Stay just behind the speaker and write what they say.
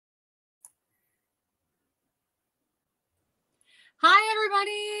Hi,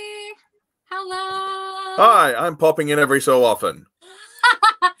 everybody. Hello. Hi, I'm popping in every so often.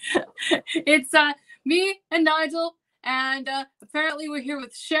 It's me and Nigel, and apparently we're here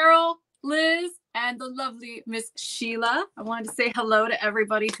with Cheryl, Liz, and the lovely Miss Sheila. I wanted to say hello to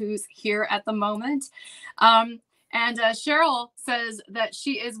everybody who's here at the moment. And Cheryl says that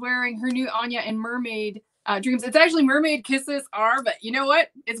she is wearing her new Anya and Mermaid Dreams. It's actually Mermaid Kisses R, but you know what?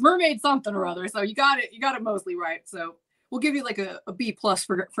 It's Mermaid something or other. So you got it mostly right. So we'll give you like a B+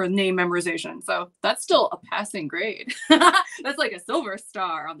 for name memorization. So that's still a passing grade. That's like a silver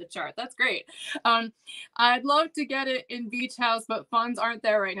star on the chart. That's great. I'd love to get it in Beach House, but funds aren't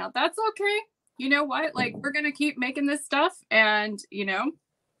there right now. That's okay. You know what? Like, we're going to keep making this stuff. And, you know,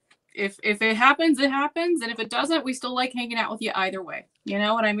 if it happens, it happens. And if it doesn't, we still like hanging out with you either way. You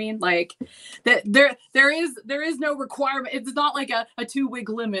know what I mean? Like that there is no requirement. It's not like a 2-wig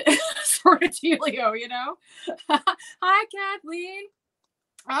limit sort of dealio, you know? Hi, Kathleen.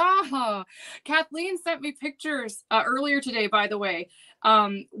 Kathleen sent me pictures earlier today, by the way,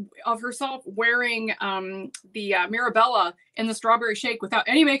 of herself wearing the Mirabella in the strawberry shake without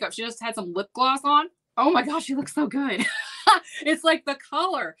any makeup. She just had some lip gloss on. Oh my gosh, she looks so good. It's like the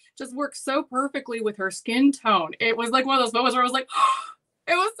color just works so perfectly with her skin tone. It was like one of those moments where I was like,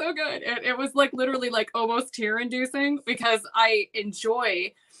 it was so good. It was like literally like almost tear-inducing because I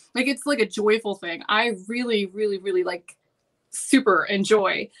enjoy, like, it's like a joyful thing. I really, really, really like super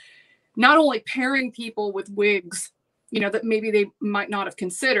enjoy not only pairing people with wigs, you know, that maybe they might not have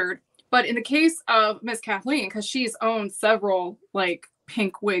considered, but in the case of Miss Kathleen, because she's owned several like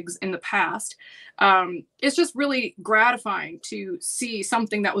pink wigs in the past, it's just really gratifying to see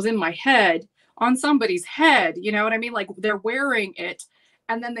something that was in my head on somebody's head. You know what I mean? Like, they're wearing it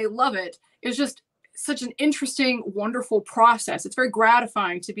and then they love it. It's just such an interesting, wonderful process. It's very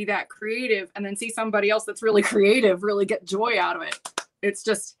gratifying to be that creative and then see somebody else that's really creative really get joy out of it.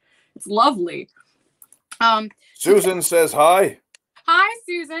 It's lovely. Susan says hi. Hi,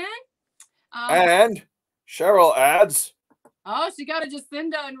 Susan. And Cheryl adds, oh, she got a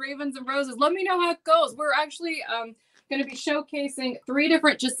Jacinda and Ravens and Roses. Let me know how it goes. We're actually going to be showcasing 3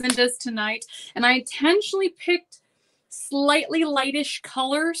 different Jacindas tonight, and I intentionally picked slightly lightish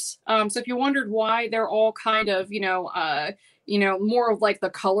colors. So if you wondered why, they're all kind of, you know, more of like the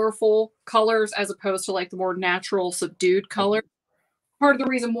colorful colors as opposed to like the more natural subdued color. Part of the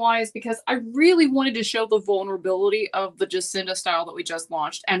reason why is because I really wanted to show the vulnerability of the Jacinda style that we just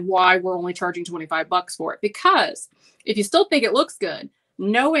launched and why we're only charging $25 for it. Because if you still think it looks good,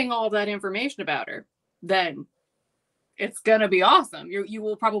 knowing all that information about her, then it's going to be awesome. You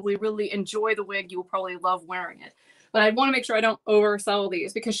will probably really enjoy the wig. You will probably love wearing it. But I want to make sure I don't oversell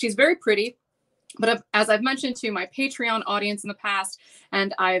these because she's very pretty. But as I've mentioned to my Patreon audience in the past,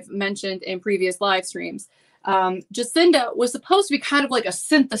 and I've mentioned in previous live streams, Jacinda was supposed to be kind of like a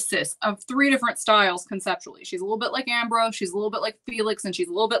synthesis of 3 different styles conceptually. She's a little bit like Ambrose, she's a little bit like Felix, and she's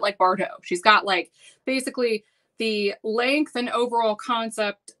a little bit like Bardot. She's got like basically the length and overall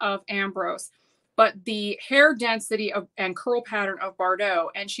concept of Ambrose, but the hair density and curl pattern of Bardot,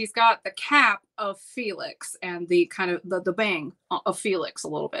 and she's got the cap of Felix and the kind of the bang of Felix a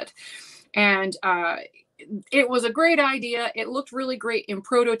little bit. And it was a great idea. It looked really great in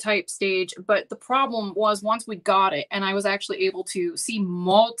prototype stage, but the problem was once we got it and I was actually able to see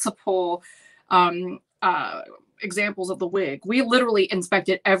multiple examples of the wig, we literally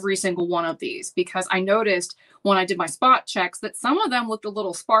inspected every single one of these because I noticed when I did my spot checks that some of them looked a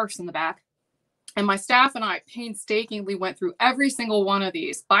little sparse in the back. And my staff and I painstakingly went through every single one of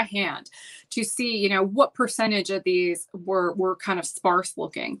these by hand to see, you know, what percentage of these were kind of sparse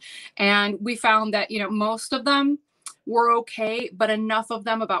looking. And we found that, you know, most of them were okay, but enough of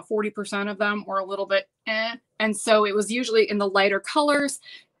them, about 40% of them, were a little bit eh. And so it was usually in the lighter colors,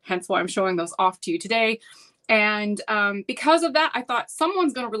 hence why I'm showing those off to you today. And because of that, I thought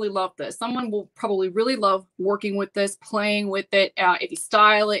someone's going to really love this. Someone will probably really love working with this, playing with it. If you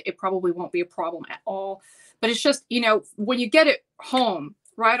style it, it probably won't be a problem at all. But it's just, you know, when you get it home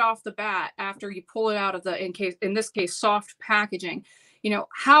right off the bat, after you pull it out of the, in this case, soft packaging, you know,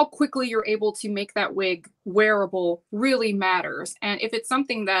 how quickly you're able to make that wig wearable really matters. And if it's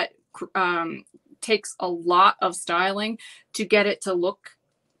something that takes a lot of styling to get it to look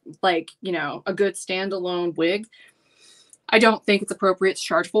like, you know, a good standalone wig, I don't think it's appropriate to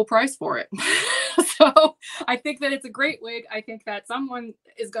charge full price for it. So I think that it's a great wig. I think that someone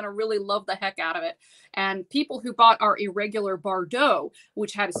is going to really love the heck out of it. And people who bought our irregular Bardot,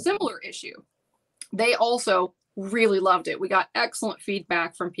 which had a similar issue, they also really loved it. We got excellent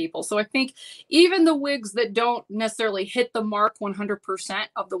feedback from people. So I think even the wigs that don't necessarily hit the mark 100%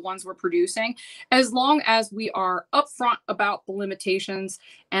 of the ones we're producing, as long as we are upfront about the limitations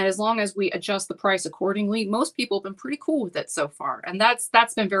and as long as we adjust the price accordingly, most people have been pretty cool with it so far. And that's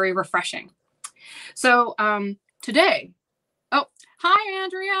been very refreshing. So today, oh, hi,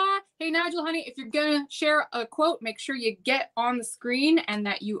 Andrea. Hey, Nigel, honey, if you're going to share a quote, make sure you get on the screen and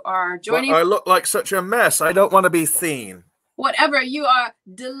that you are joining. But I look like such a mess. I don't want to be seen. Whatever. You are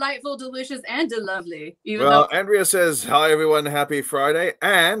delightful, delicious, and lovely. Well, Andrea says, hi, everyone. Happy Friday.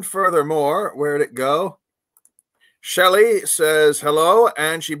 And furthermore, where'd it go? Shelley says, hello.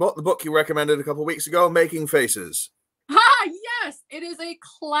 And she bought the book you recommended a couple weeks ago, Making Faces. Ah, yes. It is a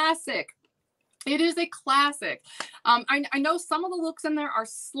classic. It is a classic. I know some of the looks in there are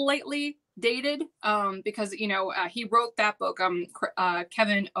slightly dated because, you know, he wrote that book,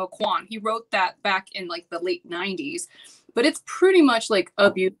 Kevin O'Quan. He wrote that back in like the late 90s, but it's pretty much like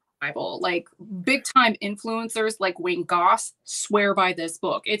a beauty Bible. Like big time influencers like Wayne Goss swear by this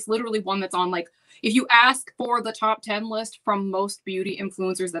book. It's literally one that's on like, if you ask for the top 10 list from most beauty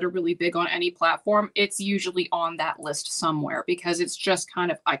influencers that are really big on any platform, it's usually on that list somewhere because it's just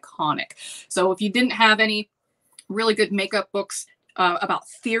kind of iconic. So if you didn't have any really good makeup books about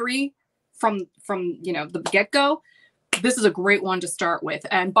theory from you know, the get-go, this is a great one to start with.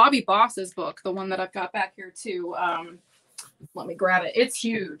 And Bobby Boss's book, the one that I've got back here too, let me grab it. It's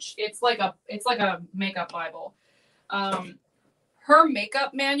huge. It's like a makeup Bible. Her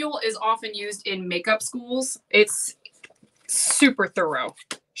makeup manual is often used in makeup schools. It's super thorough.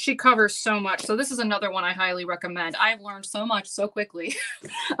 She covers so much. So this is another one I highly recommend. I've learned so much so quickly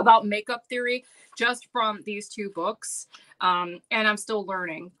about makeup theory just from these two books. And I'm still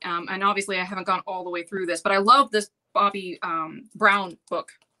learning. And obviously I haven't gone all the way through this, but I love this Bobby Brown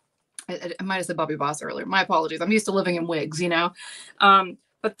book. I might have said Bobby Boss earlier. My apologies. I'm used to living in wigs, you know.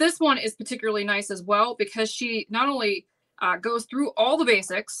 But this one is particularly nice as well because she not only goes through all the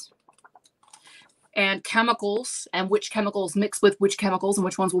basics and chemicals and which chemicals mix with which chemicals and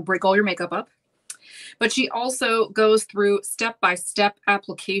which ones will break all your makeup up. But she also goes through step-by-step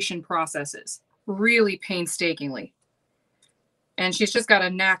application processes really painstakingly. And she's just got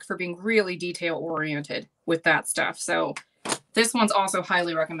a knack for being really detail-oriented with that stuff. So this one's also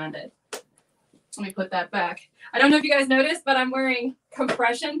highly recommended. Let me put that back. I don't know if you guys noticed, but I'm wearing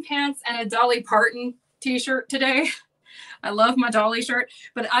compression pants and a Dolly Parton t-shirt today. I love my Dolly shirt,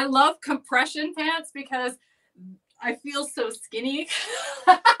 but I love compression pants because I feel so skinny.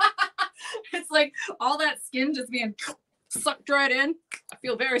 It's like all that skin just being sucked right in. I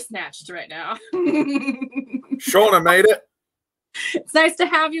feel very snatched right now. Shauna made it. It's nice to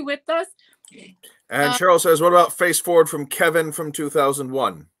have you with us. And Cheryl says, what about Face Forward from Kevin from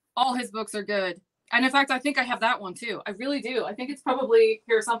 2001? All his books are good. And in fact, I think I have that one too. I really do. I think it's probably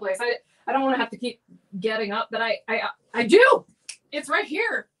here someplace. I don't want to have to keep getting up, but I do. It's right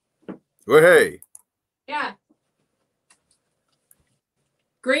here. Well, hey. Yeah.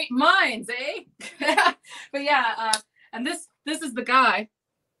 Great minds, eh? But yeah, and this is the guy.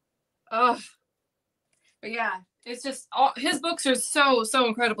 Oh, but yeah, it's just all his books are so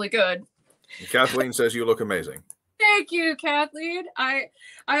incredibly good. Kathleen says you look amazing. Thank you, Kathleen. I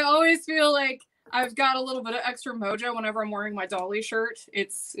always feel like I've got a little bit of extra mojo whenever I'm wearing my Dolly shirt.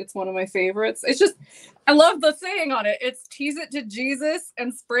 It's one of my favorites. It's just, I love the saying on it. It's tease it to Jesus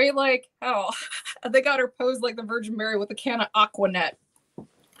and spray like hell. They got her posed like the Virgin Mary with a can of Aquanet.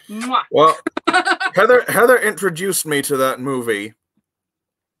 Mwah. Well, Heather introduced me to that movie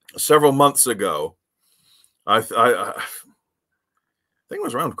several months ago. I think it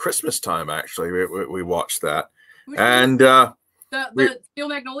was around Christmas time, actually. We watched that. And the Steel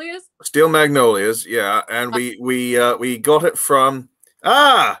Magnolias? Steel Magnolias, yeah. And we got it from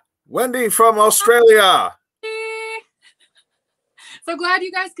Wendy from Australia. So glad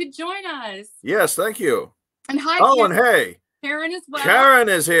you guys could join us. Yes, thank you. And hi, Karen. And hey. Karen as well. Karen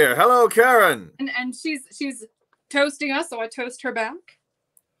is here. Hello, Karen. And she's toasting us, so I toast her back.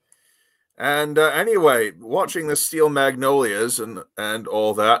 And anyway, watching the Steel Magnolias and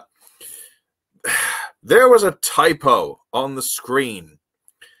all that, there was a typo on the screen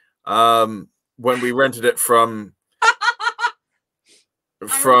when we rented it from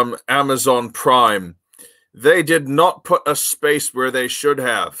Amazon Prime. They did not put a space where they should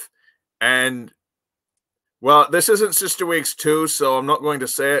have. And, well, this isn't CysterWigs 2, so I'm not going to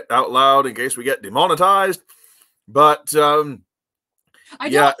say it out loud in case we get demonetized. But,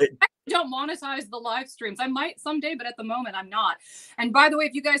 I don't monetize the live streams. I might someday, but at the moment I'm not. And by the way,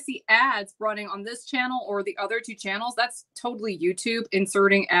 if you guys see ads running on this channel or the other two channels, that's totally YouTube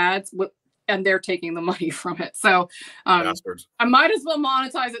inserting ads and they're taking the money from it. So Bastards. I might as well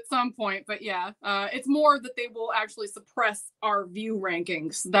monetize at some point, but yeah, it's more that they will actually suppress our view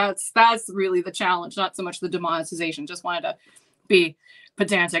rankings. That's really the challenge, not so much the demonetization. Just wanted to be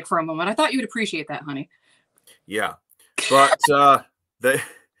pedantic for a moment. I thought you would appreciate that, honey. Yeah, but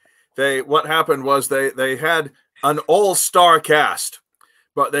they what happened was they had an all-star cast,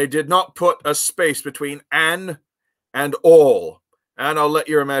 but they did not put a space between an and all. And I'll let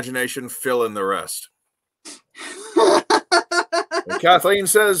your imagination fill in the rest. And Kathleen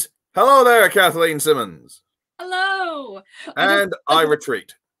says, hello there, Kathleen Simmons. Hello. And I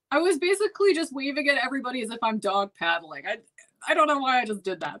retreat. I was basically just waving at everybody as if I'm dog paddling. I don't know why I just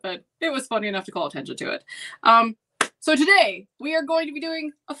did that, but it was funny enough to call attention to it. So today we are going to be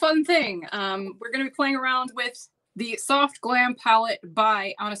doing a fun thing. We're going to be playing around with the Soft Glam palette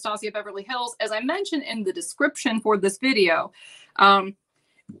by Anastasia Beverly Hills. As I mentioned in the description for this video,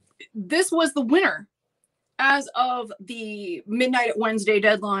 this was the winner as of the midnight at Wednesday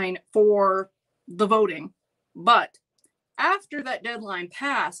deadline for the voting. But after that deadline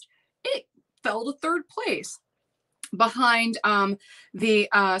passed, it fell to third place behind the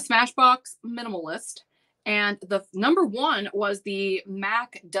Smashbox Minimalist. And the number one was the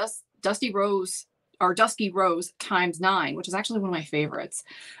MAC Dusky Rose ×9, which is actually one of my favorites.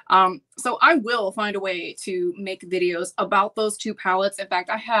 So I will find a way to make videos about those two palettes. In fact,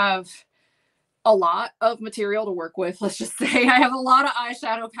 I have a lot of material to work with. Let's just say I have a lot of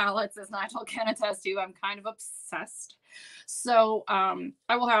eyeshadow palettes, as Nigel can attest to. I'm kind of obsessed. So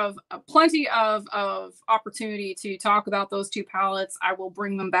I will have plenty of opportunity to talk about those two palettes. I will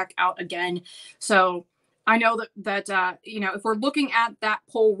bring them back out again. So I know that you know, if we're looking at that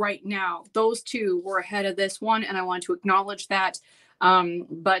poll right now, those two were ahead of this one, and I want to acknowledge that.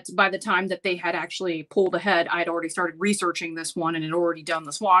 But by the time that they had actually pulled ahead, I'd already started researching this one and had already done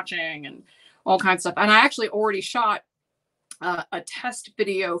the swatching and all kinds of stuff. And I actually already shot a test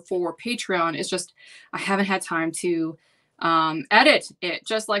video for Patreon. It's just I haven't had time to edit it,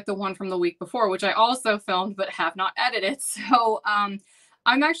 just like the one from the week before, which I also filmed but have not edited. So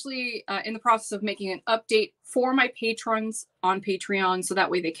I'm actually in the process of making an update for my patrons on Patreon, so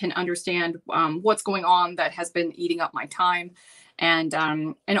that way they can understand what's going on that has been eating up my time, and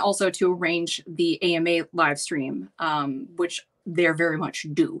also to arrange the AMA live stream, which they're very much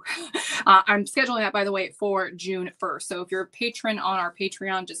due. I'm scheduling that, by the way, for June 1st. So if you're a patron on our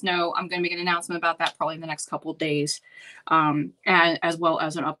Patreon, just know I'm going to make an announcement about that probably in the next couple of days, and as well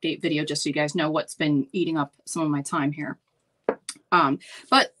as an update video, just so you guys know what's been eating up some of my time here.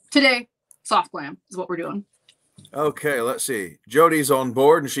 But today, Soft Glam is what we're doing. Okay, let's see. Jody's on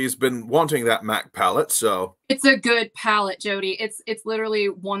board, and she's been wanting that MAC palette, so it's a good palette, Jody. It's literally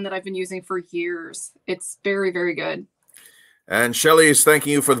one that I've been using for years. It's very, very good. And Shelly's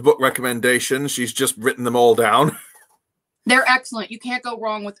thanking you for the book recommendations. She's just written them all down. They're excellent. You can't go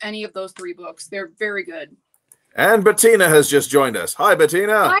wrong with any of those three books. They're very good. And Bettina has just joined us. Hi,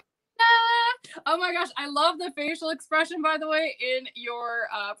 Bettina. Hi. Oh my gosh, I love the facial expression, by the way, in your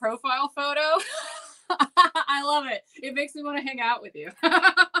profile photo. I love it. It makes me want to hang out with you.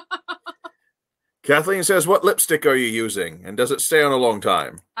 Kathleen says, what lipstick are you using? And does it stay on a long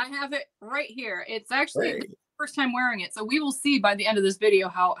time? I have it right here. It's actually the first time wearing it. So we will see by the end of this video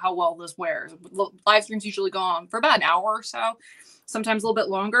how well this wears. Live streams usually go on for about an hour or so, sometimes a little bit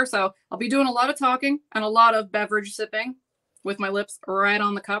longer. So I'll be doing a lot of talking and a lot of beverage sipping with my lips right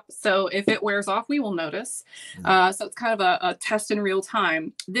on the cup. So if it wears off, we will notice. So it's kind of a test in real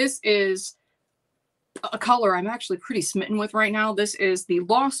time. This is a color I'm actually pretty smitten with right now. This is the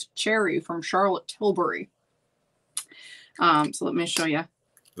Lost Cherry from Charlotte Tilbury. So let me show you.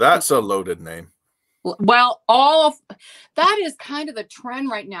 That's a loaded name. Well, all of that is kind of the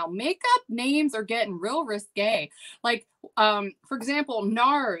trend right now. Makeup names are getting real risque. Like, for example,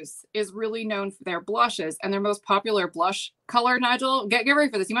 NARS is really known for their blushes, and their most popular blush color, Nigel, get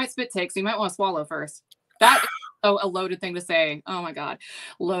ready for this. You might spit take, so you might want to swallow first. That is so a loaded thing to say. Oh my God,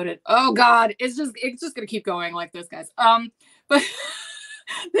 loaded. Oh God, it's just gonna keep going like this, guys. But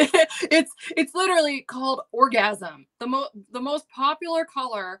it's literally called Orgasm. The most popular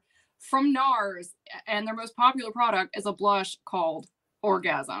color from NARS, and their most popular product is a blush called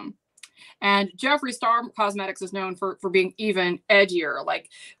Orgasm. And Jeffree Star Cosmetics is known for being even edgier. Like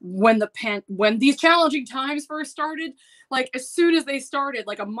when these challenging times first started, like as soon as they started,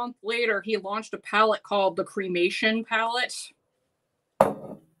 like a month later, he launched a palette called the Cremation palette.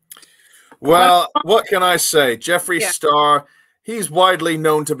 Well, what can I say? Jeffree Star, he's widely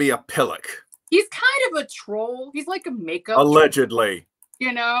known to be a pillock. He's kind of a troll. He's like a makeup allegedly.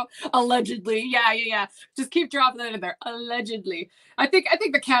 You know, allegedly. Yeah. Just keep dropping that in there. Allegedly. I think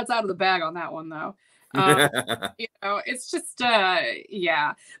the cat's out of the bag on that one though. You know, it's just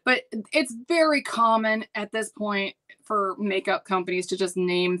yeah. But it's very common at this point for makeup companies to just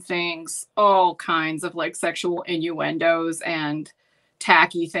name things all kinds of like sexual innuendos and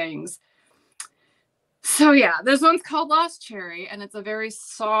tacky things. So yeah, this one's called Lost Cherry, and it's a very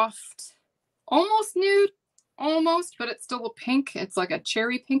soft, almost nude, almost, but it's still a pink. It's like a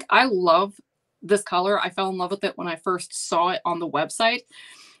cherry pink. I love this color. I fell in love with it when I first saw it on the website.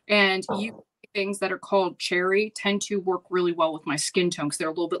 And things that are called cherry tend to work really well with my skin tone because they're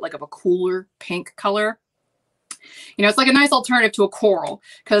a little bit like of a cooler pink color. You know, it's like a nice alternative to a coral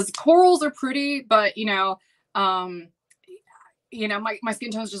because corals are pretty, but you know, my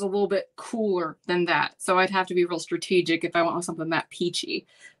skin tone is just a little bit cooler than that. So I'd have to be real strategic if I want something that peachy.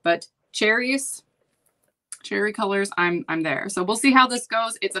 But cherry colors, I'm there. So we'll see how this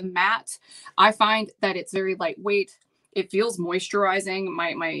goes. It's a matte. I find that it's very lightweight. It feels moisturizing.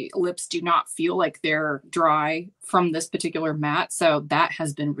 My lips do not feel like they're dry from this particular matte. So that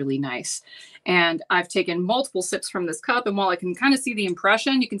has been really nice. And I've taken multiple sips from this cup. And while I can kind of see the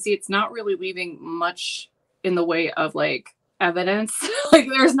impression, you can see it's not really leaving much in the way of like evidence. Like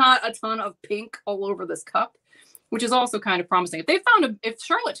there's not a ton of pink all over this cup, which is also kind of promising. If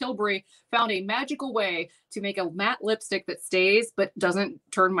Charlotte Tilbury found a magical way to make a matte lipstick that stays but doesn't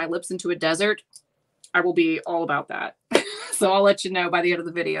turn my lips into a desert, I will be all about that. So I'll let you know by the end of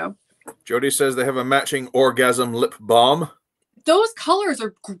the video. Jody says they have a matching orgasm lip balm. Those colors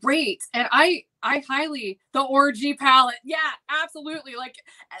are great. And I highly, the Orgy palette. Yeah, absolutely. Like,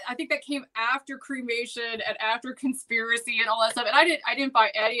 I think that came after Cremation and after Conspiracy and all that stuff. And I didn't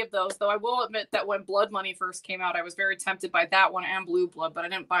buy any of those, though I will admit that when Blood Money first came out, I was very tempted by that one and Blue Blood, but I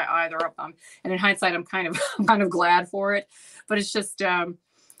didn't buy either of them. And in hindsight, I'm kind of glad for it. But it's just,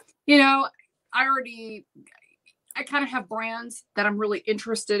 you know, I kind of have brands that I'm really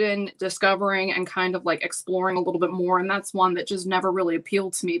interested in discovering and kind of like exploring a little bit more. And that's one that just never really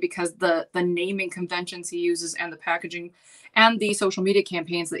appealed to me because the naming conventions he uses and the packaging and the social media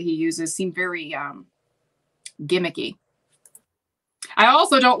campaigns that he uses seem very gimmicky. I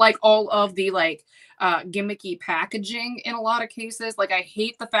also don't like all of the like gimmicky packaging in a lot of cases. Like I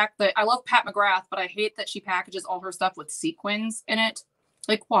hate the fact that I love Pat McGrath, but I hate that she packages all her stuff with sequins in it.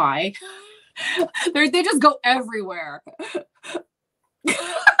 Like why? They just go everywhere.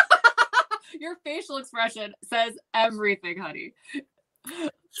 Your facial expression says everything, honey.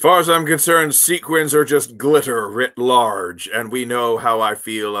 As far as I'm concerned, sequins are just glitter writ large, and we know how I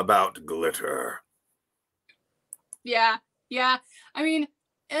feel about glitter. Yeah. I mean,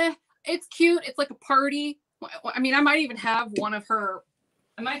 it's cute. It's like a party. I mean, I might even have one of her.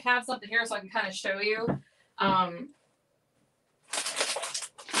 I might have something here so I can kind of show you.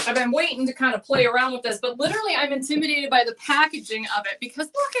 I've been waiting to kind of play around with this, but literally I'm intimidated by the packaging of it because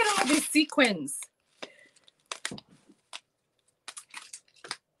look at all these sequins.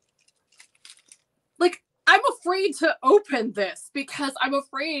 Like, I'm afraid to open this because I'm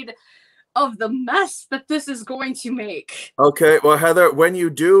afraid of the mess that this is going to make. Okay, well, Heather, when you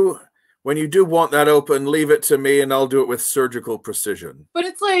do want that open, leave it to me and I'll do it with surgical precision. But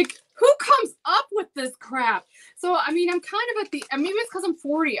it's like, who comes up with this crap? So, I mean, I'm kind of maybe it's because I'm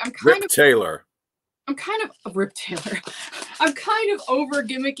 40. I'm kind of Rip Taylor. I'm kind of over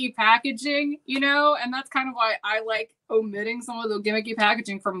gimmicky packaging, you know, and that's kind of why I like omitting some of the gimmicky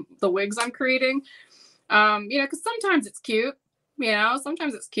packaging from the wigs I'm creating. You know, because sometimes it's cute, you know,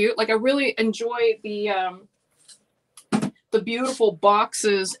 Like I really enjoy the beautiful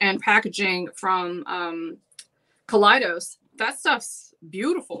boxes and packaging from Kaleidos. That stuff's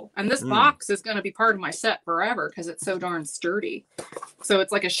beautiful. And this box is going to be part of my set forever because it's so darn sturdy. So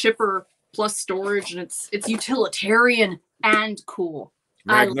it's like a shipper plus storage, and it's utilitarian and cool.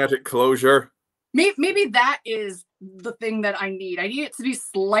 Magnetic closure. Maybe that is the thing that I need. I need it to be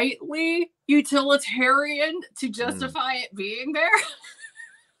slightly utilitarian to justify it being there.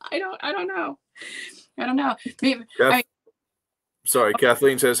 I don't know. Maybe Sorry,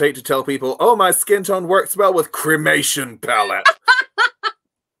 Kathleen says, hate to tell people, oh, my skin tone works well with cremation palette.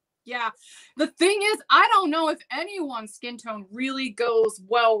 Yeah. The thing is, I don't know if anyone's skin tone really goes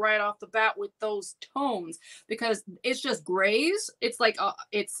well right off the bat with those tones because it's just grays. It's like,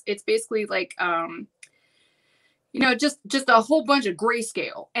 it's basically like, you know, just a whole bunch of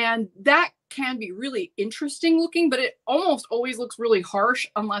grayscale. And that can be really interesting looking, but it almost always looks really harsh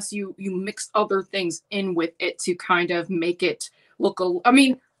unless you mix other things in with it to kind of make it look I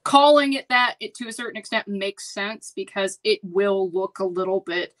mean, calling it that to a certain extent makes sense because it will look a little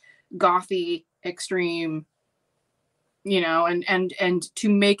bit gothy, extreme, you know, and to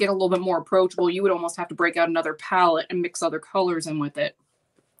make it a little bit more approachable, you would almost have to break out another palette and mix other colors in with it.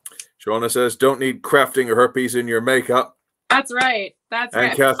 Shauna says, don't need crafting or herpes in your makeup. That's right. That's right.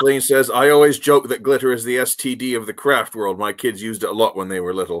 And Kathleen says, I always joke that glitter is the STD of the craft world. My kids used it a lot when they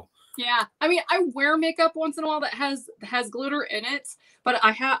were little. Yeah. I mean, I wear makeup once in a while that has glitter in it, but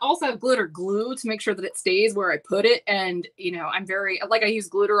I also have glitter glue to make sure that it stays where I put it. And, you know, I'm very, like, I use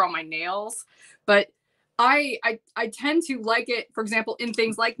glitter on my nails, but I tend to like it, for example, in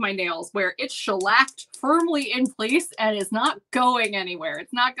things like my nails, where it's shellacked firmly in place and is not going anywhere.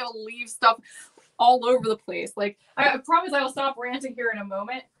 It's not going to leave stuff all over the place. Like, I promise I will stop ranting here in a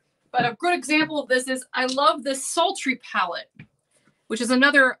moment. But a good example of this is I love this Sultry palette, which is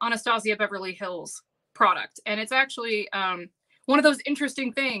another Anastasia Beverly Hills product. And it's actually one of those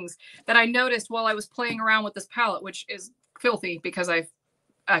interesting things that I noticed while I was playing around with this palette, which is filthy because I've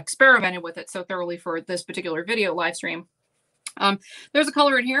experimented with it so thoroughly for this particular video live stream. There's a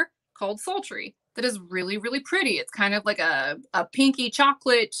color in here called Sultry that is really, really pretty. It's kind of like a pinky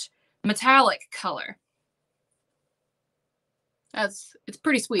chocolate metallic color. It's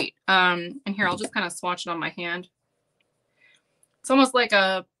pretty sweet. And here, I'll just kind of swatch it on my hand. It's almost like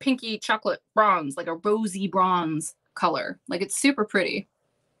a pinky chocolate bronze, like a rosy bronze color. Like, it's super pretty.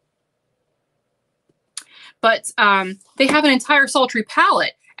 But they have an entire Sultry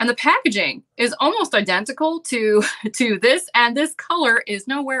palette, and the packaging is almost identical to this, and this color is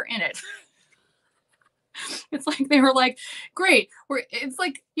nowhere in it. It's like they were like, great. It's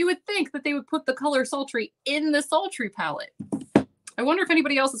like you would think that they would put the color Sultry in the Sultry palette. I wonder if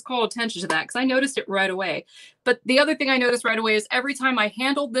anybody else has called attention to that, because I noticed it right away. But the other thing I noticed right away is every time I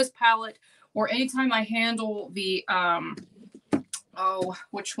handled this palette, or anytime I handle the oh,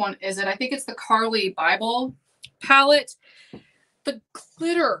 which one is it? I think it's the Carly Bible palette. The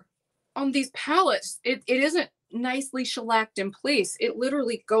glitter on these palettes, it isn't nicely shellacked in place. It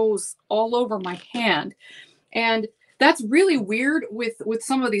literally goes all over my hand. And that's really weird with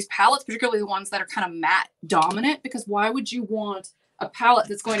some of these palettes, particularly the ones that are kind of matte dominant, because why would you want a palette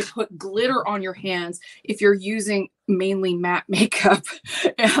that's going to put glitter on your hands if you're using mainly matte makeup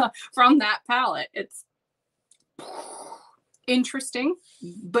from that palette? It's interesting,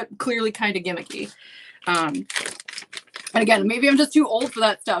 but clearly kind of gimmicky. And again, maybe I'm just too old for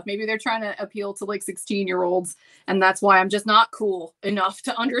that stuff. Maybe they're trying to appeal to like 16-year-olds, and that's why I'm just not cool enough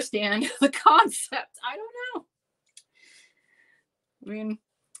to understand the concept. I don't know. I mean,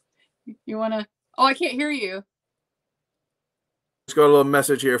 you want to... Oh, I can't hear you. Just got a little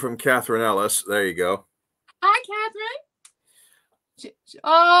message here from Catherine Ellis. There you go. Hi,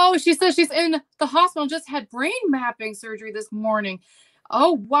 Catherine. She says she's in the hospital and just had brain mapping surgery this morning.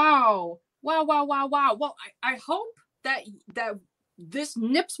 Oh, wow. Wow. Well, I hope that this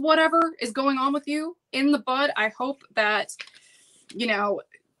nips whatever is going on with you in the bud. I hope that, you know,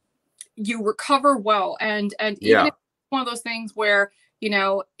 you recover well. And even if it's one of those things where, you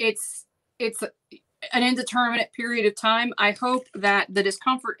know, it's an indeterminate period of time, I hope that the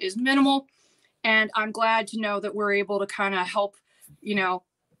discomfort is minimal. And I'm glad to know that we're able to kind of help, you know,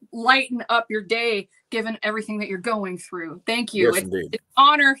 lighten up your day, given everything that you're going through. Thank you. Yes, it's an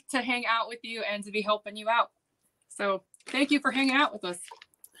honor to hang out with you and to be helping you out. So thank you for hanging out with us.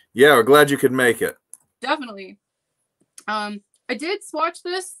 Yeah, we're glad you could make it. Definitely. I did swatch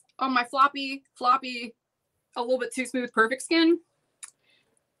this on my floppy, a little bit too smooth, perfect skin.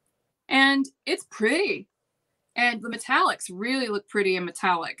 And it's pretty. And the metallics really look pretty and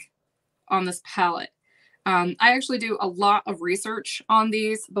metallic on this palette. I actually do a lot of research on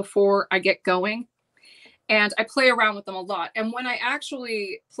these before I get going. And I play around with them a lot. And when I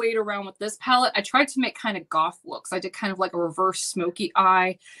actually played around with this palette, I tried to make kind of goth looks. I did kind of like a reverse smoky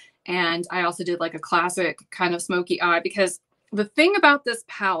eye. And I also did like a classic kind of smoky eye. Because the thing about this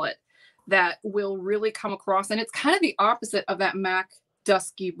palette that will really come across, and it's kind of the opposite of that MAC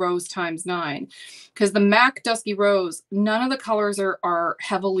Dusky Rose ×9, because the MAC Dusky Rose, none of the colors are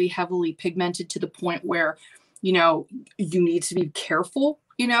heavily pigmented to the point where, you know, you need to be careful.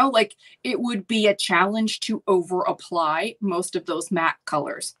 You know, like it would be a challenge to over apply most of those MAC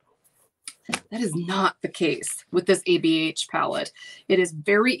colors. That is not the case with this ABH palette. It is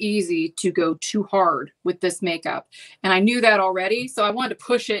very easy to go too hard with this makeup. And I knew that already, so I wanted to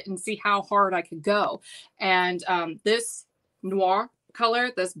push it and see how hard I could go. And this noir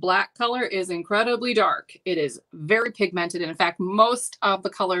color, this black color, is incredibly dark. It is very pigmented. And in fact, most of the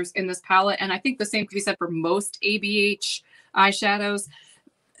colors in this palette, and I think the same could be said for most ABH eyeshadows,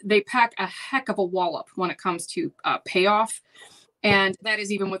 they pack a heck of a wallop when it comes to payoff. And that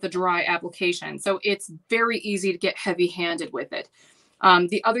is even with a dry application. So it's very easy to get heavy-handed with it.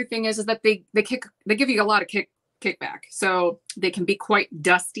 The other thing is that they give you a lot of kick kickback. So they can be quite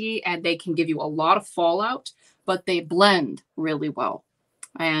dusty and they can give you a lot of fallout, but they blend really well.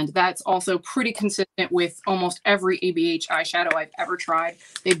 And that's also pretty consistent with almost every ABH eyeshadow I've ever tried.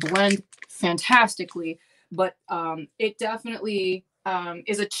 They blend fantastically, but it definitely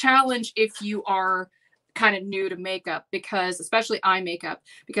is a challenge if you are kind of new to makeup, because especially eye makeup,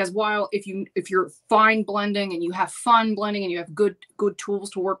 because while if you're fine blending and you have fun blending and you have good tools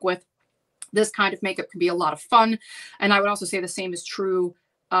to work with, this kind of makeup can be a lot of fun. And I would also say the same is true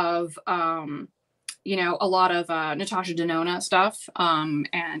of you know, a lot of Natasha Denona stuff and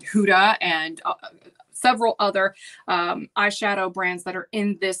Huda and several other eyeshadow brands that are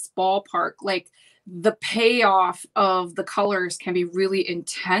in this ballpark. Like the payoff of the colors can be really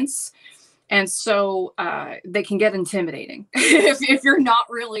intense. And so they can get intimidating if you're not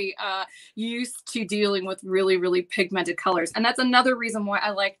really used to dealing with really, really pigmented colors. And that's another reason why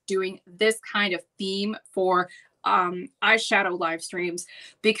I like doing this kind of theme for eyeshadow live streams,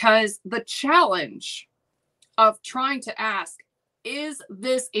 because the challenge of trying to ask, is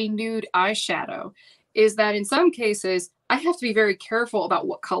this a nude eyeshadow, is that in some cases I have to be very careful about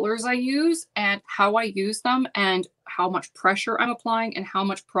what colors I use and how I use them and how much pressure I'm applying and how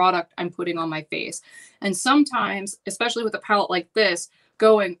much product I'm putting on my face. And sometimes, especially with a palette like this,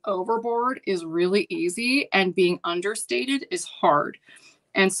 going overboard is really easy and being understated is hard.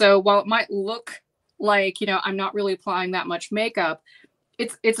 And so while it might look like, you know, I'm not really applying that much makeup,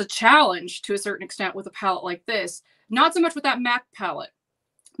 it's a challenge to a certain extent with a palette like this. Not so much with that MAC palette.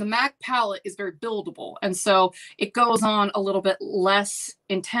 The MAC palette is very buildable, and so it goes on a little bit less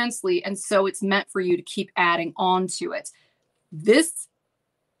intensely, and so it's meant for you to keep adding on to it. This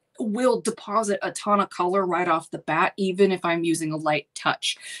will deposit a ton of color right off the bat, even if I'm using a light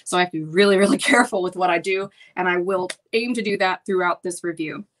touch. So I have to be really, really careful with what I do, and I will aim to do that throughout this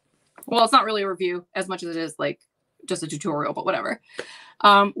review. Well, it's not really a review as much as it is like just a tutorial, but whatever.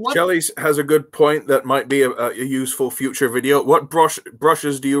 Shelly has a good point that might be a useful future video. What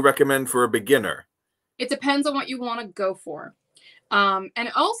brushes do you recommend for a beginner? It depends on what you want to go for. And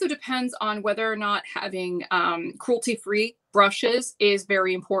it also depends on whether or not having cruelty-free brushes is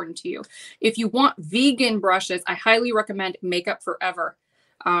very important to you. If you want vegan brushes, I highly recommend Makeup Forever.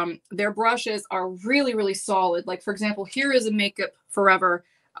 Their brushes are really, really solid. Like, for example, here is a Makeup Forever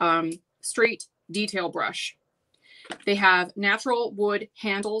straight detail brush. They have natural wood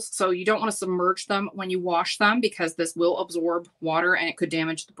handles, so you don't want to submerge them when you wash them because this will absorb water and it could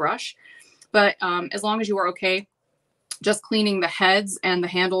damage the brush. But as long as you are okay just cleaning the heads and the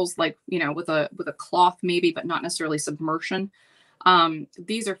handles, like, you know, with a cloth maybe, but not necessarily submersion.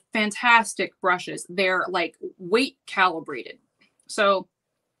 These are fantastic brushes. They're like weight calibrated. So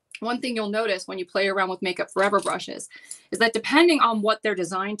one thing you'll notice when you play around with Makeup Forever brushes is that depending on what they're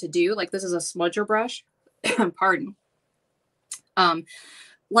designed to do, like this is a smudger brush, pardon,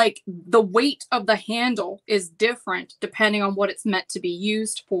 like the weight of the handle is different depending on what it's meant to be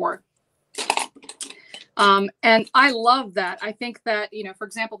used for. And I love that. I think that, you know, for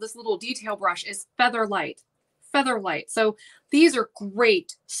example, this little detail brush is feather light. So these are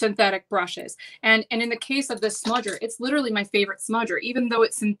great synthetic brushes. And in the case of this smudger, it's literally my favorite smudger. Even though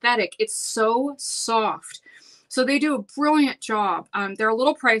it's synthetic, it's so soft. So they do a brilliant job. They're a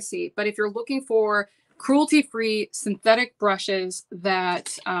little pricey, but if you're looking for cruelty-free synthetic brushes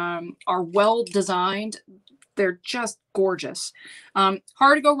that are well designed, they're just gorgeous.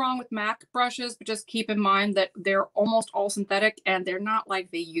 Hard to go wrong with MAC brushes, but just keep in mind that they're almost all synthetic and they're not like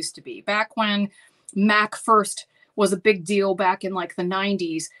they used to be. Back when MAC first was a big deal back in like the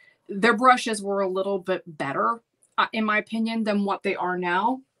 90s, their brushes were a little bit better, in my opinion, than what they are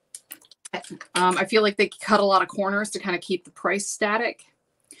now. I feel like they cut a lot of corners to kind of keep the price static.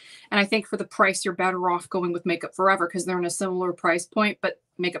 And I think for the price, you're better off going with Makeup Forever because they're in a similar price point, but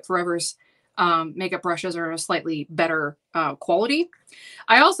Makeup Forever's makeup brushes are a slightly better quality.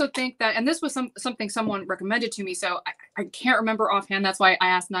 I also think that, and this was something someone recommended to me, so I can't remember offhand. That's why I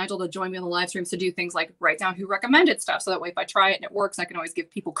asked Nigel to join me on the live streams to do things like write down who recommended stuff. So that way, if I try it and it works, I can always give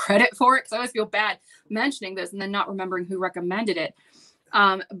people credit for it. Because I always feel bad mentioning this and then not remembering who recommended it.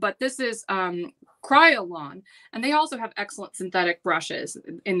 But this is Cryolon, and they also have excellent synthetic brushes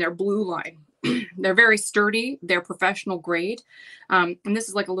in their blue line. They're very sturdy. They're professional grade. And this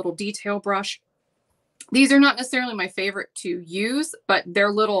is like a little detail brush. These are not necessarily my favorite to use, but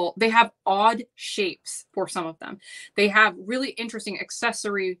they have odd shapes for some of them. They have really interesting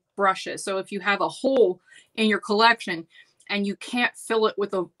accessory brushes. So if you have a hole in your collection and you can't fill it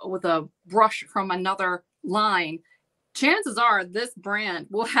with a brush from another line, chances are this brand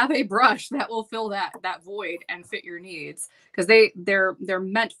will have a brush that will fill that void and fit your needs, because they're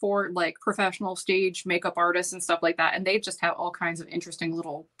meant for like professional stage makeup artists and stuff like that, and they just have all kinds of interesting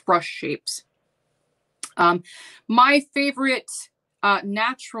little brush shapes. My favorite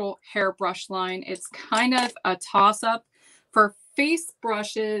natural hair brush line, it's kind of a toss-up. For face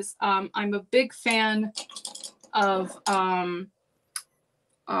brushes, I'm a big fan of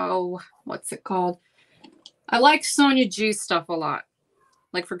oh, what's it called? I like Sonia G's stuff a lot.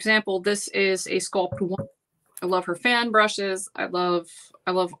 Like, for example, this is a Sculpt One. I love her fan brushes. I love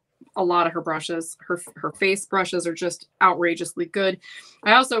a lot of her brushes. Her face brushes are just outrageously good.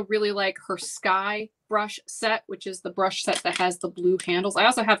 I also really like her Sky brush set, which is the brush set that has the blue handles. I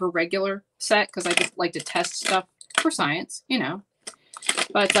also have her regular set because I just like to test stuff for science, you know.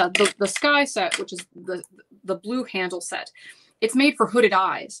 But the Sky set, which is the blue handle set, it's made for hooded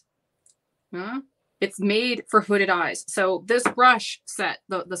eyes. Huh? It's made for hooded eyes. So this brush set,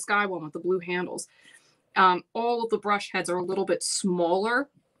 the Sky one with the blue handles, all of the brush heads are a little bit smaller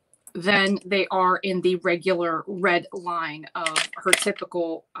than they are in the regular red line of her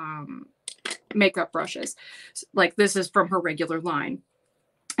typical makeup brushes. Like, this is from her regular line.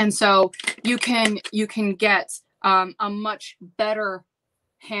 And so you can get a much better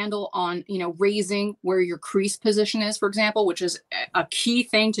handle on, you know, raising where your crease position is, for example, which is a key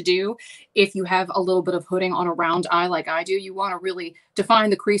thing to do. If you have a little bit of hooding on a round eye like I do, you want to really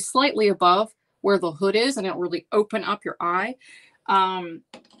define the crease slightly above where the hood is, and it'll really open up your eye. And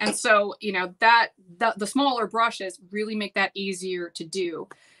so, you know, the smaller brushes really make that easier to do.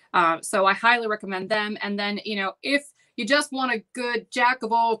 So I highly recommend them. And then, you know, if you just want a good jack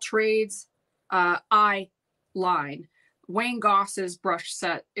of all trades eye line, Wayne Goss's brush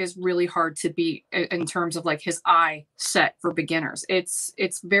set is really hard to beat in terms of like his eye set for beginners. It's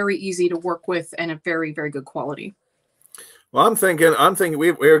very easy to work with and a very, very good quality. Well, I'm thinking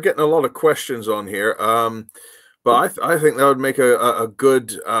we're getting a lot of questions on here. But I think that would make a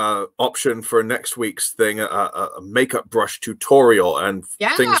good option for next week's thing, a makeup brush tutorial and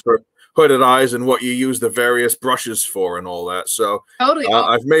things for hooded eyes and what you use the various brushes for and all that. So totally.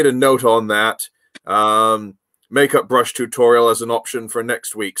 I've made a note on that. Makeup brush tutorial as an option for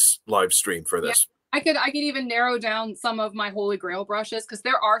next week's live stream for this. Yeah, I could even narrow down some of my holy grail brushes, because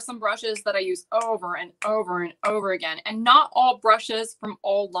there are some brushes that I use over and over and over again. And not all brushes from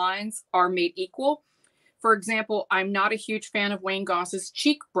all lines are made equal. For example, I'm not a huge fan of Wayne Goss's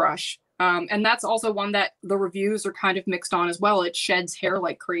cheek brush. And that's also one that the reviews are kind of mixed on as well. It sheds hair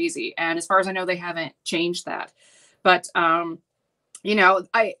like crazy. And as far as I know, they haven't changed that. But, you know,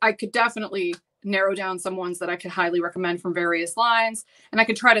 I could definitely narrow down some ones that I could highly recommend from various lines. And I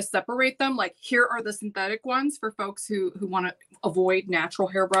could try to separate them. Like, here are the synthetic ones for folks who want to avoid natural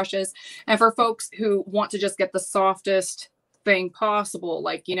hair brushes. And for folks who want to just get the softest thing possible,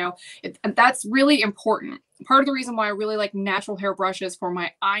 like, you know, that's really important. Part of the reason why I really like natural hair brushes for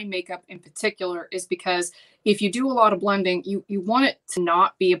my eye makeup in particular is because if you do a lot of blending, you want it to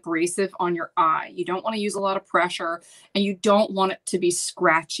not be abrasive on your eye. You don't want to use a lot of pressure, and you don't want it to be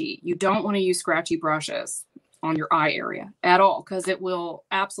scratchy. You don't want to use scratchy brushes on your eye area at all, because it will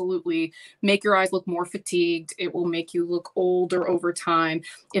absolutely make your eyes look more fatigued. It will make you look older over time.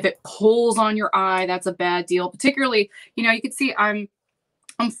 If it pulls on your eye, that's a bad deal. Particularly, you know, you can see I'm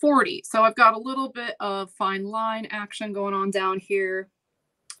 40, so I've got a little bit of fine line action going on down here.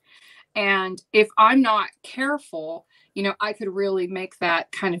 And if I'm not careful, you know, I could really make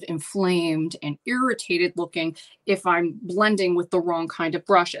that kind of inflamed and irritated looking if I'm blending with the wrong kind of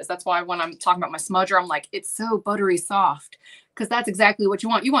brushes. That's why when I'm talking about my smudger, I'm like, it's so buttery soft, because that's exactly what you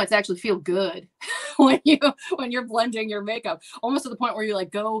want. You want it to actually feel good when you're blending your makeup, almost to the point where you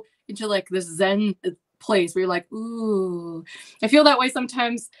like go into like this Zen place where you're like, ooh. I feel that way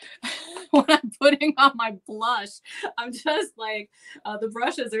sometimes when I'm putting on my blush. I'm just like, the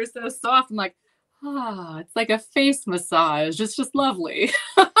brushes are so soft. I'm like, it's like a face massage. It's just lovely.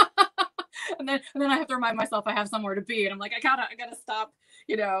 and then I have to remind myself I have somewhere to be, and I'm like, I gotta stop,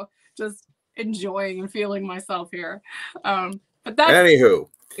 you know, just enjoying and feeling myself here. But that's anywho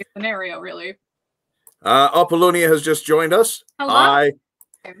the scenario, really. Apollonia has just joined us. Hello.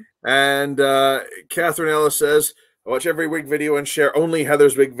 And Catherine Ellis says, I watch every wig video and share only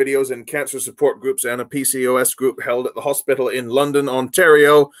Heather's wig videos in cancer support groups and a PCOS group held at the hospital in London,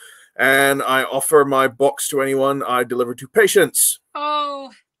 Ontario. And I offer my box to anyone I deliver to patients.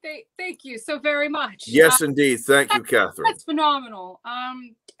 Oh, thank you so very much. Yes, indeed. Thank you, Catherine. That's phenomenal.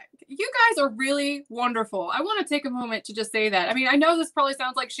 you guys are really wonderful. I want to take a moment to just say that. I mean, I know this probably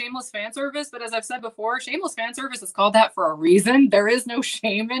sounds like shameless fan service, but as I've said before, shameless fan service is called that for a reason. There is no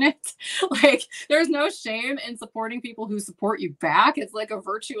shame in it. Like, there's no shame in supporting people who support you back. It's like a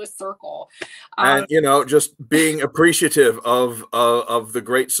virtuous circle. And, you know, just being appreciative of the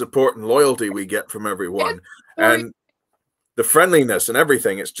great support and loyalty we get from everyone. And the friendliness and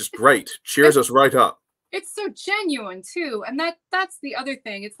everything. It's just great. Cheers us right up. It's so genuine too. And that's the other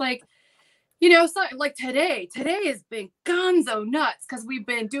thing. It's like, you know, so, like today has been gonzo nuts because we've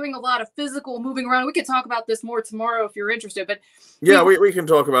been doing a lot of physical moving around. We could talk about this more tomorrow if you're interested. But yeah, we can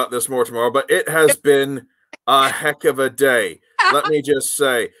talk about this more tomorrow. But it has been a heck of a day. Let me just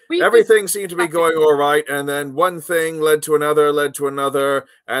say, everything seemed to be going all right. And then one thing led to another.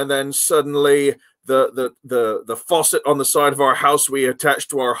 And then suddenly the faucet on the side of our house we attached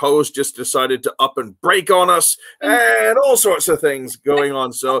to our hose just decided to up and break on us, and all sorts of things going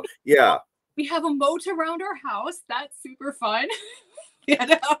on. So yeah, we have a moat around our house. That's super fun. We had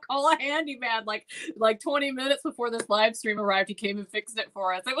to call a handyman like 20 minutes before this live stream arrived. He came and fixed it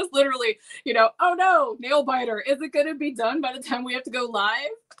for us. It was literally, you know, oh no, nail biter, is it going to be done by the time we have to go live?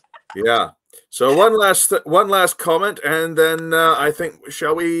 Yeah. So one last comment, and then I think,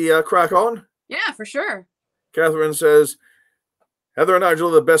 shall we crack on? Yeah, for sure. Catherine says, Heather and Nigel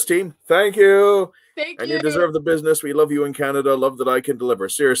are the best team. Thank you. Thank you. And you deserve the business. We love you in Canada. Love that I can deliver.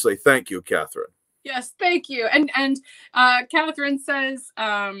 Seriously, thank you, Catherine. Yes, thank you. And Catherine says,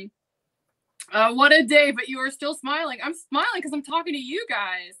 what a day, but you are still smiling. I'm smiling because I'm talking to you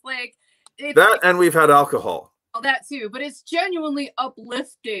guys. Like that, and we've had alcohol. All that too, but it's genuinely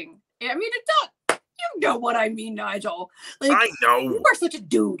uplifting. I mean, it's not. You know what I mean, Nigel. Like, I know. You are such a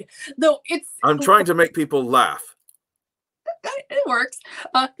dude. Though I'm trying to make people laugh. It works.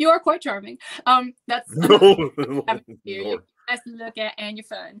 You are quite charming. That's nice to look at, and you're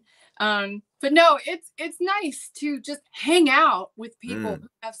fun. But no, it's nice to just hang out with people who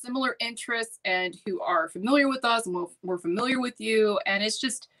have similar interests and who are familiar with us, and we're familiar with you. And it's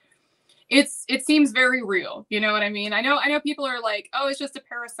just, it seems very real. You know what I mean? I know people are like, oh, it's just a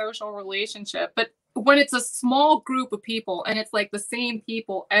parasocial relationship, but when it's a small group of people and it's like the same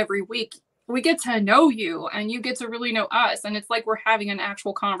people every week, we get to know you and you get to really know us. And it's like we're having an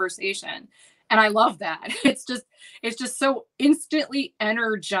actual conversation. And I love that. It's just so instantly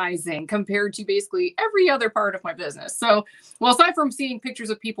energizing compared to basically every other part of my business. So, well, aside from seeing pictures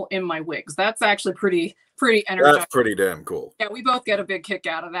of people in my wigs, that's actually pretty energizing. That's pretty damn cool. Yeah, we both get a big kick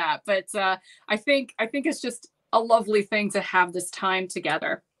out of that. But I think it's just a lovely thing to have this time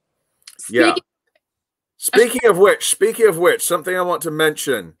together. Speaking of which, something I want to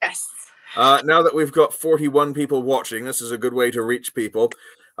mention. Yes. Now that we've got 41 people watching, this is a good way to reach people.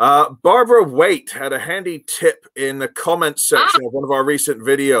 Barbara Waite had a handy tip in the comments section of one of our recent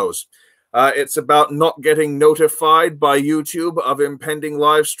videos. It's about not getting notified by YouTube of impending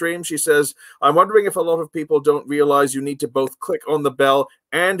live stream. She says, I'm wondering if a lot of people don't realize you need to both click on the bell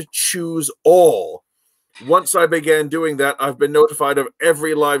and choose all. Once I began doing that, I've been notified of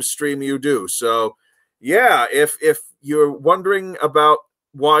every live stream you do. So yeah, if you're wondering about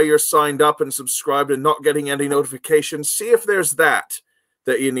why you're signed up and subscribed and not getting any notifications, see if there's that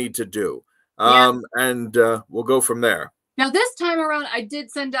you need to do. And we'll go from there. Now, this time around, I did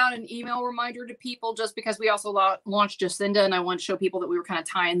send out an email reminder to people just because we also launched Jacinda, and I want to show people that we were kind of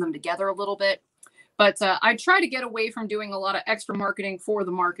tying them together a little bit. But I try to get away from doing a lot of extra marketing for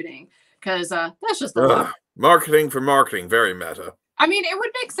the marketing, because that's just a lot. Marketing for marketing, very meta. I mean, it would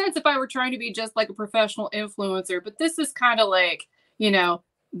make sense if I were trying to be just like a professional influencer, but this is kind of like, you know,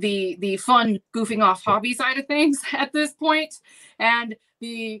 the fun goofing off hobby side of things at this point. And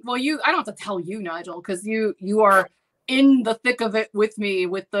I don't have to tell you, Nigel, because you are in the thick of it with me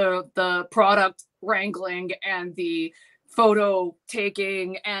with the product wrangling and the photo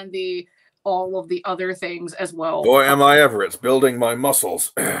taking and all of the other things as well. Boy, am I ever. It's building my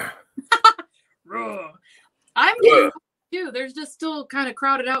muscles. I'm getting too. There's just still kind of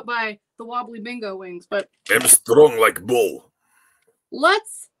crowded out by the wobbly bingo wings, but I'm strong like bull.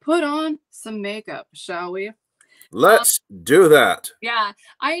 Let's put on some makeup, shall we? Let's do that. Yeah,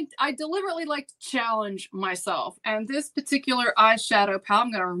 I deliberately like to challenge myself. And this particular eyeshadow palette,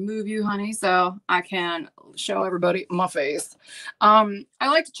 I'm going to remove you, honey, so I can show everybody my face. I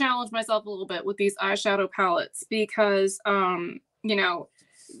like to challenge myself a little bit with these eyeshadow palettes because, you know,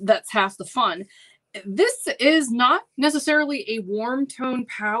 that's half the fun. This is not necessarily a warm tone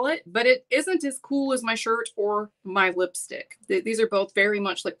palette, but it isn't as cool as my shirt or my lipstick. These are both very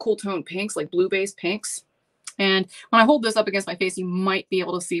much like cool tone pinks, like blue-based pinks. And when I hold this up against my face, you might be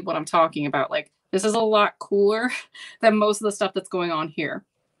able to see what I'm talking about. Like, this is a lot cooler than most of the stuff that's going on here.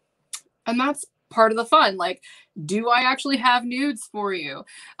 And that's part of the fun. Like, do I actually have nudes for you?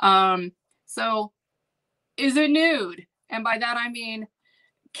 So is it nude? And by that, I mean,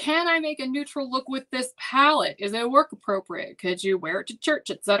 can I make a neutral look with this palette? Is it work appropriate? Could you wear it to church,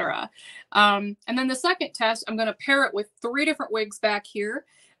 etc.? And then the second test, I'm going to pair it with 3 different wigs back here.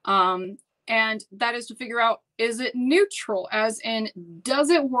 And that is to figure out, is it neutral? As in, does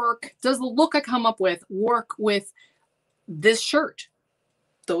it work? Does the look I come up with work with this shirt,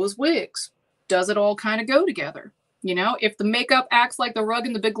 those wigs? Does it all kind of go together? You know, if the makeup acts like the rug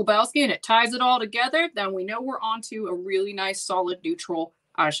in the Big Lebowski and it ties it all together, then we know we're onto a really nice, solid, neutral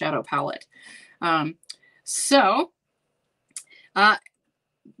eyeshadow palette.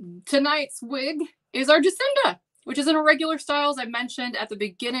 Tonight's wig is our Jacinda, which is in irregular styles. I mentioned at the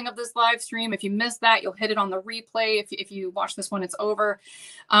beginning of this live stream. If you missed that, you'll hit it on the replay. If you watch this one, it's over.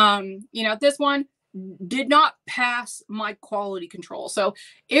 You know, this one did not pass my quality control. So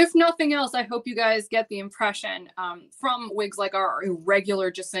if nothing else, I hope you guys get the impression from wigs like our irregular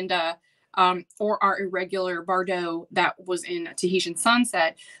Jacinda or our irregular Bardot that was in Tahitian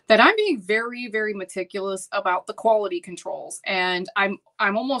Sunset, that I'm being very, very meticulous about the quality controls. And I'm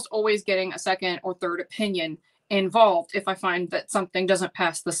almost always getting a second or third opinion involved if I find that something doesn't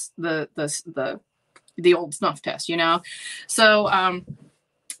pass the old snuff test, you know? So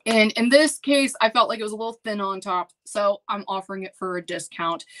and in this case, I felt like it was a little thin on top, so I'm offering it for a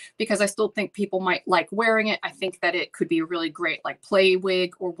discount because I still think people might like wearing it. I think that it could be a really great like play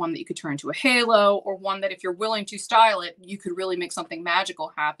wig, or one that you could turn into a halo, or one that if you're willing to style it, you could really make something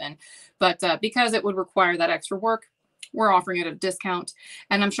magical happen. But because it would require that extra work, we're offering it at a discount,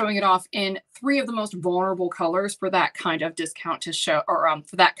 and I'm showing it off in 3 of the most vulnerable colors for that kind of discount to show, or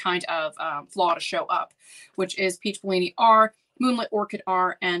for that kind of flaw to show up, which is Peach Bellini-R, Moonlit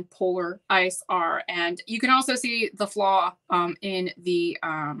Orchid-R, and Polar Ice-R. And you can also see the flaw in the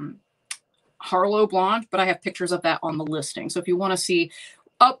Harlow Blonde, but I have pictures of that on the listing. So if you want to see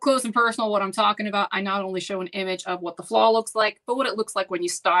up close and personal what I'm talking about, I not only show an image of what the flaw looks like, but what it looks like when you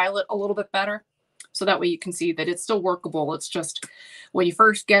style it a little bit better. So that way you can see that it's still workable. It's just when you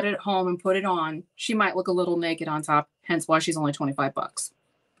first get it at home and put it on, she might look a little naked on top, hence why she's only 25 bucks.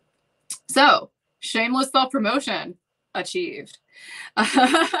 So shameless self-promotion achieved.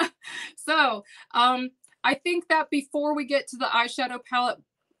 So I think that before we get to the eyeshadow palette,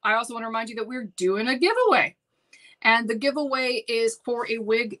 I also want to remind you that we're doing a giveaway. And the giveaway is for a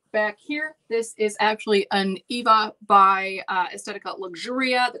wig back here. This is actually an Eva by Estetica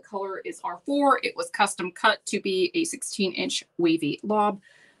Luxuria. The color is R4. It was custom cut to be a 16-inch wavy lob.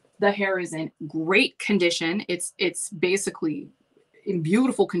 The hair is in great condition. It's basically in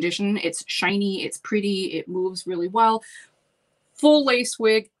beautiful condition. It's shiny, it's pretty, it moves really well. Full lace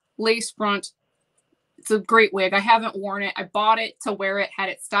wig, lace front. It's a great wig. I haven't worn it. I bought it to wear it, had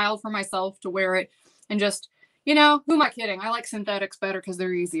it styled for myself to wear it, and just, you know, who am I kidding? I like synthetics better because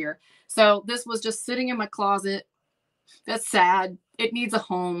they're easier. So this was just sitting in my closet. That's sad. It needs a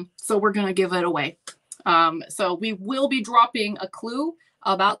home, so we're going to give it away. So we will be dropping a clue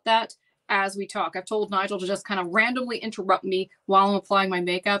about that as we talk. I've told Nigel to just kind of randomly interrupt me while I'm applying my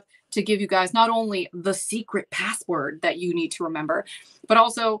makeup to give you guys not only the secret password that you need to remember, but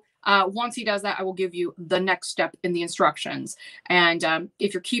also once he does that, I will give you the next step in the instructions. And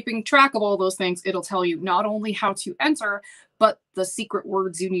if you're keeping track of all those things, it'll tell you not only how to enter, but the secret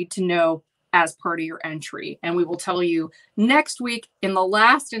words you need to know as part of your entry. And we will tell you next week in the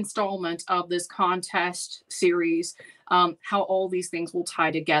last installment of this contest series how all these things will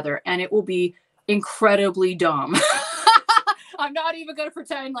tie together. And it will be incredibly dumb. I'm not even going to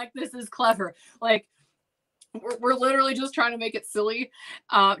pretend like this is clever. Like, we're literally just trying to make it silly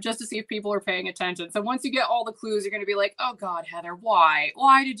just to see if people are paying attention. So once you get all the clues, you're going to be like, oh God, Heather, why?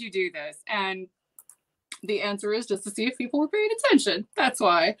 Why did you do this? And the answer is just to see if people were paying attention. That's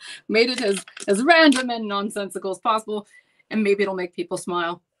why. Made it as random and nonsensical as possible. And maybe it'll make people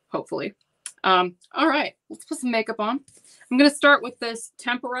smile, hopefully. All right, let's put some makeup on. I'm going to start with this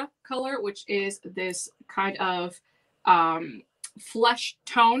tempera color, which is this kind of flesh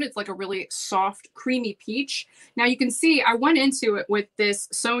tone. It's like a really soft, creamy peach. Now you can see I went into it with this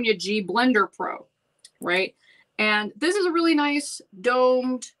Sonia G Blender Pro, right? And this is a really nice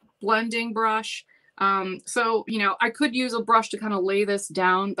domed blending brush. So, you know, I could use a brush to kind of lay this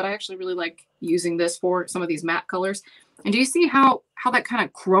down, but I actually really like using this for some of these matte colors. And do you see how that kind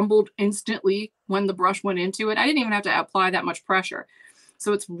of crumbled instantly when the brush went into it? I didn't even have to apply that much pressure.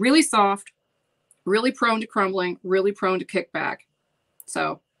 So it's really soft, really prone to crumbling, really prone to kickback.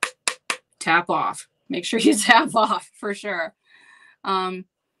 So tap off. Make sure you tap off for sure.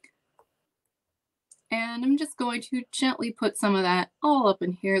 And I'm just going to gently put some of that all up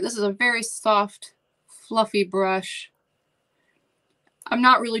in here. This is a very soft, fluffy brush. I'm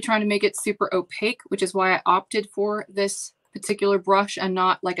not really trying to make it super opaque, which is why I opted for this particular brush and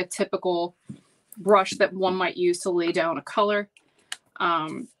not like a typical brush that one might use to lay down a color.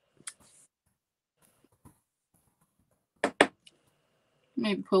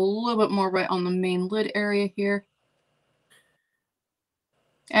 Maybe put a little bit more right on the main lid area here.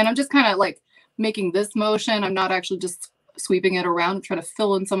 And I'm just kind of like making this motion. I'm not actually just sweeping it around and trying to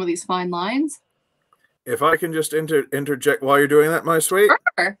fill in some of these fine lines. If I can just interject while you're doing that, my sweet.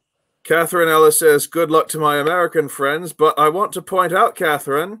 Sure. Catherine Ellis says, "Good luck to my American friends," but I want to point out,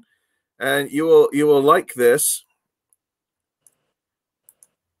 Catherine, and you will like this.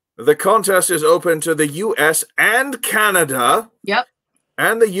 The contest is open to the US and Canada. Yep.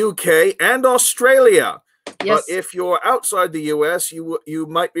 And the UK and Australia. Yes. But if you're outside the US, you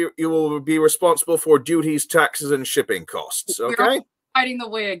will be responsible for duties, taxes, and shipping costs. Okay. We're fighting the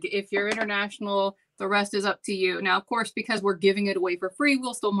wig. If you're international, the rest is up to you. Now, of course, because we're giving it away for free,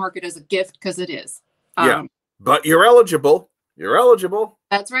 we'll still mark it as a gift because it is. Yeah, but you're eligible. You're eligible.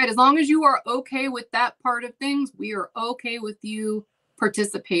 That's right. As long as you are okay with that part of things, we are okay with you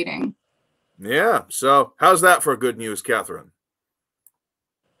participating. Yeah. So how's that for good news, Catherine?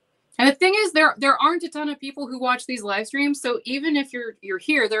 And the thing is, there aren't a ton of people who watch these live streams. So even if you're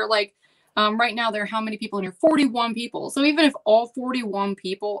here, they're like, right now, there are how many people in here? 41 people. So even if all 41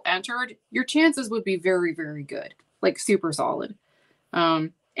 people entered, your chances would be very, very good, like super solid.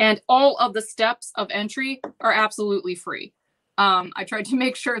 And all of the steps of entry are absolutely free. I tried to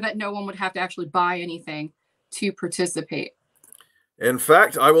make sure that no one would have to actually buy anything to participate. In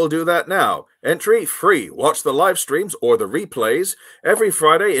fact, I will do that now. Entry free. Watch the live streams or the replays every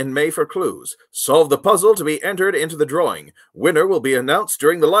Friday in May for clues. Solve the puzzle to be entered into the drawing. Winner will be announced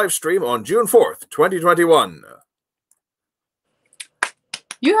during the live stream on June 4th, 2021.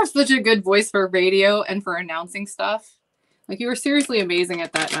 You have such a good voice for radio and for announcing stuff. Like, you were seriously amazing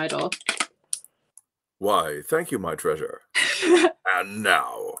at that, Nigel. Why, thank you, my treasure. And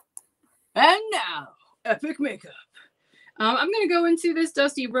now, epic makeup. I'm going to go into this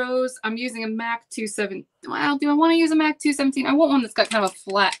Dusky Rose. I'm using a MAC 217. Well, do I want to use a MAC 217? I want one that's got kind of a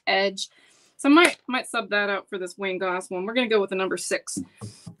flat edge. So I might sub that out for this Wayne Goss one. We're going to go with the number 6.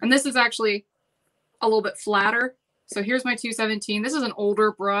 And this is actually a little bit flatter. So here's my 217. This is an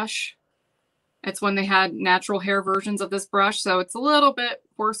older brush. It's when they had natural hair versions of this brush. So it's a little bit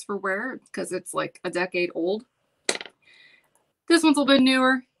worse for wear because it's like a decade old. This one's a little bit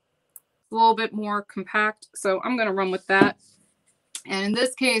newer. A little bit more compact, so I'm going to run with that. And in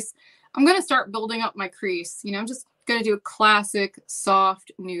this case, I'm going to start building up my crease. You know, I'm just going to do a classic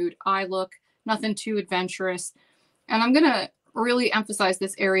soft nude eye look, nothing too adventurous. And I'm going to really emphasize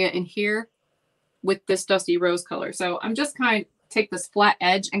this area in here with this Dusky Rose color. So I'm just kind of take this flat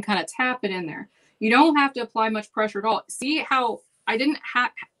edge and kind of tap it in there. You don't have to apply much pressure at all. See how I didn't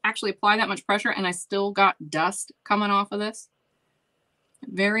actually apply that much pressure and I still got dust coming off of this?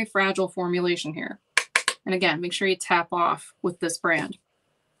 Very fragile formulation here. And again, make sure you tap off with this brand.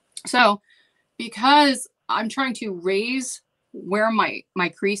 So because I'm trying to raise where my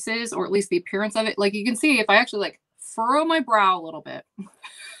crease is, or at least the appearance of it, like you can see if I actually like furrow my brow a little bit,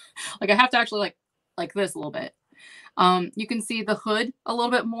 like I have to actually like this a little bit. You can see the hood a little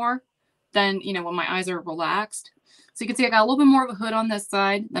bit more than, you know, when my eyes are relaxed. So you can see I got a little bit more of a hood on this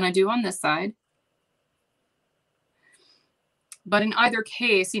side than I do on this side. But in either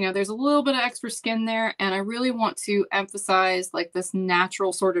case, you know, there's a little bit of extra skin there, and I really want to emphasize like this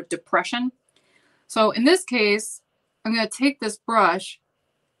natural sort of depression. So in this case, I'm going to take this brush,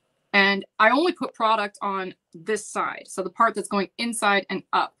 and I only put product on this side. So the part that's going inside and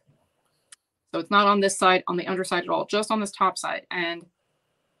up. So it's not on this side, on the underside at all, just on this top side. And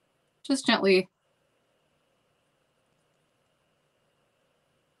just gently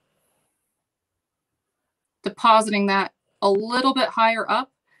depositing that a little bit higher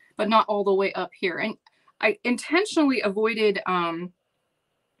up, but not all the way up here. And I intentionally avoided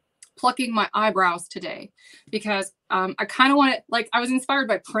plucking my eyebrows today because I kind of want to, like, I was inspired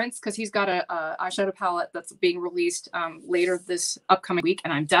by Prince because he's got a eyeshadow palette that's being released later this upcoming week,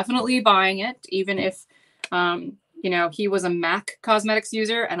 and I'm definitely buying it, even if, you know, he was a MAC cosmetics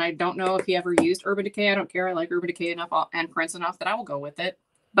user, and I don't know if he ever used Urban Decay. I don't care. I like Urban Decay enough and Prince enough that I will go with it.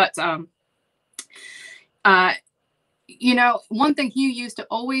 But you know, one thing he used to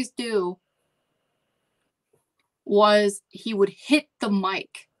always do was he would hit the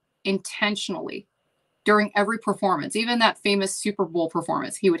mic intentionally during every performance, even that famous Super Bowl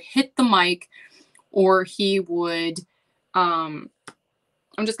performance. He would hit the mic, or he would, I'm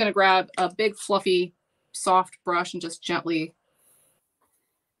just going to grab a big fluffy soft brush and just gently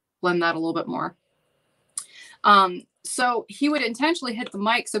blend that a little bit more. So he would intentionally hit the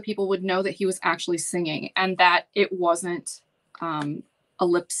mic so people would know that he was actually singing and that it wasn't a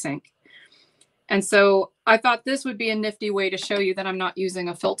lip sync. And so I thought this would be a nifty way to show you that I'm not using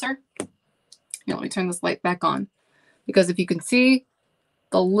a filter. Let me turn this light back on, because if you can see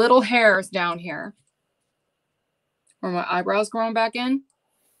the little hairs down here where my eyebrows growing back in,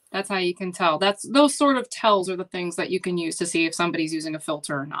 that's how you can tell. Those sort of tells are the things that you can use to see if somebody's using a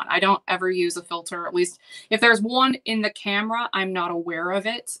filter or not. I don't ever use a filter, at least if there's one in the camera, I'm not aware of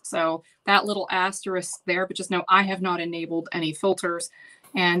it. So that little asterisk there, but just know I have not enabled any filters.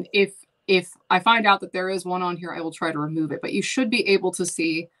 And if I find out that there is one on here, I will try to remove it. But you should be able to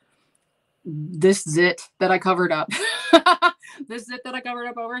see this zit that I covered up. This zit that I covered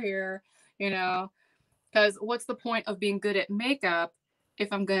up over here, because what's the point of being good at makeup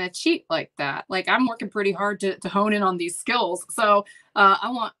if I'm going to cheat like that? Like, I'm working pretty hard to hone in on these skills. So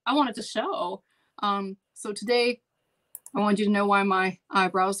I wanted to show. So today I wanted you to know why my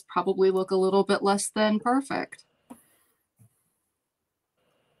eyebrows probably look a little bit less than perfect.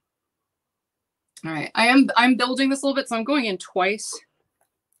 All right, I'm building this a little bit, so I'm going in twice.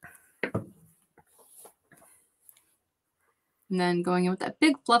 And then going in with that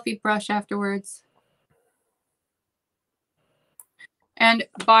big fluffy brush afterwards. And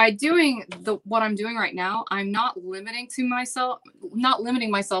by doing what I'm doing right now, I'm not limiting myself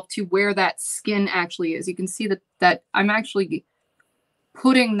to where that skin actually is. You can see that I'm actually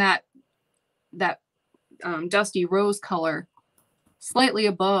putting that Dusky Rose color slightly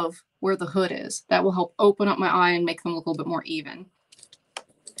above where the hood is. That will help open up my eye and make them look a little bit more even.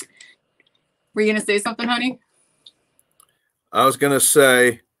 Were you gonna say something, honey? I was gonna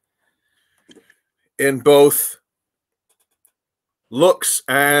say, in both looks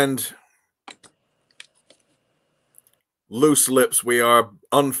and loose lips, we are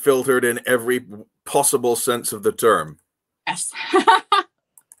unfiltered in every possible sense of the term. Yes.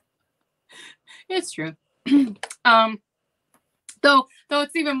 It's true. Though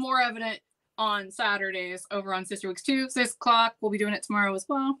it's even more evident on Saturdays over on CysterWigs 2, 6 o'clock. We'll be doing it tomorrow as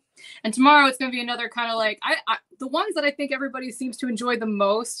well. And tomorrow it's going to be another kind of like, the ones that I think everybody seems to enjoy the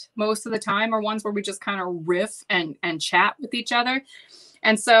most of the time are ones where we just kind of riff and chat with each other.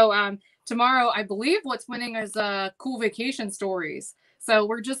 And so tomorrow, I believe what's winning is cool vacation stories. So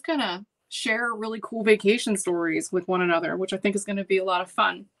we're just going to share really cool vacation stories with one another, which I think is going to be a lot of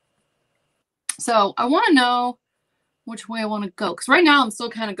fun. So I want to know which way I want to go, because right now I'm still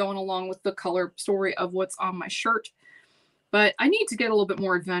kind of going along with the color story of what's on my shirt, but I need to get a little bit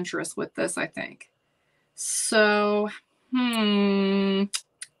more adventurous with this, I think. So, I'm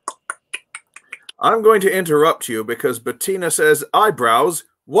going to interrupt you because Bettina says, eyebrows?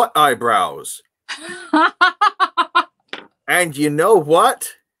 What eyebrows? And you know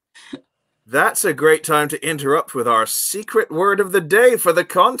what? That's a great time to interrupt with our secret word of the day for the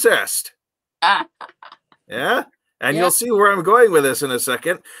contest. Yeah? And you'll see where I'm going with this in a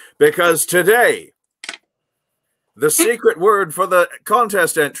second, because today, the secret word for the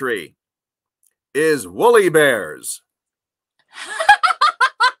contest entry is woolly bears.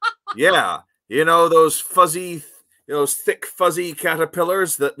 Yeah, those thick fuzzy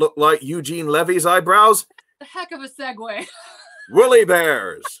caterpillars that look like Eugene Levy's eyebrows? The heck of a segue. Woolly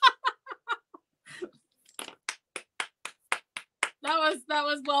bears. That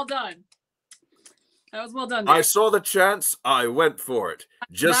was well done. That was well done. I saw the chance. I went for it.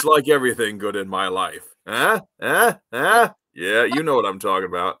 Just like everything good in my life. Yeah, you know what I'm talking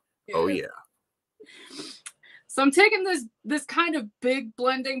about. Yeah. Oh, yeah. So I'm taking this kind of big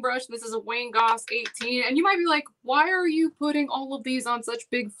blending brush. This is a Wayne Goss 18. And you might be like, why are you putting all of these on such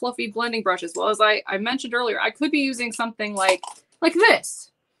big, fluffy blending brushes? Well, as I mentioned earlier, I could be using something like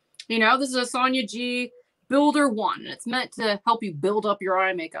this. This is a Sonia G Builder 1. And it's meant to help you build up your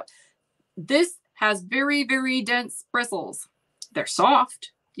eye makeup. This has very, very dense bristles. They're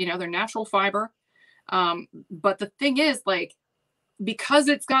soft, they're natural fiber. But the thing is, because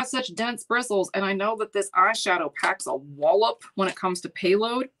it's got such dense bristles, and I know that this eyeshadow packs a wallop when it comes to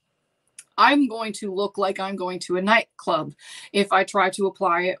payload, I'm going to look like I'm going to a nightclub if I try to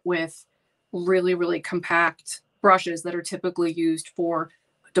apply it with really, really compact brushes that are typically used for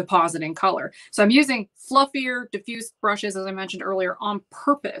depositing color. So I'm using fluffier diffuse brushes, as I mentioned earlier, on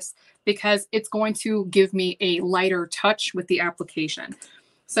purpose, because it's going to give me a lighter touch with the application.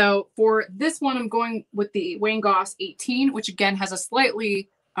 So for this one, I'm going with the Wayne Goss 18, which again has a slightly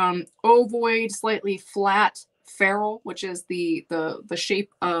ovoid, slightly flat ferrule, which is the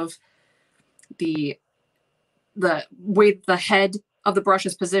shape of the way the head of the brush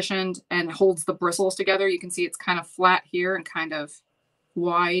is positioned and holds the bristles together. You can see it's kind of flat here and kind of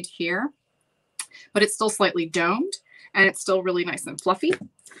wide here, but it's still slightly domed and it's still really nice and fluffy.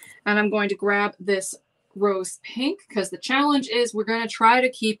 And I'm going to grab this rose pink because the challenge is we're going to try to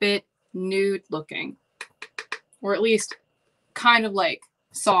keep it nude looking, or at least kind of like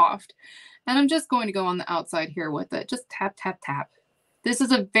soft. And I'm just going to go on the outside here with it. Just tap, tap, tap. This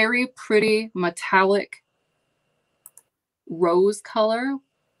is a very pretty metallic rose color,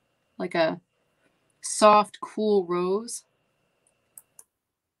 like a soft, cool rose.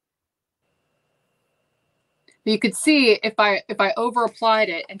 But you could see if I over applied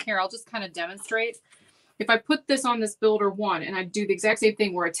it, and here I'll just kind of demonstrate. If I put this on this builder 1 and I do the exact same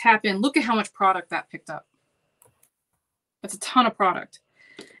thing where I tap in, look at how much product that picked up. That's a ton of product.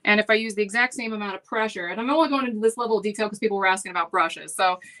 And if I use the exact same amount of pressure, and I'm only going into this level of detail because people were asking about brushes.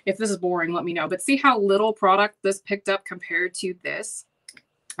 So if this is boring, let me know. But see how little product this picked up compared to this?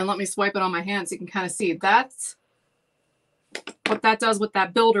 And let me swipe it on my hand so you can kind of see. That's what that does with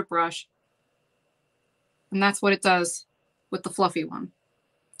that builder brush. And that's what it does with the fluffy one.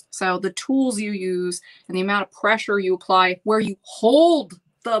 So the tools you use and the amount of pressure you apply where you hold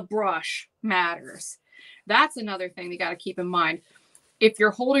the brush matters. That's another thing you got to keep in mind. If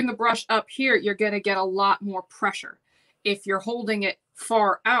you're holding the brush up here, you're going to get a lot more pressure. If you're holding it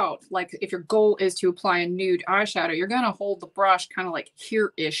far out, like if your goal is to apply a nude eyeshadow, you're going to hold the brush kind of like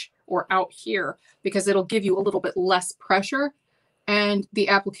here-ish or out here because it'll give you a little bit less pressure and the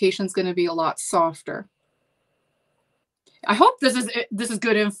application is going to be a lot softer. I hope this is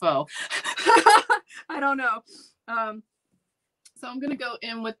good info. I don't know. So I'm going to go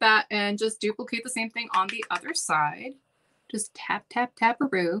in with that and just duplicate the same thing on the other side. Just tap, tap,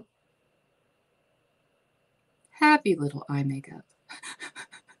 tap-a-roo. Happy little eye makeup.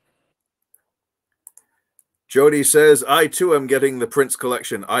 Jody says, I too am getting the Prince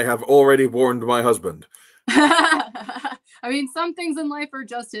collection. I have already warned my husband. I mean, some things in life are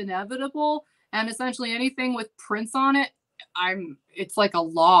just inevitable. And essentially anything with Prince on it, it's like a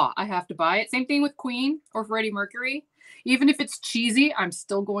law. I have to buy it. Same thing with Queen or Freddie Mercury. Even if it's cheesy, I'm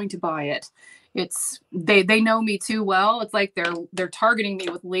still going to buy it. They know me too well. It's like they're targeting me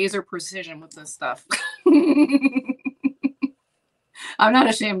with laser precision with this stuff. I'm not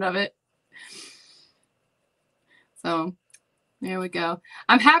ashamed of it. So there we go.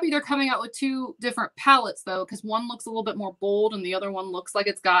 I'm happy they're coming out with 2 different palettes though, because one looks a little bit more bold and the other one looks like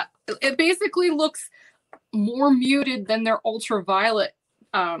it basically looks more muted than their ultraviolet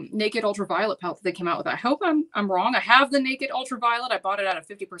naked ultraviolet palette that they came out with. I hope I'm wrong. I have the naked ultraviolet. I bought it at a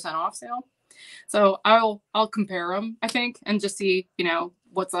 50% off sale. So I'll compare them, I think, and just see,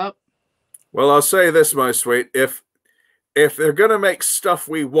 what's up. Well, I'll say this, my sweet. If they're going to make stuff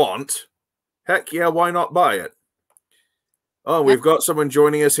we want, heck yeah, why not buy it? Oh, we've got someone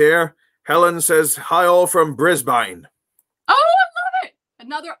joining us here. Helen says, hi all from Brisbane. Oh, I love it.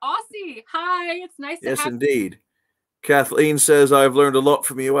 Another Aussie. Hi, it's nice to have you. Yes, indeed. Kathleen says, I've learned a lot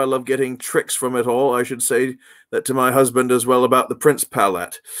from you. I love getting tricks from it all. I should say that to my husband as well about the Prince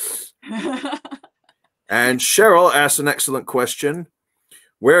palette. And Cheryl asks an excellent question.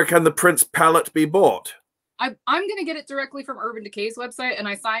 Where can the Prince palette be bought? I'm going to get it directly from Urban Decay's website, and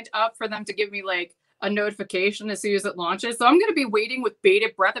I signed up for them to give me like a notification as soon as it launches. So I'm going to be waiting with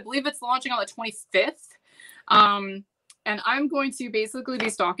bated breath. I believe it's launching on the 25th. And I'm going to basically be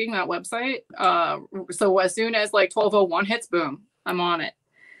stalking that website. So as soon as like 12:01 hits, boom, I'm on it.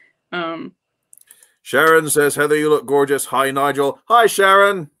 Sharon says, Heather, you look gorgeous. Hi, Nigel. Hi,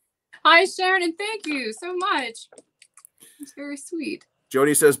 Sharon. Hi, Sharon, and thank you so much. It's very sweet.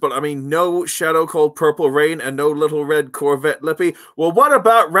 Jody says, but I mean, no shadow called Purple Rain and no little red Corvette Lippy. Well, what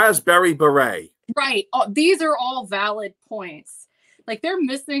about Raspberry Beret? Right. Oh, these are all valid points. Like, they're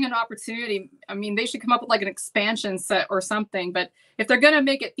missing an opportunity. I mean, they should come up with like an expansion set or something. But if they're going to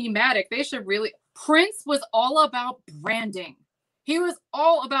make it thematic, they should really... Prince was all about branding. He was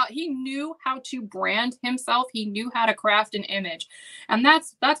all about... He knew how to brand himself. He knew how to craft an image. And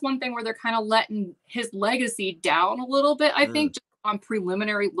that's one thing where they're kind of letting his legacy down a little bit, I think, just on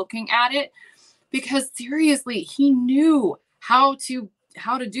preliminary looking at it. Because seriously, he knew how to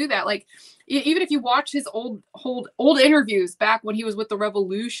do that. Like, even if you watch his old interviews back when he was with the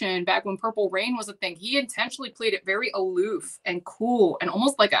Revolution, back when Purple Rain was a thing, he intentionally played it very aloof and cool and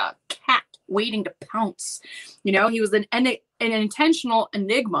almost like a cat waiting to pounce. You know, he was an intentional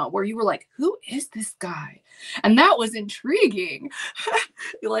enigma where you were like, who is this guy? And that was intriguing.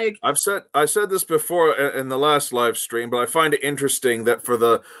 Like, I said this before in the last live stream, but I find it interesting that for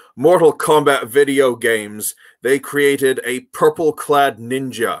the Mortal Kombat video games, they created a purple-clad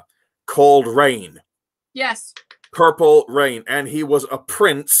ninja called Rain. Yes. Purple Rain, and he was a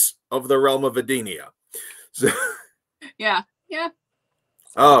prince of the realm of Edenia. So, yeah.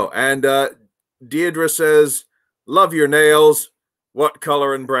 oh, and Deirdre says, "Love your nails. What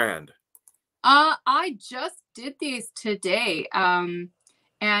color and brand?" I just did these today, and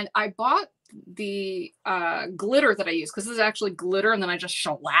I bought the glitter that I use, because this is actually glitter, and then I just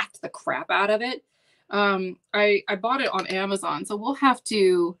shellacked the crap out of it. I bought it on Amazon, so we'll have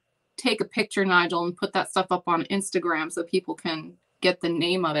to take a picture, Nigel, and put that stuff up on Instagram so people can get the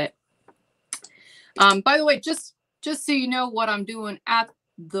name of it. By the way, just so you know what I'm doing at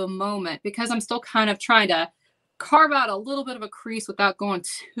the moment, because I'm still kind of trying to carve out a little bit of a crease without going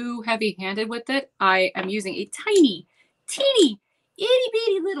too heavy-handed with it, I am using a tiny, teeny,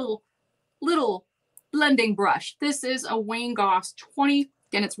 itty-bitty little blending brush. This is a Wayne Goss 20,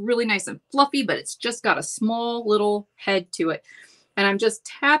 and it's really nice and fluffy, but it's just got a small little head to it. And I'm just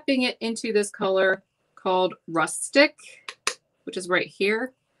tapping it into this color called Rustic, which is right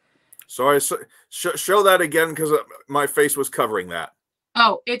here. Sorry, show that again, because my face was covering that.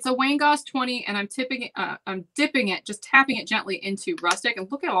 Oh, it's a Wayne Goss 20, and I'm tipping it. I'm dipping it, just tapping it gently into Rustic,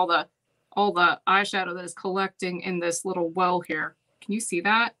 and look at all the eyeshadow that is collecting in this little well here. Can you see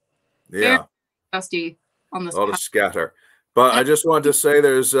that? Yeah, very dusty on this. A lot of scatter. But I just wanted to say,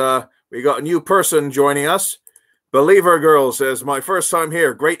 there's we got a new person joining us. Believer Girl says, "My first time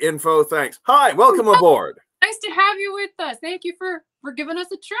here. Great info. Thanks. Hi, welcome aboard. Nice to have you with us. Thank you for giving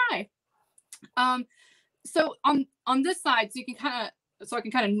us a try." So on this side, so you can I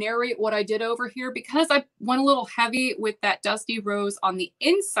can kind of narrate what I did over here, because I went a little heavy with that Dusky Rose on the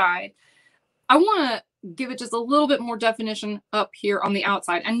inside. I want to give it just a little bit more definition up here on the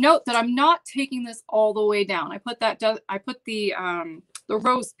outside. And note that I'm not taking this all the way down. I put the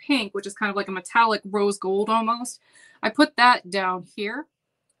rose pink, which is kind of like a metallic rose gold almost. I put that down here.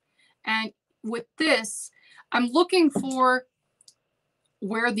 And with this, I'm looking for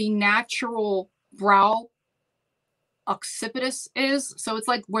where the natural brow occipitus is. So it's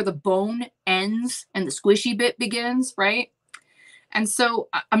like where the bone ends and the squishy bit begins, right? And so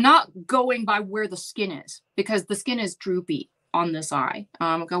I'm not going by where the skin is, because the skin is droopy on this eye.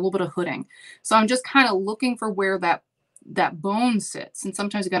 I've got a little bit of hooding. So I'm just kind of looking for where that bone sits. And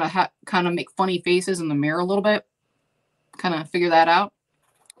sometimes you got to kind of make funny faces in the mirror a little bit, kind of figure that out.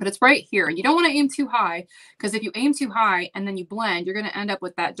 But it's right here. And you don't want to aim too high, because if you aim too high and then you blend, you're going to end up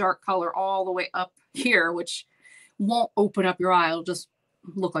with that dark color all the way up here, which won't open up your eye. It'll just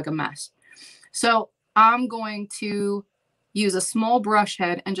look like a mess. So I'm going to use a small brush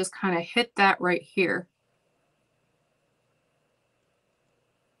head and just kind of hit that right here.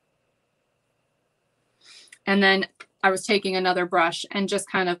 And then I was taking another brush and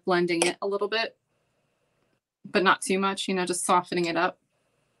just kind of blending it a little bit, but not too much, you know, just softening it up.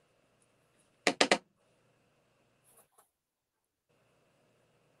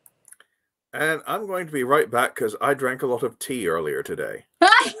 And I'm going to be right back, because I drank a lot of tea earlier today.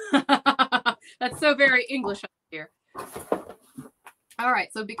 That's so very English up here. All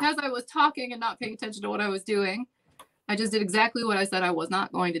right, so because I was talking and not paying attention to what I was doing, I just did exactly what I said I was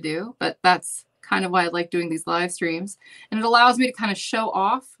not going to do, but that's kind of why I like doing these live streams. And it allows me to kind of show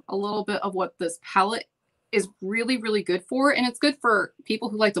off a little bit of what this palette is really, really good for. And it's good for people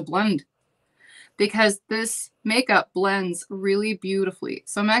who like to blend, because this makeup blends really beautifully.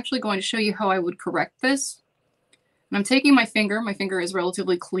 So I'm actually going to show you how I would correct this. And I'm taking my finger is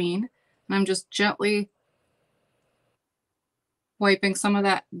relatively clean, and I'm just gently wiping some of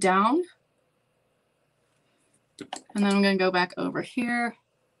that down. And then I'm going to go back over here.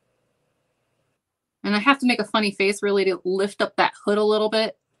 And I have to make a funny face really to lift up that hood a little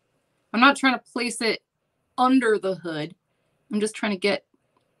bit. I'm not trying to place it under the hood. I'm just trying to get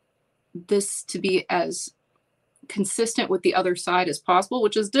this to be as consistent with the other side as possible,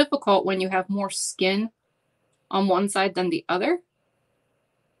 which is difficult when you have more skin on one side than the other.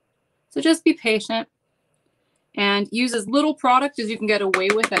 So just be patient and use as little product as you can get away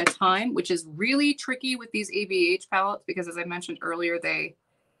with at a time, which is really tricky with these ABH palettes, because as I mentioned earlier, they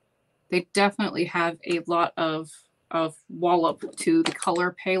definitely have a lot of wallop to the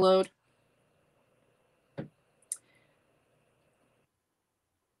color payload.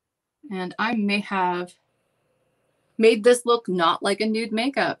 And I may have made this look not like a nude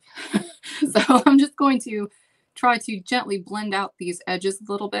makeup. So I'm just going to try to gently blend out these edges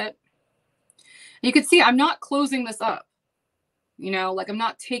a little bit. You can see I'm not closing this up, you know, like I'm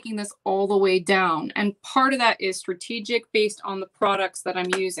not taking this all the way down. And part of that is strategic based on the products that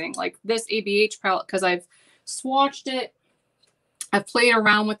I'm using, like this ABH palette, because I've swatched it. I've played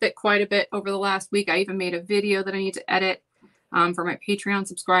around with it quite a bit over the last week. I even made a video that I need to edit for my Patreon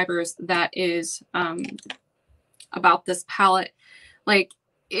subscribers that is about this palette. Like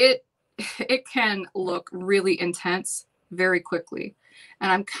it can look really intense very quickly.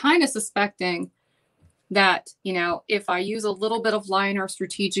 And I'm kind of suspecting that, you know, if I use a little bit of liner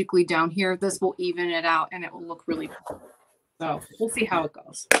strategically down here, this will even it out and it will look really cool. So we'll see how it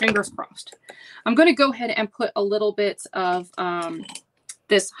goes. Fingers crossed. I'm going to go ahead and put a little bit of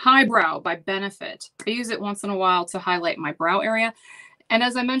this Highbrow by Benefit. I use it once in a while to highlight my brow area. And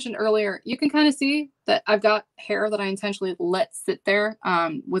as I mentioned earlier, you can kind of see that I've got hair that I intentionally let sit there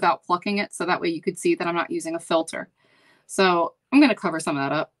without plucking it. So that way you could see that I'm not using a filter. So I'm going to cover some of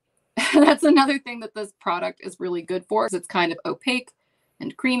that up. That's another thing that this product is really good for, is it's kind of opaque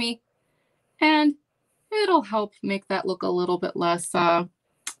and creamy. And it'll help make that look a little bit less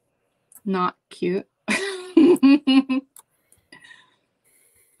not cute.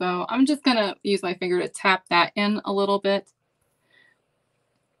 So I'm just going to use my finger to tap that in a little bit.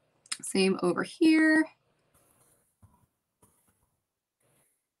 Same over here.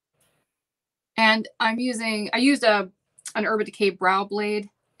 And I used an Urban Decay brow blade,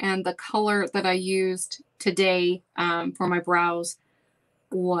 and the color that I used today for my brows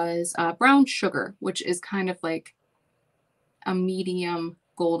was brown sugar, which is kind of like a medium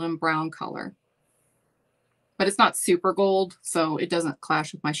golden brown color. But it's not super gold, so it doesn't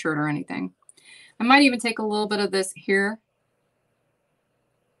clash with my shirt or anything. I might even take a little bit of this here,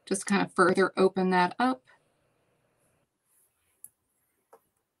 just kind of further open that up.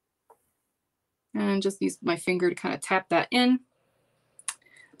 And just use my finger to kind of tap that in.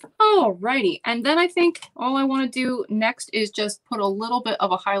 Alrighty, and then I think all I want to do next is just put a little bit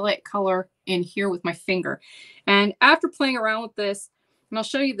of a highlight color in here with my finger. And after playing around with this, and I'll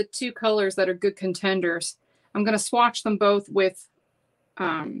show you the two colors that are good contenders, I'm going to swatch them both with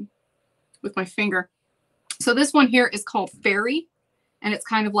my finger. So this one here is called Fairy, and it's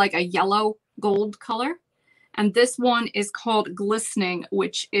kind of like a yellow gold color. And this one is called Glistening,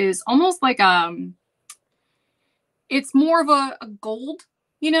 which is almost like it's more of a gold,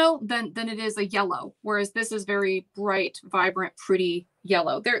 you know, than it is a yellow. Whereas this is very bright, vibrant, pretty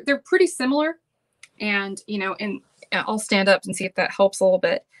yellow. They're pretty similar. And, you know, and I'll stand up and see if that helps a little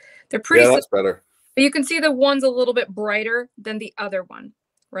bit. They're pretty Yeah, that's better. But you can see the one's a little bit brighter than the other one,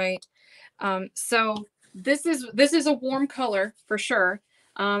 right? So this is a warm color for sure.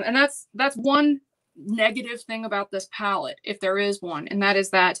 And that's one negative thing about this palette, if there is one, and that is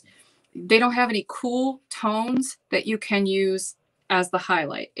that they don't have any cool tones that you can use as the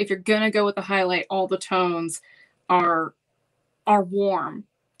highlight. If you're gonna go with the highlight, all the tones are warm.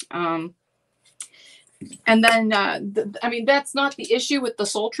 And then, I mean, that's not the issue with the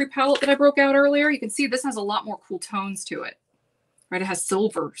Sultry palette that I broke out earlier. You can see this has a lot more cool tones to it, right? It has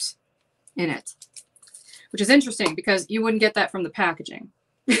silvers in it, which is interesting because you wouldn't get that from the packaging.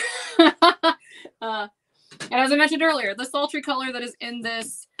 And as I mentioned earlier, the Sultry color that is in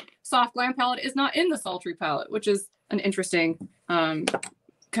this Soft Glam palette is not in the Sultry palette, which is an interesting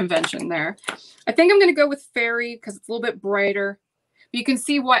convention there. I think I'm going to go with Fairy because it's a little bit brighter. You can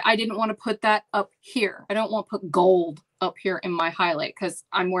see why I didn't want to put that up here. I don't want to put gold up here in my highlight because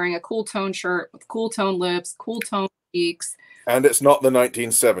I'm wearing a cool tone shirt with cool tone lips, cool tone cheeks. And it's not the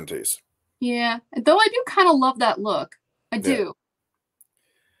 1970s. Yeah, though I do kind of love that look. I do.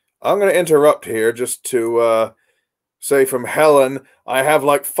 I'm going to interrupt here just to say from Helen, I have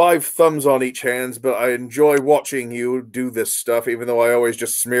like 5 thumbs on each hand, but I enjoy watching you do this stuff, even though I always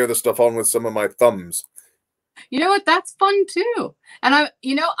just smear the stuff on with some of my thumbs. You know what? That's fun too. And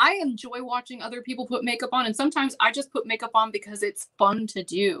I enjoy watching other people put makeup on. And sometimes I just put makeup on because it's fun to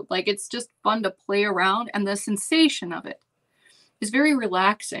do. Like, it's just fun to play around. And the sensation of it is very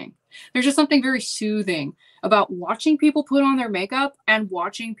relaxing. There's just something very soothing about watching people put on their makeup and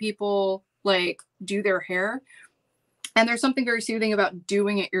watching people like do their hair. And there's something very soothing about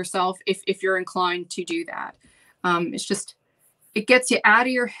doing it yourself if you're inclined to do that. It's just, it gets you out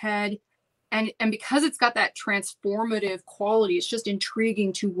of your head. And because it's got that transformative quality, it's just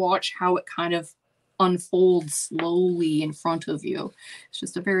intriguing to watch how it kind of unfolds slowly in front of you. It's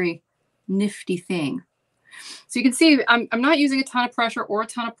just a very nifty thing. So you can see I'm not using a ton of pressure or a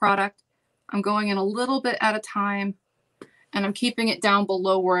ton of product. I'm going in a little bit at a time, and I'm keeping it down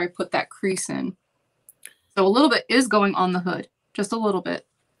below where I put that crease in. So a little bit is going on the hood, just a little bit.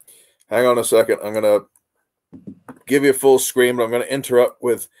 Hang on a second. I'm going to give you a full screen, but I'm going to interrupt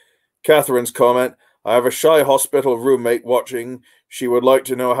with Catherine's comment. I have a shy hospital roommate watching. She would like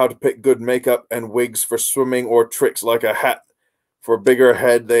to know how to pick good makeup and wigs for swimming or tricks like a hat. For bigger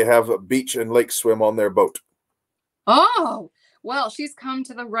head, they have a beach and lake swim on their boat. Oh, Well, she's come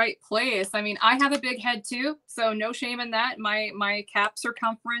to the right place. I mean, I have a big head too, so no shame in that. My cap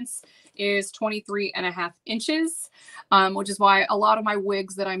circumference is 23.5 inches, which is why a lot of my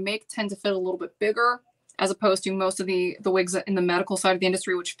wigs that I make tend to fit a little bit bigger, as opposed to most of the wigs in the medical side of the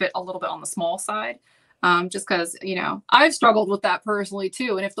industry, which fit a little bit on the small side. Just because, you know, I've struggled with that personally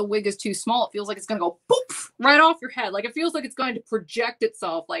too. And if the wig is too small, it feels like it's going to go poof right off your head. Like it feels like it's going to project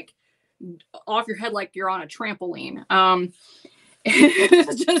itself like off your head, like you're on a trampoline.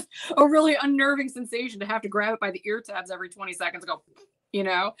 It's just a really unnerving sensation to have to grab it by the ear tabs every 20 seconds and go, you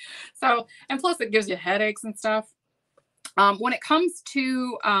know? So, and plus it gives you headaches and stuff. When it comes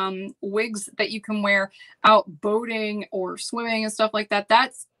to wigs that you can wear out boating or swimming and stuff like that,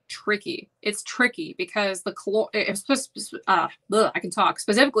 that's tricky. It's tricky because the I can talk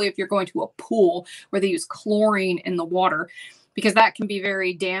specifically if you're going to a pool where they use chlorine in the water, because that can be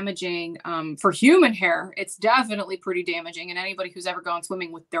very damaging for human hair. It's definitely pretty damaging, and anybody who's ever gone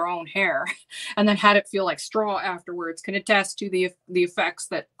swimming with their own hair and then had it feel like straw afterwards can attest to the effects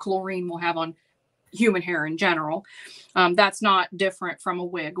that chlorine will have on human hair in general. That's not different from a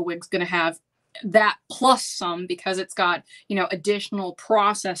wig. A wig's going to have that plus some, because it's got, you know, additional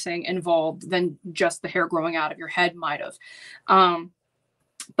processing involved than just the hair growing out of your head might have.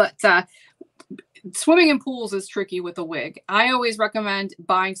 But swimming in pools is tricky with a wig. I always recommend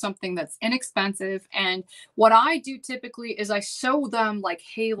buying something that's inexpensive. And what I do typically is I sew them like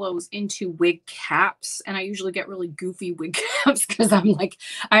halos into wig caps. And I usually get really goofy wig caps because I'm like,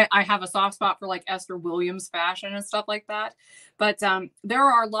 I have a soft spot for like Esther Williams fashion and stuff like that. But there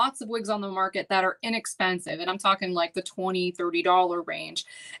are lots of wigs on the market that are inexpensive. And I'm talking like the $20, $30 range.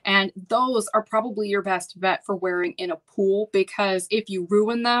 And those are probably your best bet for wearing in a pool, because if you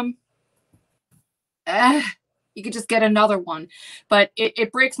ruin them, you could just get another one. But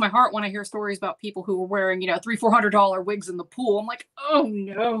it breaks my heart when I hear stories about people who are wearing, you know, $300-$400 wigs in the pool. I'm like, oh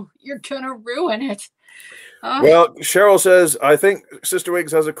no, you're gonna ruin it. Well, Cheryl says, I think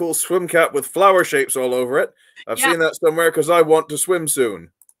CysterWigs has a cool swim cap with flower shapes all over it. I've seen that somewhere because I want to swim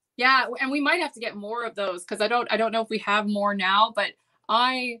soon. Yeah, and we might have to get more of those, because I don't know if we have more now, but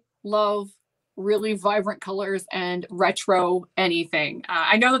I love really vibrant colors and retro anything.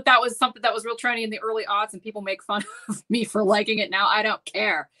 I know that was something that was real trendy in the early aughts, and people make fun of me for liking it now. I don't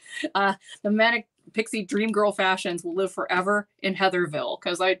care. The Manic Pixie Dream Girl fashions will live forever in Heatherville,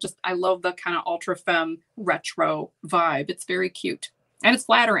 because I love the kind of ultra femme retro vibe. It's very cute, and it's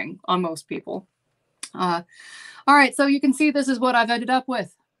flattering on most people. All right, so you can see this is what I've ended up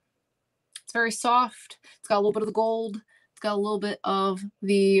with. It's very soft. It's got a little bit of the gold. It's got a little bit of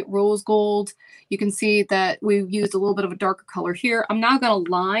the rose gold. You can see that we've used a little bit of a darker color here. I'm now going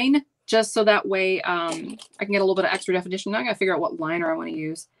to line just so that way I can get a little bit of extra definition. Now I got to figure out what liner I want to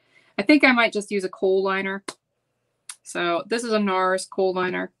use. I think I might just use a kohl liner. So this is a NARS kohl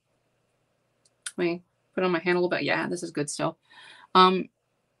liner. Let me put it on my hand a little bit. Yeah, this is good still. I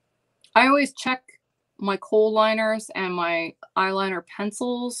always check my kohl liners and my eyeliner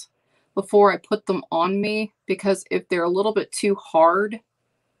pencils before I put them on me, because if they're a little bit too hard,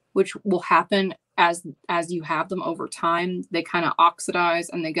 which will happen as you have them over time, they kind of oxidize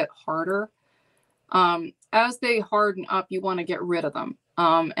and they get harder. As they harden up, you want to get rid of them.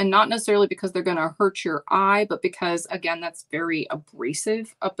 And not necessarily because they're going to hurt your eye, but because, again, that's very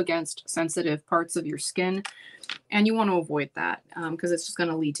abrasive up against sensitive parts of your skin. And you want to avoid that because it's just going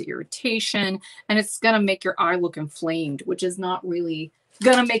to lead to irritation, and it's going to make your eye look inflamed, which is not really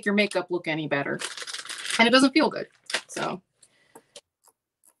going to make your makeup look any better. And it doesn't feel good. So,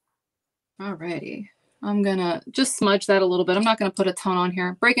 alrighty. I'm going to just smudge that a little bit. I'm not going to put a ton on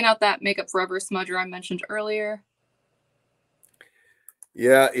here. Breaking out that Makeup Forever smudger I mentioned earlier.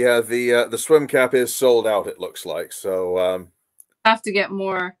 Yeah, the swim cap is sold out, it looks like. So have to get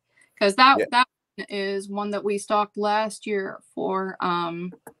more, because that one is one that we stocked last year for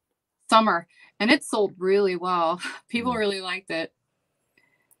summer, and it sold really well. People really liked it.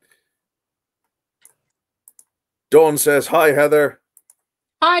 Dawn says, hi, Heather.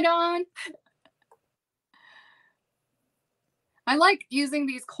 Hi, Dawn. I like using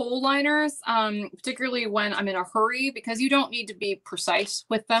these kohl liners, particularly when I'm in a hurry, because you don't need to be precise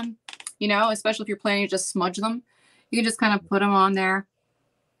with them, you know, especially if you're planning to just smudge them. You can just kind of put them on there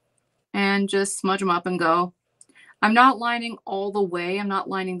and just smudge them up and go. I'm not lining all the way. I'm not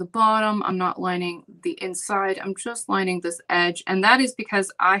lining the bottom. I'm not lining the inside. I'm just lining this edge. And that is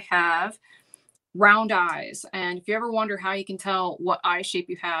because I have round eyes. And if you ever wonder how you can tell what eye shape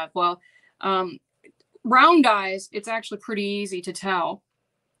you have, well, round eyes, it's actually pretty easy to tell.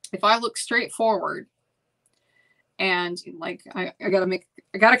 If I look straight forward and like I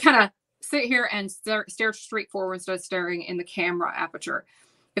gotta kind of sit here and stare straight forward instead of staring in the camera aperture.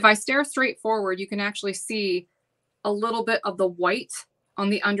 If I stare straight forward, you can actually see a little bit of the white on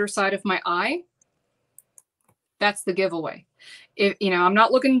the underside of my eye. That's the giveaway. If, you know, I'm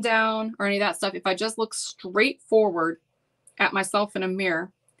not looking down or any of that stuff. If I just look straight forward at myself in a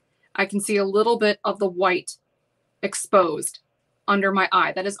mirror, I can see a little bit of the white exposed under my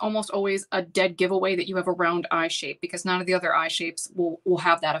eye. That is almost always a dead giveaway that you have a round eye shape, because none of the other eye shapes will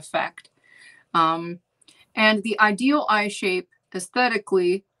have that effect. And the ideal eye shape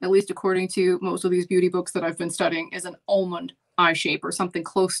aesthetically, at least according to most of these beauty books that I've been studying, is an almond eye shape or something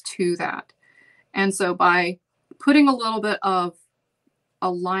close to that. And so by putting a little bit of a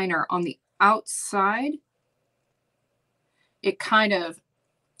liner on the outside, it kind of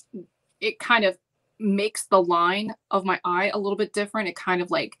makes the line of my eye a little bit different. It kind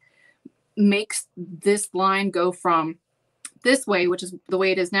of like makes this line go from this way, which is the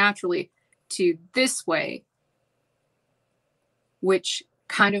way it is naturally, to this way, which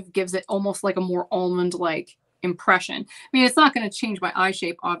kind of gives it almost like a more almond-like impression. I mean, it's not going to change my eye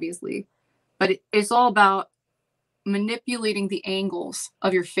shape, obviously, but it's all about manipulating the angles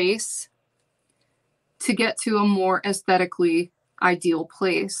of your face to get to a more aesthetically ideal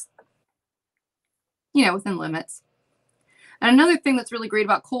place, you know, within limits. And another thing that's really great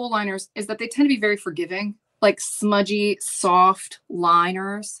about kohl liners is that they tend to be very forgiving, like smudgy, soft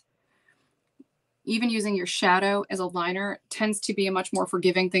liners. Even using your shadow as a liner tends to be a much more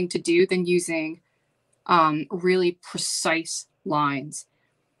forgiving thing to do than using really precise lines.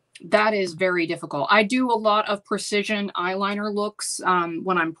 That is very difficult. I do a lot of precision eyeliner looks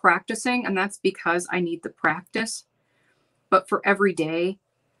when I'm practicing, and that's because I need the practice. But for every day,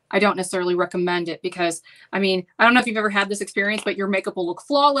 I don't necessarily recommend it, because, I mean, I don't know if you've ever had this experience, but your makeup will look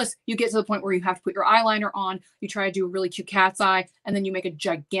flawless. You get to the point where you have to put your eyeliner on, you try to do a really cute cat's eye, and then you make a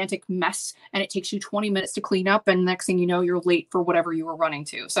gigantic mess, and it takes you 20 minutes to clean up, and next thing you know, you're late for whatever you were running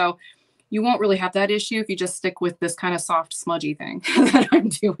to. So you won't really have that issue if you just stick with this kind of soft, smudgy thing that I'm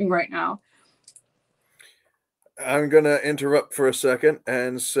doing right now. I'm going to interrupt for a second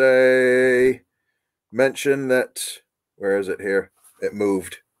and mention that, where is it here? It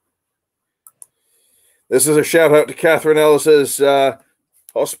moved. This is a shout out to Catherine Ellis's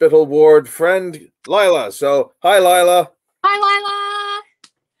hospital ward friend, Lila. So, hi, Lila. Hi, Lila.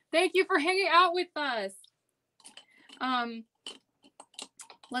 Thank you for hanging out with us.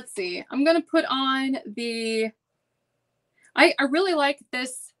 Let's see. I'm going to put on the... I really like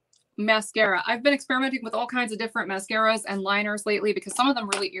this mascara. I've been experimenting with all kinds of different mascaras and liners lately because some of them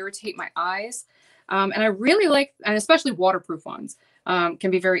really irritate my eyes. And I really like, and especially waterproof ones,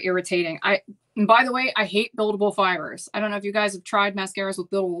 can be very irritating. And by the way, I hate buildable fibers. I don't know if you guys have tried mascaras with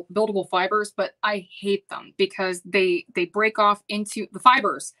buildable fibers, but I hate them because they break off into the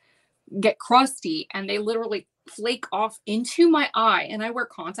fibers, get crusty, and they literally flake off into my eye. And I wear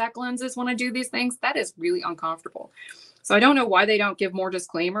contact lenses when I do these things. That is really uncomfortable. So I don't know why they don't give more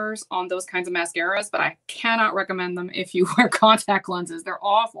disclaimers on those kinds of mascaras, but I cannot recommend them if you wear contact lenses. They're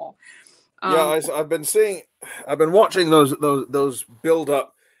awful. Yeah, I've been watching those build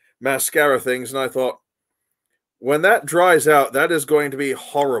up mascara things, and I thought, when that dries out, that is going to be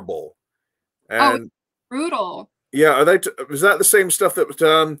horrible. And it's brutal. Yeah, is that the same stuff that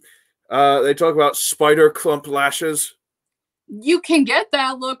they talk about, spider clump lashes? You can get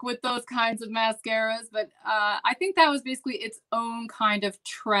that look with those kinds of mascaras, but I think that was basically its own kind of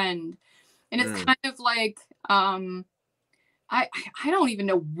trend. And it's kind of like, I don't even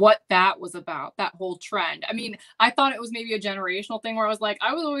know what that was about, that whole trend. I mean, I thought it was maybe a generational thing where I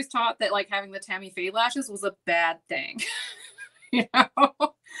was always taught that like having the Tammy Faye lashes was a bad thing, you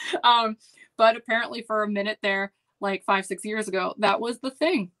know? But apparently for a minute there, like 5-6 years ago, that was the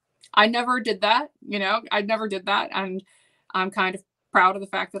thing. I never did that, you know, I never did that. And I'm kind of proud of the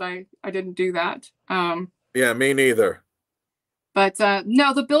fact that I didn't do that. Yeah, me neither. But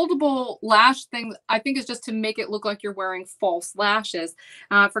no, the buildable lash thing, I think, is just to make it look like you're wearing false lashes.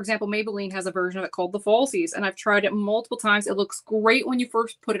 For example, Maybelline has a version of it called the Falsies, and I've tried it multiple times. It looks great when you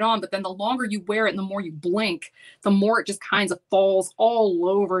first put it on, but then the longer you wear it and the more you blink, the more it just kind of falls all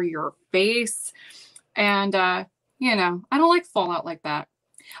over your face. And, you know, I don't like fallout like that.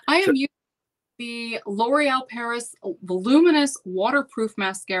 I am using the L'Oreal Paris Voluminous Waterproof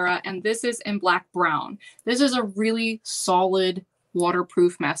Mascara, and this is in black brown. This is a really solid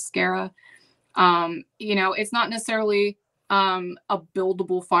waterproof mascara. You know, it's not necessarily a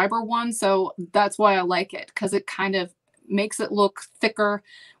buildable fiber one, so that's why I like it, because it kind of makes it look thicker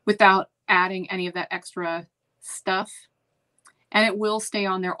without adding any of that extra stuff. And it will stay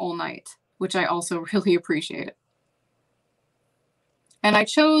on there all night, which I also really appreciate it. And I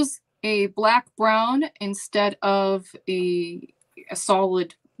chose a black brown instead of a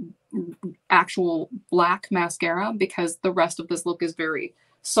solid actual black mascara, because the rest of this look is very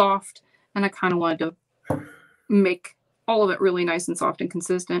soft, and I kind of wanted to make all of it really nice and soft and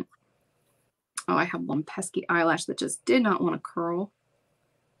consistent. Oh, I have one pesky eyelash that just did not want to curl.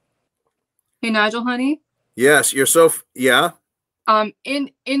 Hey, Nigel, honey. Yes, you're so yeah.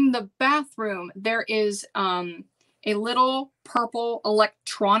 In the bathroom, there is a little purple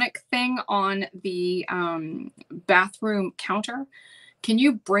electronic thing on the bathroom counter. Can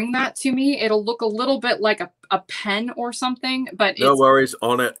you bring that to me? It'll look a little bit like a pen or something, but no worries,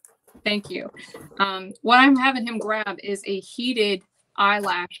 on it. Thank you. What I'm having him grab is a heated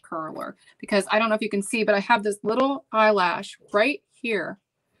eyelash curler, because I don't know if you can see, but I have this little eyelash right here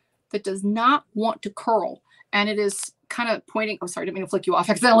that does not want to curl, and it is kind of pointing, oh, sorry, I didn't mean to flick you off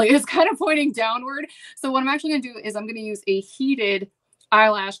accidentally. It's kind of pointing downward. So what I'm actually going to do is I'm going to use a heated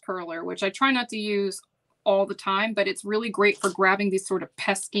eyelash curler, which I try not to use all the time, but it's really great for grabbing these sort of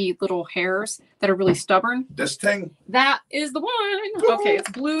pesky little hairs that are really stubborn. This thing. That is the one. Okay, it's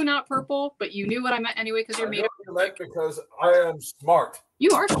blue, not purple, but you knew what I meant anyway, because you're made of because I am smart.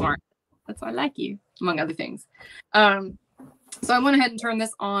 You are smart. That's why I like you, among other things. So I went ahead and turned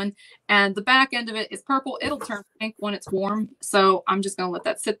this on, and the back end of it is purple. It'll turn pink when it's warm. So I'm just going to let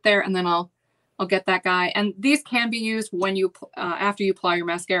that sit there, and then I'll get that guy. And these can be used when you after you apply your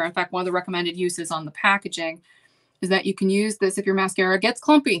mascara. In fact, one of the recommended uses on the packaging is that you can use this if your mascara gets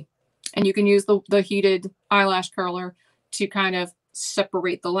clumpy, and you can use the heated eyelash curler to kind of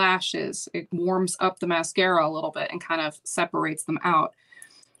separate the lashes. It warms up the mascara a little bit and kind of separates them out.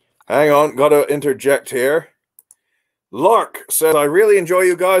 Hang on, got to interject here. Lark says, I really enjoy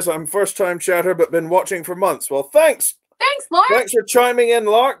you guys. I'm first-time chatter, but been watching for months. Well, thanks. Thanks, Lark. Thanks for chiming in,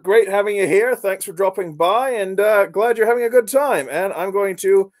 Lark. Great having you here. Thanks for dropping by, and glad you're having a good time. And I'm going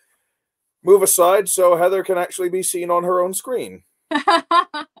to move aside so Heather can actually be seen on her own screen.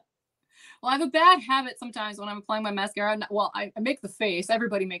 Well, I have a bad habit sometimes when I'm applying my mascara. Well, I make the face.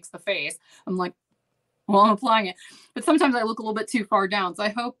 Everybody makes the face. I'm like, well, I'm applying it. But sometimes I look a little bit too far down. So I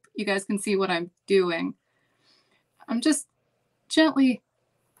hope you guys can see what I'm doing. I'm just gently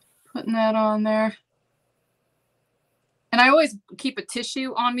putting that on there. And I always keep a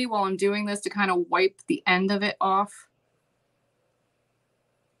tissue on me while I'm doing this to kind of wipe the end of it off.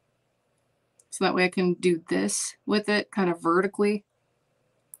 So that way I can do this with it kind of vertically.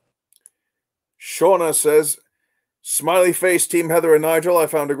 Shauna says, smiley face, Team Heather and Nigel. I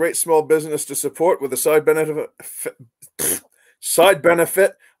found a great small business to support with a side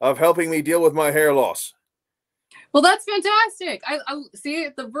benefit of helping me deal with my hair loss. Well, that's fantastic. I see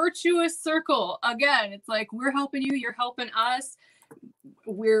the virtuous circle. Again, it's like we're helping you, you're helping us.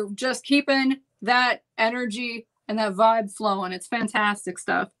 We're just keeping that energy and that vibe flowing. It's fantastic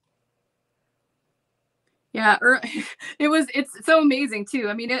stuff. Yeah, it's so amazing too.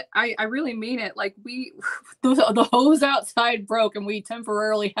 I mean, I really mean it. Like the hose outside broke, and we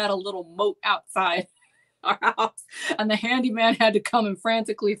temporarily had a little moat outside our house, and the handyman had to come and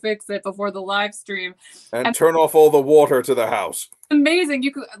frantically fix it before the live stream and turn off all the water to the house. Amazing.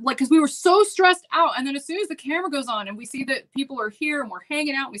 You could, like, because we were so stressed out, and then as soon as the camera goes on and we see that people are here and we're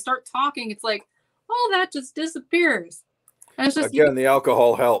hanging out and we start talking, it's like all that just disappears. And it's just, again, the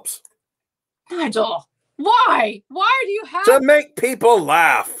alcohol helps. Nigel, why do you have to make people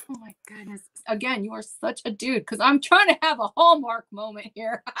laugh? Oh my goodness. Again, you are such a dude, because I'm trying to have a Hallmark moment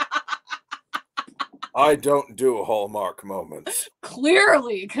here. I don't do Hallmark moments.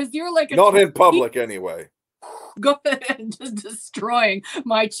 Clearly, because you're like not in public anyway. Go ahead and just destroying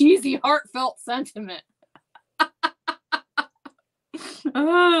my cheesy, heartfelt sentiment.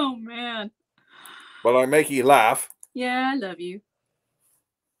 Oh man. Well, I make you laugh. Yeah, I love you.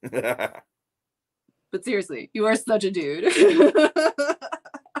 But seriously, you are such a dude.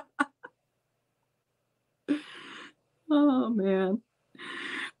 Oh man.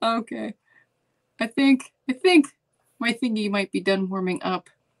 Okay. I think my thingy might be done warming up.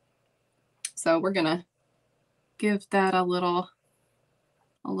 So we're gonna give that a little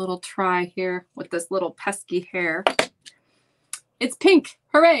try here with this little pesky hair. It's pink.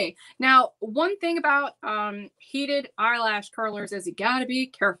 Hooray. Now, one thing about heated eyelash curlers is you gotta be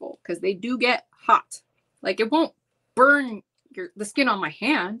careful, because they do get hot. Like, it won't burn the skin on my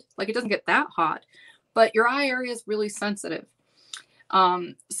hand. Like, it doesn't get that hot, but your eye area is really sensitive.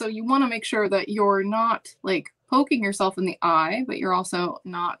 So you want to make sure that you're not like poking yourself in the eye, but you're also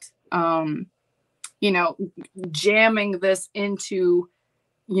not, jamming this into,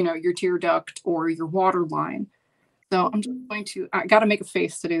 your tear duct or your water line. So I'm just going to, I got to make a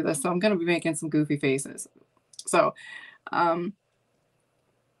face to do this. So I'm going to be making some goofy faces. So,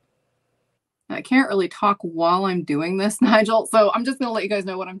 I can't really talk while I'm doing this, Nigel. So I'm just going to let you guys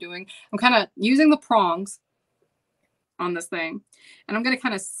know what I'm doing. I'm kind of using the prongs on this thing, and I'm going to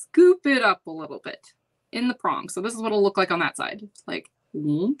kind of scoop it up a little bit in the prong. So this is what it'll look like on that side. It's like,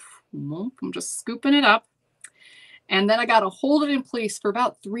 whoop, whoop. I'm just scooping it up. And then I got to hold it in place for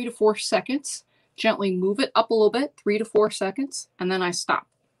about 3 to 4 seconds. Gently move it up a little bit, 3 to 4 seconds, and then I stop.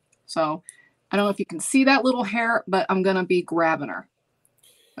 So I don't know if you can see that little hair, but I'm going to be grabbing her.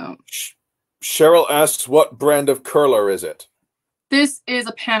 So. Cheryl asks, what brand of curler is it? This is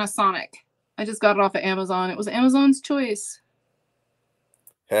a Panasonic. I just got it off of Amazon. It was Amazon's choice.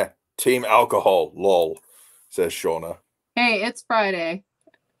 Heh, team alcohol, lol, says Shauna. Hey, it's Friday.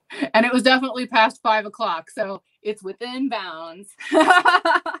 And it was definitely past 5 o'clock, so it's within bounds.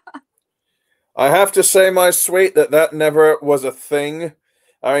 I have to say, my sweet, that never was a thing.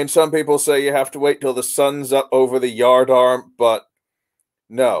 I mean, some people say you have to wait till the sun's up over the yard arm, but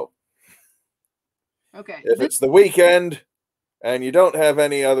no. Okay. If it's the weekend and you don't have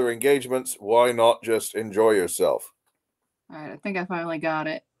any other engagements, why not just enjoy yourself? All right, I think I finally got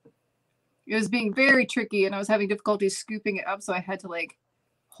it. It was being very tricky, and I was having difficulty scooping it up, so I had to like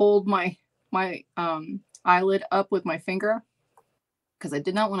hold my eyelid up with my finger because I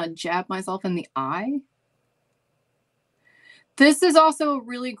did not want to jab myself in the eye. This is also a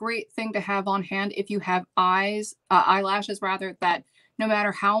really great thing to have on hand if you have eyelashes rather, that no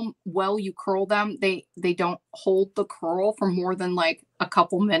matter how well you curl them, they don't hold the curl for more than like a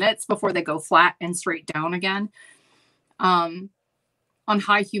couple minutes before they go flat and straight down again. On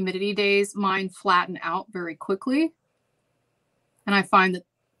high humidity days, mine flatten out very quickly. And I find that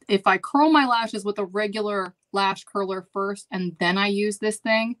if I curl my lashes with a regular lash curler first and then I use this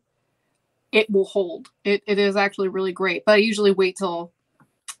thing, it will hold. It is actually really great. But I usually wait till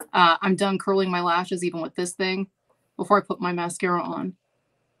I'm done curling my lashes, even with this thing, before I put my mascara on.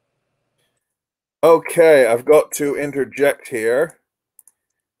 Okay, I've got to interject here.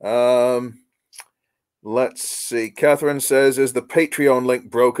 Let's see. Catherine says, is the Patreon link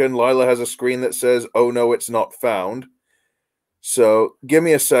broken? Lila has a screen that says, oh no, it's not found. So give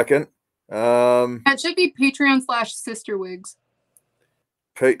me a second. It should be Patreon/CysterWigs.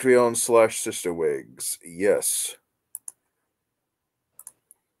 Patreon/CysterWigs. Yes.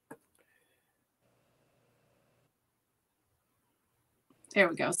 There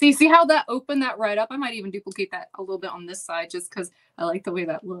we go. See how that opened that right up? I might even duplicate that a little bit on this side just because I like the way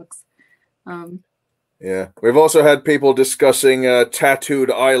that looks. Yeah. We've also had people discussing tattooed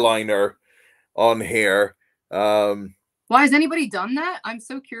eyeliner on here. Why has anybody done that? I'm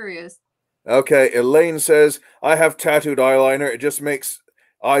so curious. Okay. Elaine says, I have tattooed eyeliner. It just makes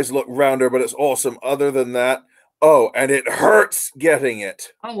eyes look rounder, but it's awesome. Other than that, oh, and it hurts getting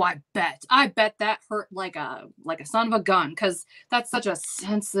it. Oh, I bet that hurt like a son of a gun, because that's such a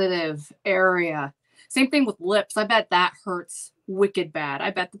sensitive area. Same thing with lips. I bet that hurts wicked bad. I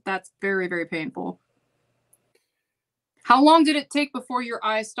bet that's very, very painful. How long did it take before your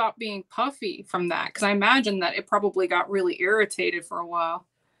eyes stopped being puffy from that? Because I imagine that it probably got really irritated for a while.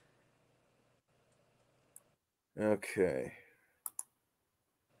 Okay.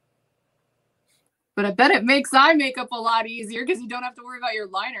 But I bet it makes eye makeup a lot easier because you don't have to worry about your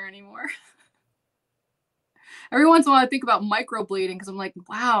liner anymore. Every once in a while I think about microblading because I'm like,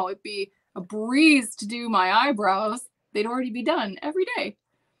 wow, it'd be a breeze to do my eyebrows. They'd already be done every day.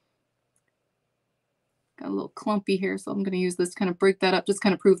 Got a little clumpy here, so I'm going to use this to kind of break that up, just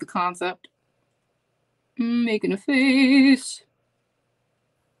kind of prove the concept. Making a face.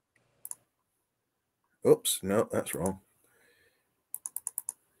 Oops, no, that's wrong.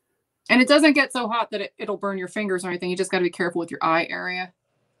 And it doesn't get so hot that it'll burn your fingers or anything. You just got to be careful with your eye area,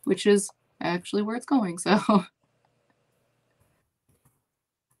 which is actually where it's going. So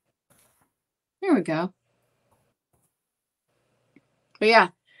there we go. But yeah,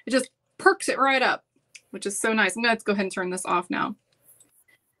 it just perks it right up, which is so nice. I'm going to go ahead and turn this off now.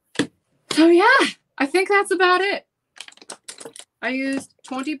 So yeah, I think that's about it. I used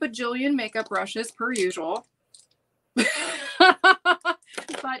 20 bajillion makeup brushes per usual.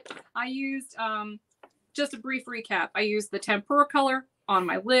 But I used, just a brief recap, I used the tempera color on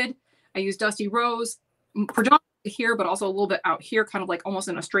my lid. I used Dusky Rose, predominantly here, but also a little bit out here, kind of like almost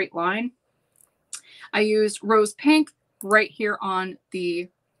in a straight line. I used Rose Pink right here on the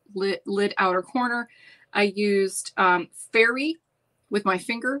lid outer corner. I used Fairy with my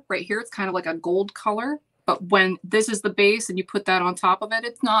finger right here. It's kind of like a gold color, but when this is the base and you put that on top of it,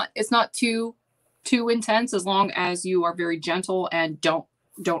 it's not too intense, as long as you are very gentle and don't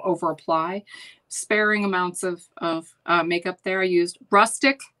over apply. Sparing amounts of makeup there. I used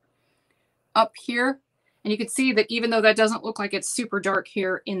Rustic up here, And you can see that even though that doesn't look like it's super dark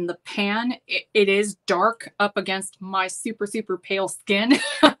here in the pan, it is dark up against my super, super pale skin,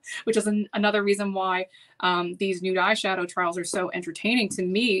 which is another reason why these nude eyeshadow trials are so entertaining to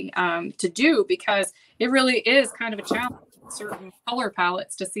me to do, because it really is kind of a challenge with certain color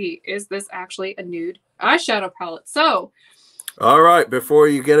palettes to see, is this actually a nude eyeshadow palette? So. All right, before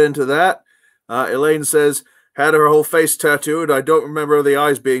you get into that, Elaine says, had her whole face tattooed. I don't remember the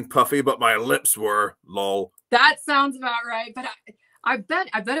eyes being puffy, but my lips were. Lol. That sounds about right. But I bet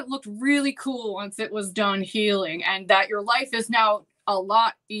it looked really cool once it was done healing, and that your life is now a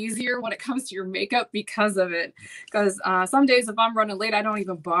lot easier when it comes to your makeup because of it. Because some days if I'm running late, I don't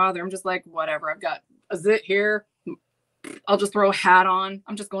even bother. I'm just like, whatever. I've got a zit here. I'll just throw a hat on.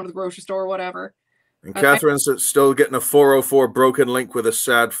 I'm just going to the grocery store or whatever. And Catherine's still getting a 404 broken link with a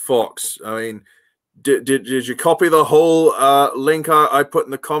sad fox. I mean, did you copy the whole link I put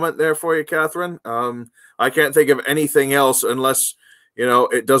in the comment there for you, Catherine? I can't think of anything else unless, you know,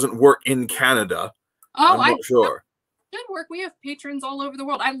 it doesn't work in Canada. Oh, I'm not sure. It should work. We have patrons all over the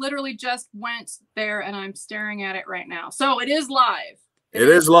world. I literally just went there and I'm staring at it right now. So it is live. It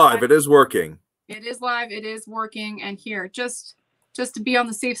is live. It is working. It is live. It is working. And here, just to be on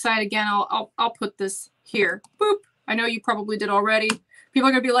the safe side again, I'll put this here. Boop. I know you probably did already. People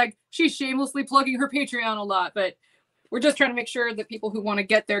are going to be like, she's shamelessly plugging her Patreon a lot, but we're just trying to make sure that people who want to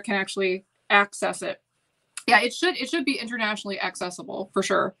get there can actually access it. Yeah, it should be internationally accessible for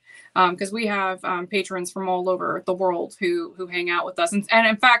sure, because we have patrons from all over the world who hang out with us, and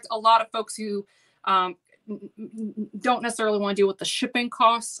in fact, a lot of folks who don't necessarily want to deal with the shipping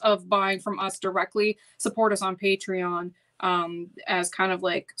costs of buying from us directly support us on Patreon as kind of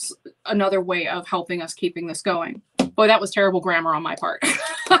like another way of helping us keeping this going. Boy, that was terrible grammar on my part.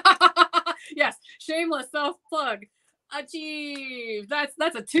 Yes, shameless self-plug. Achieved. That's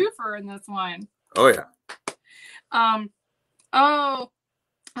a twofer in this one. Oh, yeah. Oh,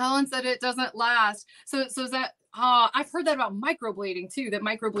 Helen said it doesn't last. So is that, I've heard that about microblading too, that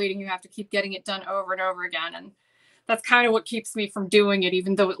microblading, you have to keep getting it done over and over again. And that's kind of what keeps me from doing it,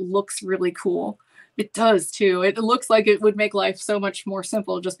 even though it looks really cool. It does too. It looks like it would make life so much more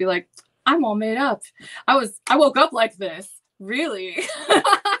simple. Just be like, I'm all made up. I woke up like this. Really?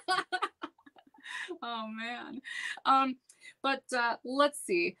 Oh man. But let's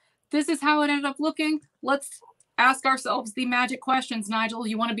see. This is how it ended up looking. Let's ask ourselves the magic questions. Nigel,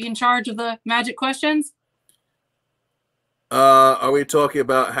 you want to be in charge of the magic questions? Are we talking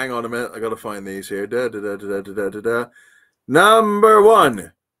about, hang on a minute, I gotta find these here. Number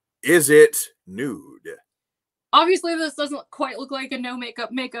 1, is it nude? Obviously, this doesn't quite look like a no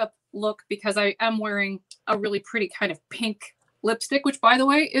makeup look, because I am wearing a really pretty kind of pink lipstick, which by the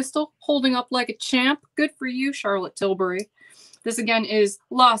way is still holding up like a champ. Good for you, Charlotte Tilbury. This again is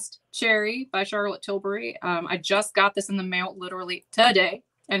Lost Cherry by Charlotte Tilbury. I just got this in the mail literally today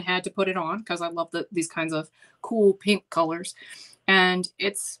and had to put it on because I love these kinds of cool pink colors. And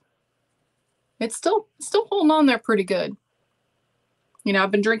it's still holding on there pretty good. You know,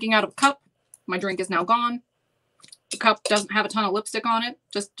 I've been drinking out of a cup. My drink is now gone. The cup doesn't have a ton of lipstick on it,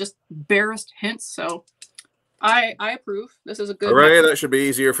 just barest hints. So I approve. This is a good. Hooray, that should be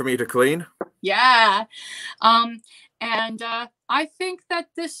easier for me to clean. Yeah. And I think that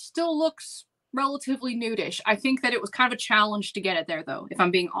this still looks relatively nudish. I think that it was kind of a challenge to get it there, though, if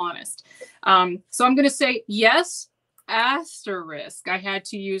I'm being honest. So I'm going to say yes, asterisk. I had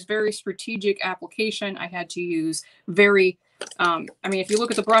to use very strategic application. I had to use very, I mean, if you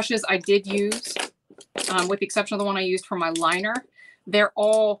look at the brushes I did use, with the exception of the one I used for my liner, they're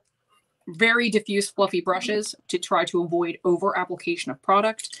all very diffuse, fluffy brushes to try to avoid over application of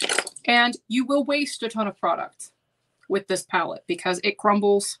product. And you will waste a ton of product with this palette because it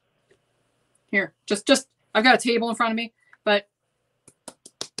crumbles. Here, just I've got a table in front of me, but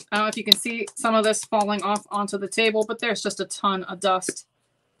I don't know if you can see some of this falling off onto the table, but there's just a ton of dust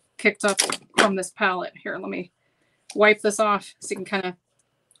kicked up from this palette. Here, let me wipe this off so you can kind of,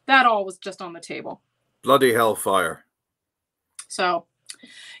 that all was just on the table. Bloody hellfire. So,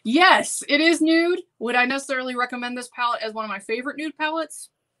 yes, it is nude. Would I necessarily recommend this palette as one of my favorite nude palettes?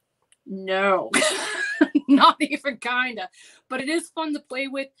 No, not even kinda. But it is fun to play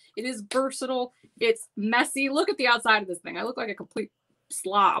with. It is versatile. It's messy. Look at the outside of this thing. I look like a complete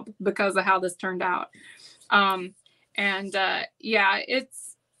slob because of how this turned out. Yeah,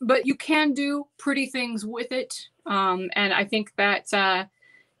 but you can do pretty things with it. And I think that,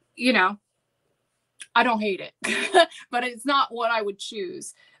 you know, I don't hate it, but it's not what I would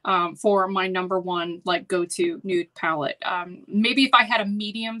choose for my number one, like, go-to nude palette. Maybe if I had a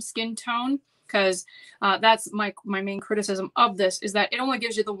medium skin tone, because that's my main criticism of this, is that it only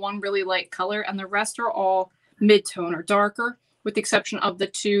gives you the one really light color, and the rest are all mid-tone or darker, with the exception of the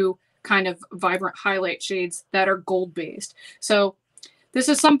two kind of vibrant highlight shades that are gold based. So this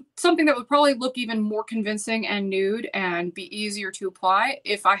is something that would probably look even more convincing and nude and be easier to apply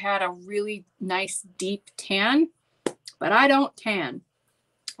if I had a really nice deep tan, but I don't tan.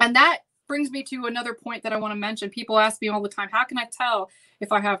 And that brings me to another point that I want to mention. People ask me all the time, how can I tell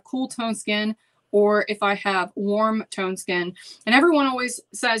if I have cool tone skin or if I have warm tone skin? And everyone always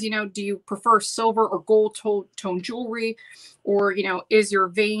says, you know, do you prefer silver or gold tone jewelry? Or, you know, is your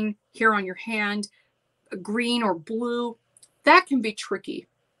vein here on your hand green or blue? That can be tricky.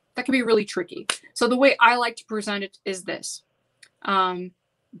 That can be really tricky. So the way I like to present it is this.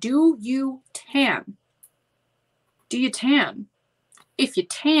 Do you tan? Do you tan? If you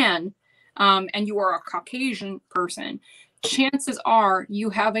tan and you are a Caucasian person, chances are you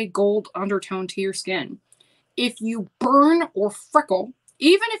have a gold undertone to your skin. If you burn or freckle,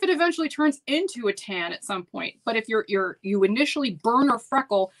 even if it eventually turns into a tan at some point, but if you initially burn or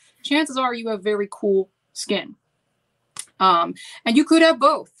freckle, chances are you have very cool skin. And you could have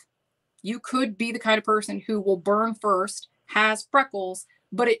both. You could be the kind of person who will burn first, has freckles,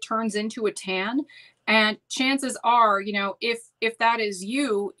 but it turns into a tan. And chances are, you know, if that is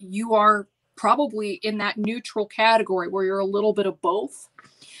you, you are probably in that neutral category where you're a little bit of both.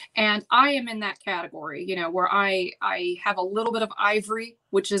 And I am in that category, you know, where I have a little bit of ivory,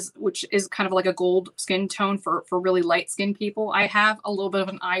 which is kind of like a gold skin tone for really light skinned people. I have a little bit of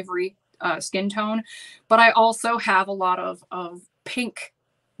an ivory skin tone, but I also have a lot of pink,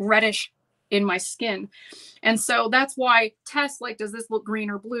 reddish in my skin. And so that's why tests like, does this look green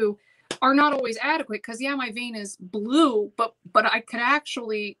or blue, are not always adequate, because yeah, my vein is blue, but I could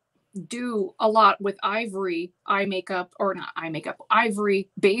actually do a lot with ivory eye makeup, or not eye makeup, ivory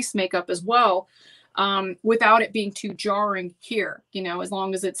base makeup as well, without it being too jarring here, you know, as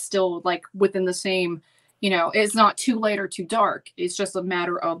long as it's still like within the same, you know, it's not too light or too dark. It's just a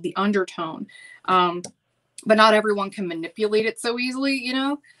matter of the undertone. But not everyone can manipulate it so easily, you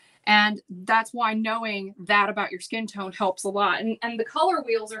know, and that's why knowing that about your skin tone helps a lot. And the color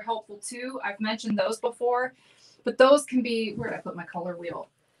wheels are helpful too. I've mentioned those before, but those can be, where did I put my color wheel?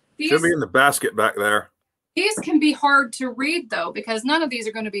 Should be in the basket back there. These can be hard to read though, because none of these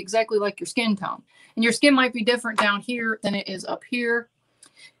are going to be exactly like your skin tone, and your skin might be different down here than it is up here,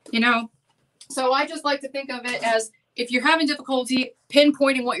 you know? So I just like to think of it as, if you're having difficulty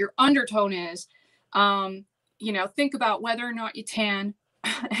pinpointing what your undertone is, you know, think about whether or not you tan.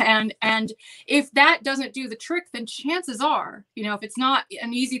 And if that doesn't do the trick, then chances are, you know, if it's not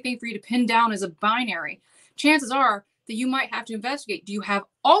an easy thing for you to pin down as a binary, chances are that you might have to investigate, do you have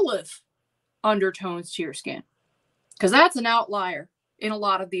olive undertones to your skin? Because that's an outlier in a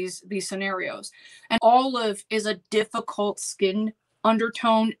lot of these scenarios. And olive is a difficult skin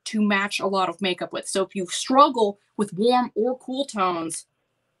undertone to match a lot of makeup with. So if you struggle with warm or cool tones,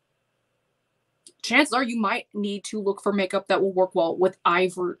 chances are you might need to look for makeup that will work well with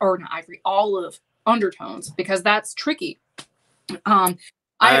olive undertones, because that's tricky.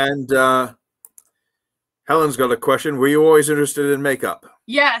 Helen's got a question. Were you always interested in makeup?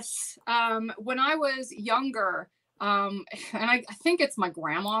 Yes. When I was younger, and I think it's my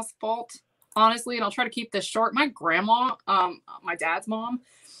grandma's fault, honestly, and I'll try to keep this short. My grandma, my dad's mom,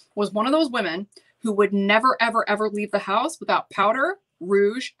 was one of those women who would never, ever, ever leave the house without powder,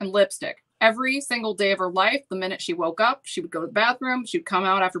 rouge, and lipstick. Every single day of her life, the minute she woke up, she would go to the bathroom. She would come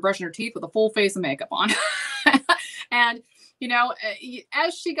out after brushing her teeth with a full face of makeup on. And, you know,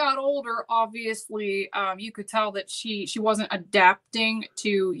 as she got older, obviously, you could tell that she wasn't adapting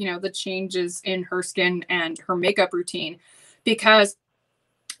to, you know, the changes in her skin and her makeup routine, because,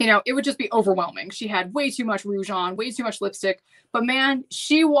 you know, it would just be overwhelming. She had way too much rouge on, way too much lipstick. But man,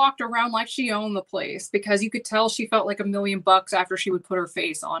 she walked around like she owned the place, because you could tell she felt like $1 million after she would put her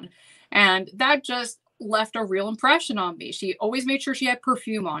face on. And that just left a real impression on me. She always made sure she had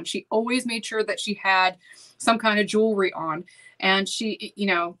perfume on. She always made sure that she had some kind of jewelry on. And she, you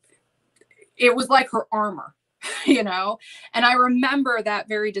know, it was like her armor, you know, and I remember that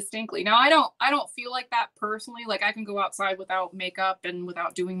very distinctly. Now, I don't feel like that personally. Like, I can go outside without makeup and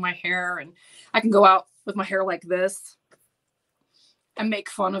without doing my hair, and I can go out with my hair like this and make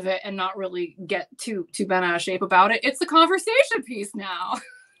fun of it and not really get too bent out of shape about it. It's the conversation piece now.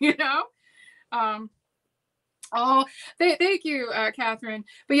 You know? Oh, thank you, Catherine.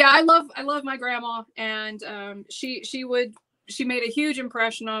 But yeah, I love my grandma, and she made a huge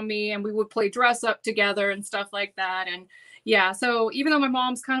impression on me, and we would play dress up together and stuff like that. And yeah, so even though my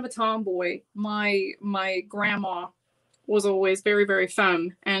mom's kind of a tomboy, my grandma was always very, very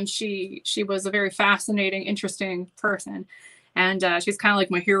femme, and she was a very fascinating, interesting person, and she's kind of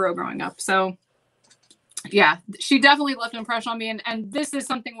like my hero growing up. So yeah, she definitely left an impression on me. And this is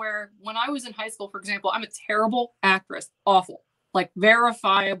something where when I was in high school, for example, I'm a terrible actress, awful, like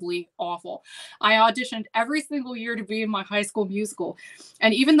verifiably awful. I auditioned every single year to be in my high school musical.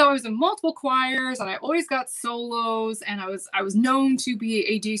 And even though I was in multiple choirs and I always got solos and I was known to be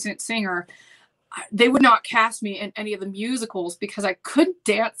a decent singer, they would not cast me in any of the musicals because I couldn't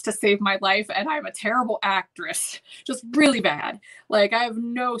dance to save my life. And I'm a terrible actress, just really bad. Like I have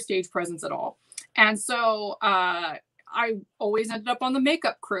no stage presence at all. And so I always ended up on the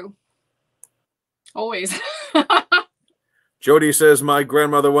makeup crew. Always. Jody says, my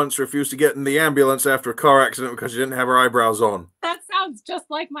grandmother once refused to get in the ambulance after a car accident because she didn't have her eyebrows on. That sounds just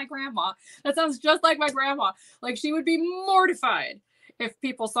like my grandma. That sounds just like my grandma. Like she would be mortified if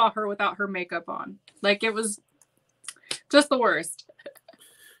people saw her without her makeup on. Like it was just the worst.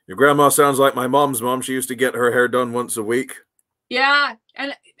 Your grandma sounds like my mom's mom. She used to get her hair done once a week. Yeah.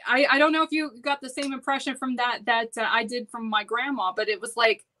 And I don't know if you got the same impression from that I did from my grandma, but it was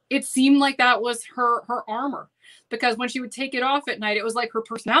like, it seemed like that was her armor, because when she would take it off at night, it was like her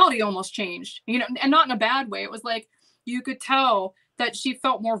personality almost changed, you know, and not in a bad way. It was like, you could tell that she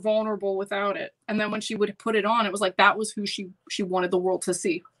felt more vulnerable without it. And then when she would put it on, it was like, that was who she wanted the world to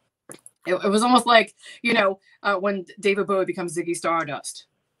see. It was almost like, you know, when David Bowie becomes Ziggy Stardust,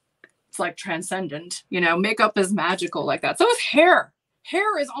 it's like transcendent, you know, makeup is magical like that. So is hair.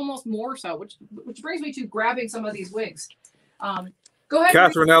 Hair is almost more so, which brings me to grabbing some of these wigs. Go ahead.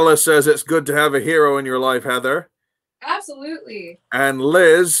 Catherine Ellis says it's good to have a hero in your life, Heather. Absolutely. And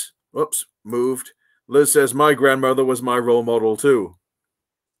Liz, whoops, moved. Liz says my grandmother was my role model too.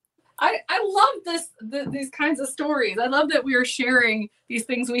 I love these kinds of stories. I love that we are sharing these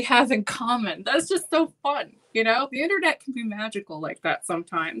things we have in common. That's just so fun. You know, the internet can be magical like that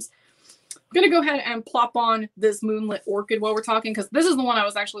sometimes. I'm going to go ahead and plop on this Moonlit Orchid while we're talking, because this is the one I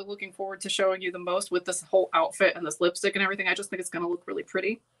was actually looking forward to showing you the most with this whole outfit and this lipstick and everything. I just think it's going to look really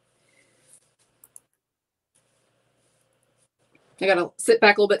pretty. I got to sit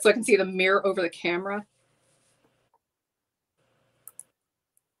back a little bit so I can see the mirror over the camera.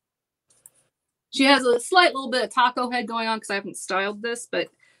 She has a slight little bit of taco head going on because I haven't styled this, but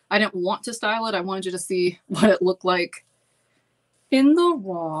I didn't want to style it. I wanted you to see what it looked like in the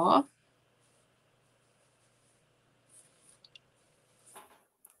raw.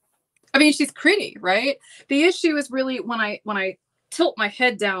 I mean, she's pretty, right? The issue is really when I tilt my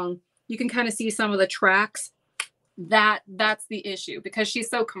head down, you can kind of see some of the tracks. That's the issue, because she's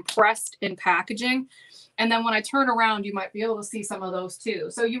so compressed in packaging. And then when I turn around, you might be able to see some of those too.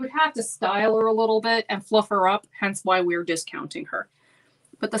 So you would have to style her a little bit and fluff her up, hence why we're discounting her.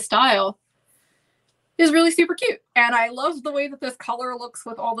 But the style is really super cute. And I love the way that this color looks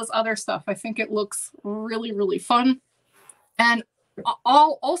with all this other stuff. I think it looks really, really fun. And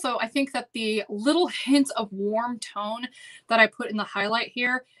also, I think that the little hint of warm tone that I put in the highlight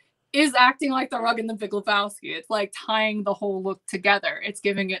here is acting like the rug in the Big Lebowski. It's like tying the whole look together. It's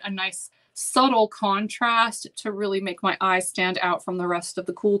giving it a nice subtle contrast to really make my eyes stand out from the rest of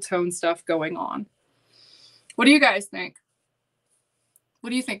the cool tone stuff going on. What do you guys think? What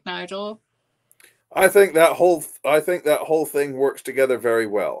do you think, Nigel? I think that whole thing works together very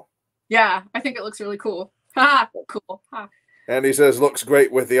well. Yeah, I think it looks really cool. Ha, cool. Ha. And he says looks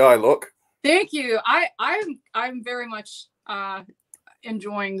great with the eye look. Thank you. I'm very much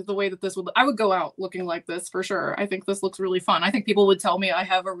enjoying the way that this would. I would go out looking like this for sure. I think this looks really fun. I think people would tell me I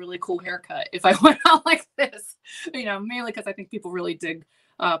have a really cool haircut if I went out like this. You know, mainly because I think people really dig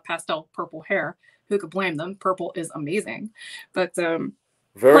pastel purple hair. Who could blame them? Purple is amazing. But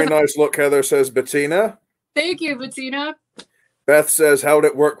very nice look, Heather, says Bettina. Thank you, Bettina. Beth says, how'd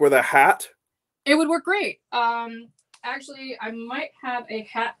it work with a hat? It would work great. Actually, I might have a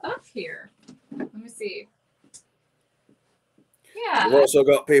hat up here. Let me see. Yeah. We've also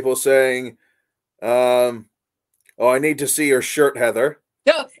got people saying, oh, I need to see your shirt, Heather.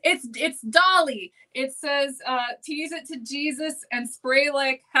 No, it's Dolly. It says, tease it to Jesus and spray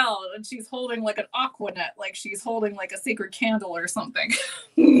like hell. And she's holding like an aquanet, like she's holding like a sacred candle or something.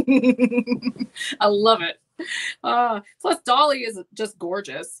 I love it. Plus, Dolly is just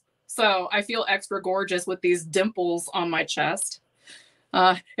gorgeous. So I feel extra gorgeous with these dimples on my chest.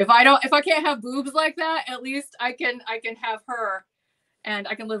 If I can't have boobs like that, at least I can have her, and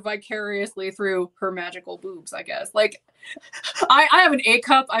I can live vicariously through her magical boobs, I guess. Like, I have an A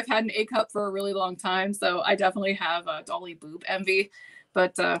cup. I've had an A cup for a really long time, so I definitely have a Dolly boob envy.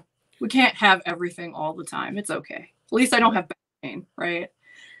 But we can't have everything all the time. It's okay. At least I don't have back pain, right?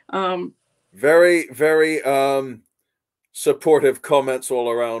 Very, very supportive comments all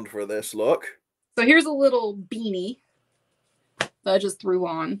around for this look. So here's a little beanie that I just threw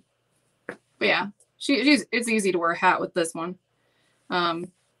on. But yeah, it's easy to wear a hat with this one.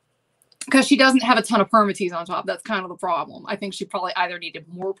 Because she doesn't have a ton of permatease on top. That's kind of the problem. I think she probably either needed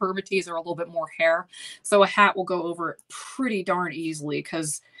more permatease or a little bit more hair. So a hat will go over it pretty darn easily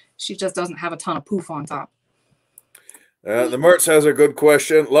because she just doesn't have a ton of poof on top. The Mertz has a good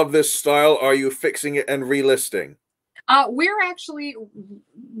question. Love this style. Are you fixing it and relisting? We're actually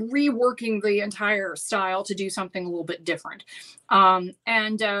reworking the entire style to do something a little bit different.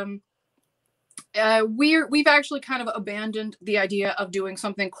 We've actually kind of abandoned the idea of doing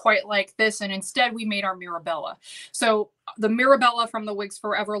something quite like this, and instead we made our Mirabella. So the Mirabella from the Wigs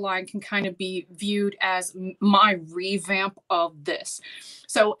Forever line can kind of be viewed as my revamp of this.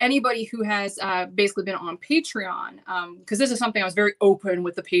 So anybody who has basically been on Patreon, because this is something I was very open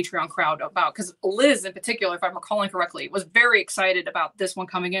with the Patreon crowd about, because Liz in particular, if I'm recalling correctly, was very excited about this one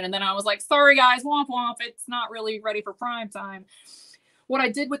coming in, and then I was like, sorry guys, womp womp, it's not really ready for prime time. What I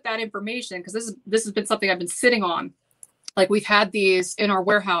did with that information, because this has been something I've been sitting on, like we've had these in our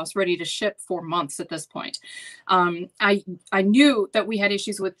warehouse ready to ship for months at this point. I knew that we had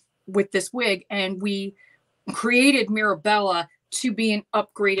issues with this wig, and we created Mirabella to be an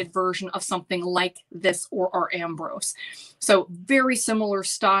upgraded version of something like this or our Ambrose. So very similar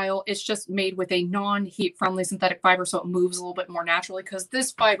style. It's just made with a non-heat friendly synthetic fiber, so it moves a little bit more naturally, because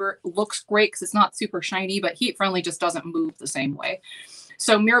this fiber looks great because it's not super shiny, but heat friendly just doesn't move the same way.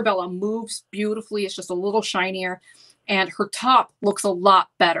 So Mirabella moves beautifully. It's just a little shinier, and her top looks a lot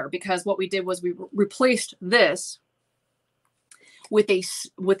better because what we did was we replaced this with a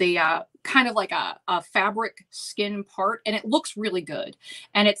kind of like a fabric skin part, and it looks really good.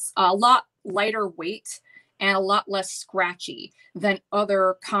 And it's a lot lighter weight and a lot less scratchy than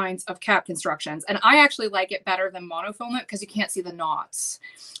other kinds of cap constructions. And I actually like it better than monofilament because you can't see the knots.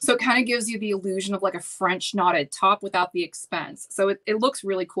 So it kind of gives you the illusion of like a French knotted top without the expense. So it looks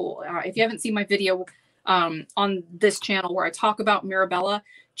really cool. If you haven't seen my video on this channel where I talk about Mirabella,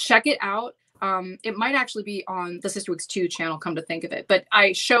 check it out. It might actually be on the CysterWigs 2 channel, come to think of it, but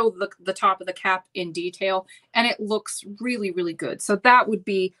I show the top of the cap in detail, and it looks really, really good. So that would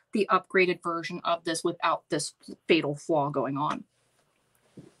be the upgraded version of this without this fatal flaw going on.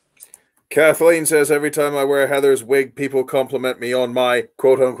 Kathleen says, every time I wear Heather's wig, people compliment me on my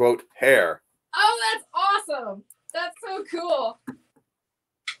quote-unquote hair. Oh, that's awesome. That's so cool.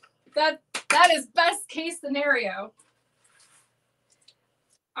 That is best case scenario.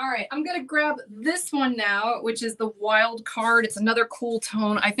 All right, I'm going to grab this one now, which is the Wild Card. It's another cool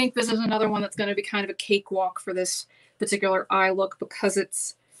tone. I think this is another one that's going to be kind of a cakewalk for this particular eye look because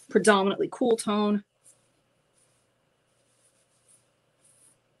it's predominantly cool tone.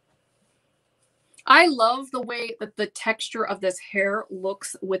 I love the way that the texture of this hair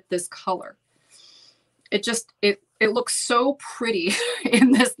looks with this color. It just, it looks so pretty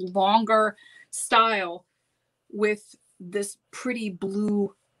in this longer style with this pretty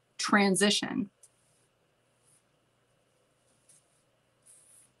blue transition.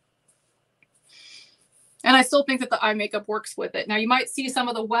 And I still think that the eye makeup works with it. Now you might see some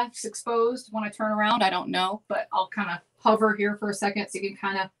of the wefts exposed when I turn around. I don't know, but I'll kind of hover here for a second so you can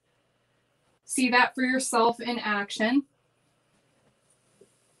kind of see that for yourself in action.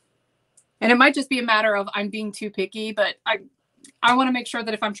 And it might just be a matter of I'm being too picky, but I want to make sure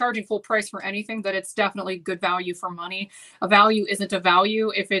that if I'm charging full price for anything, that it's definitely good value for money. A value isn't a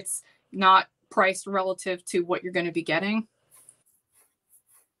value if it's not priced relative to what you're going to be getting.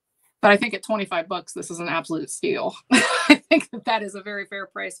 But I think at 25 bucks, this is an absolute steal. I think that is a very fair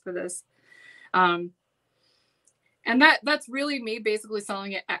price for this. And that's really me basically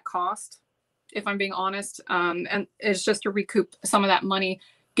selling it at cost, if I'm being honest. And it's just to recoup some of that money,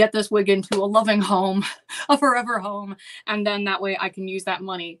 get this wig into a loving home, a forever home. And then that way I can use that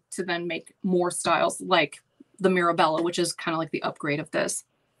money to then make more styles like the Mirabella, which is kind of like the upgrade of this.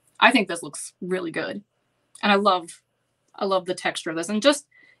 I think this looks really good. And I love the texture of this. And just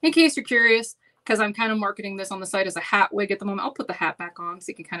in case you're curious, because I'm kind of marketing this on the site as a hat wig at the moment, I'll put the hat back on so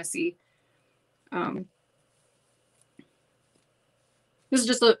you can kind of see. This is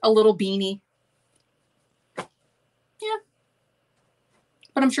just a little beanie. Yeah.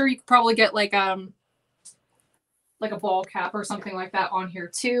 But I'm sure you could probably get like a ball cap or something like that on here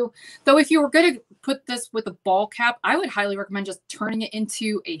too. Though if you were going to put this with a ball cap, I would highly recommend just turning it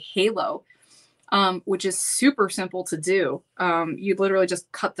into a halo, which is super simple to do. You literally just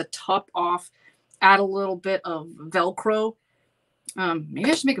cut the top off, add a little bit of Velcro, Maybe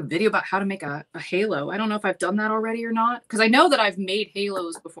I should make a video about how to make a halo. I don't know if I've done that already or not, because I know that I've made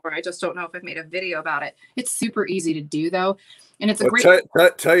halos before. I just don't know if I've made a video about it. It's super easy to do though, and it's a great.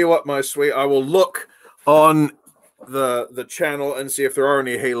 Tell you what, my sweet, I will look on the channel and see if there are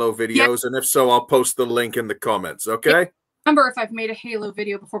any halo videos, and if so, I'll post the link in the comments. Okay. Yeah. Remember if I've made a halo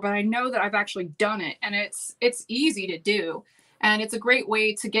video before, but I know that I've actually done it, and it's easy to do. And it's a great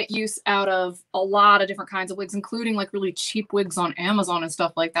way to get use out of a lot of different kinds of wigs, including like really cheap wigs on Amazon and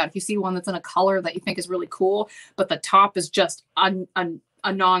stuff like that. If you see one that's in a color that you think is really cool, but the top is just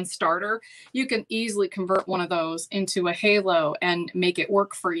a non-starter, you can easily convert one of those into a halo and make it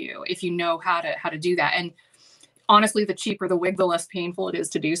work for you if you know how to do that. And honestly, the cheaper the wig, the less painful it is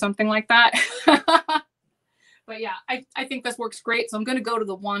to do something like that. But yeah, I think this works great. So I'm going to go to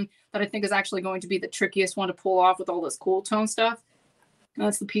the one that I think is actually going to be the trickiest one to pull off with all this cool tone stuff. And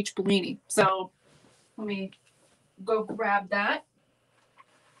that's the Peach Bellini. So let me go grab that.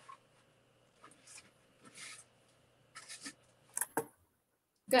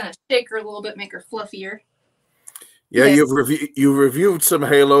 Gonna shake her a little bit, make her fluffier. Yeah, you've reviewed some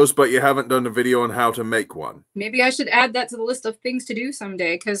halos, but you haven't done a video on how to make one. Maybe I should add that to the list of things to do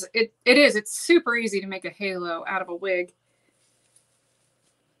someday, because it's super easy to make a halo out of a wig.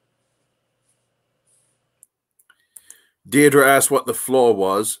 Deirdre asked what the floor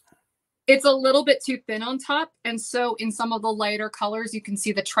was. It's a little bit too thin on top, and so in some of the lighter colors, you can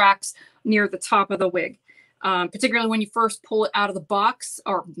see the tracks near the top of the wig. Particularly when you first pull it out of the box,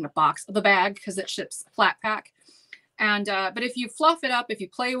 or the bag, because it ships flat pack. And but if you fluff it up, if you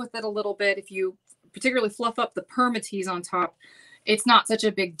play with it a little bit, if you particularly fluff up the permatease on top, it's not such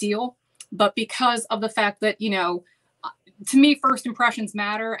a big deal. But because of the fact that, you know, to me, first impressions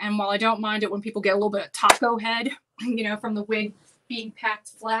matter. And while I don't mind it when people get a little bit of taco head, you know, from the wig being packed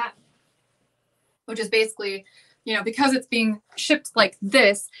flat, which is basically, you know, because it's being shipped like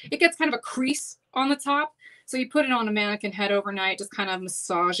this, it gets kind of a crease on the top. So you put it on a mannequin head overnight, just kind of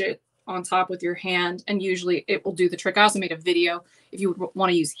massage it on top with your hand, and usually it will do the trick. I also made a video if you would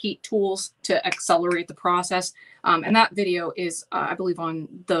want to use heat tools to accelerate the process, and that video is I believe on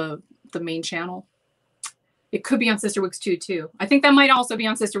the main channel. It could be on CysterWigs 2 too. I think that might also be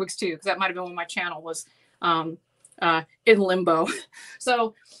on CysterWigs 2, because that might have been when my channel was in limbo.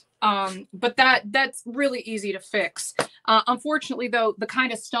 So but that's really easy to fix. Unfortunately though, the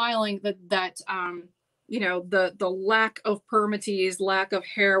kind of styling that you know, the lack of permatease, lack of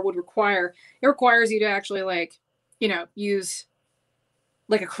hair would require, it requires you to actually, like, you know, use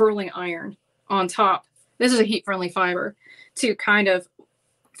like a curling iron on top. This is a heat-friendly fiber to kind of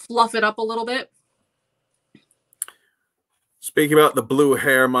fluff it up a little bit. Speaking about the blue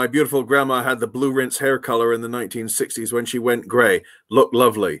hair, my beautiful grandma had the blue rinse hair color in the 1960s when she went gray. Looked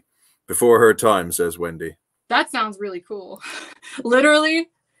lovely. Before her time, says Wendy. That sounds really cool. Literally.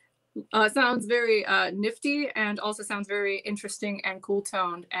 Sounds very nifty, and also sounds very interesting and cool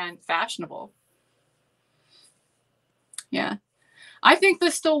toned and fashionable. Yeah, I think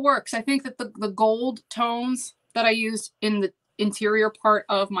this still works. I think that the gold tones that I used in the interior part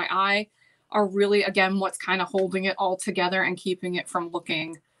of my eye are really, again, what's kind of holding it all together and keeping it from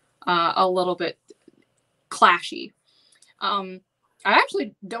looking a little bit clashy. I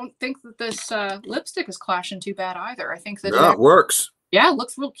actually don't think that this lipstick is clashing too bad either. I think that it works. Yeah, it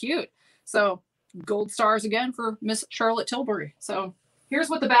looks real cute. So gold stars again for Miss Charlotte Tilbury. So here's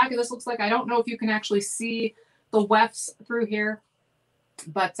what the back of this looks like. I don't know if you can actually see the wefts through here,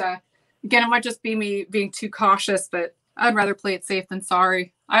 but again, it might just be me being too cautious, but I'd rather play it safe than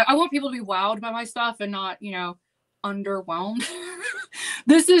sorry. I want people to be wowed by my stuff and not, you know, underwhelmed.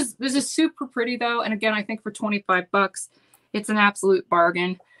 This is super pretty though. And again, I think for 25 bucks, it's an absolute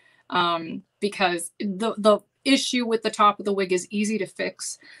bargain, because the issue with the top of the wig is easy to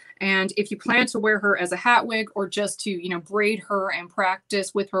fix. And if you plan to wear her as a hat wig, or just to, you know, braid her and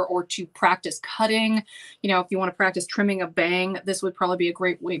practice with her, or to practice cutting, you know, if you want to practice trimming a bang, this would probably be a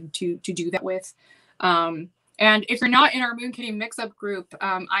great wig to do that with. And if you're not in our Moon Kitty mix-up group,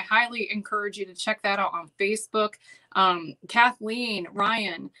 I highly encourage you to check that out on Facebook. Kathleen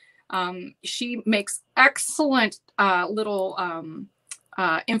Ryan, she makes excellent little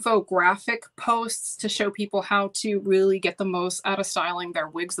infographic posts to show people how to really get the most out of styling their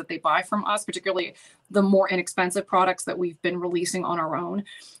wigs that they buy from us, particularly the more inexpensive products that we've been releasing on our own,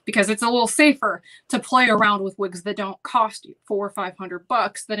 because it's a little safer to play around with wigs that don't cost you $400 or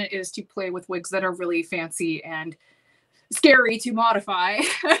 $500 than it is to play with wigs that are really fancy and scary to modify.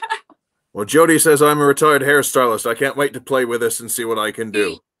 Well, Jody says, I'm a retired hairstylist. I can't wait to play with this and see what I can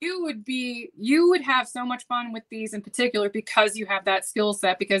do. you would have so much fun with these in particular because you have that skill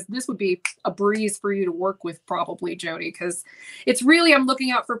set, because this would be a breeze for you to work with probably, Jody, because it's really, I'm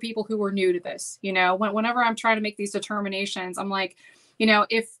looking out for people who are new to this. You know, whenever I'm trying to make these determinations, I'm like, you know,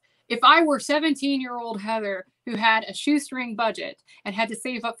 if I were 17-year-old Heather who had a shoestring budget and had to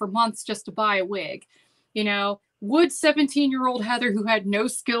save up for months just to buy a wig, you know, would 17-year-old Heather who had no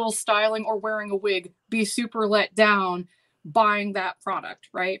skills styling or wearing a wig be super let down buying that product,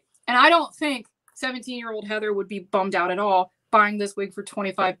 right? And I don't think 17-year-old Heather would be bummed out at all buying this wig for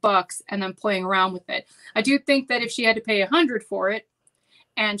 25 bucks and then playing around with it. I do think that if she had to pay 100 for it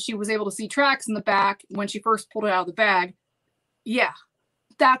and she was able to see tracks in the back when she first pulled it out of the bag, yeah,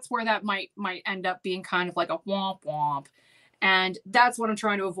 that's where that might end up being kind of like a womp womp. And that's what I'm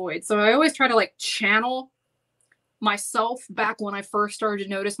trying to avoid. So I always try to like channel myself back when I first started to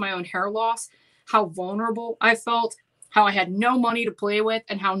notice my own hair loss, how vulnerable I felt, how I had no money to play with,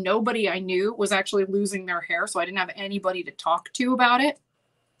 and how nobody I knew was actually losing their hair. So I didn't have anybody to talk to about it.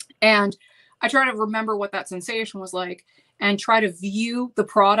 And I try to remember what that sensation was like and try to view the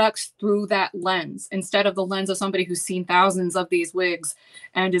products through that lens instead of the lens of somebody who's seen thousands of these wigs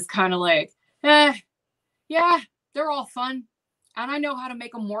and is kind of like, yeah, they're all fun. And I know how to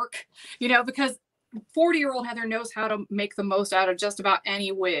make them work, you know, because 40-year-old Heather knows how to make the most out of just about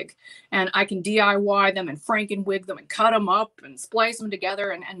any wig. And I can DIY them and Franken wig them and cut them up and splice them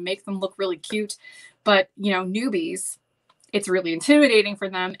together and make them look really cute. But, you know, newbies, it's really intimidating for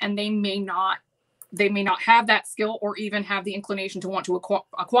them, and they may not have that skill or even have the inclination to want to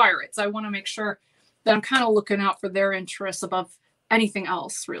acquire it. So I want to make sure that I'm kind of looking out for their interests above anything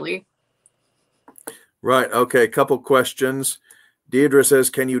else, really. Right. Okay. Couple questions. Deirdre says,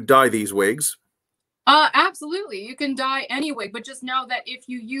 can you dye these wigs? Absolutely. You can dye any wig, but just know that if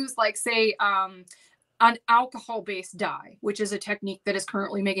you use, like, say, an alcohol-based dye, which is a technique that is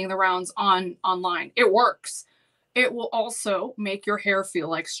currently making the rounds online, it works. It will also make your hair feel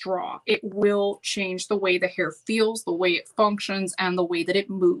like straw. It will change the way the hair feels, the way it functions, and the way that it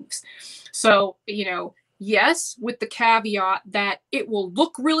moves. So, you know, yes, with the caveat that it will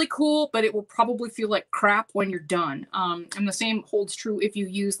look really cool, but it will probably feel like crap when you're done. And the same holds true if you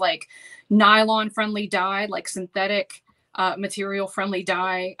use like nylon-friendly dye, like synthetic material-friendly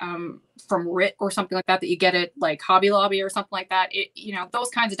dye from RIT or something like that you get at like Hobby Lobby or something like that. You know, those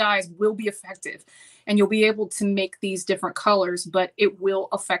kinds of dyes will be effective, and you'll be able to make these different colors, but it will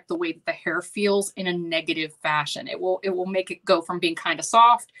affect the way that the hair feels in a negative fashion. It will make it go from being kind of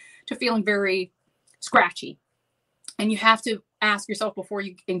soft to feeling very scratchy. And you have to ask yourself before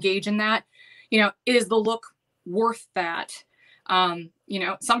you engage in that, you know, is the look worth that? You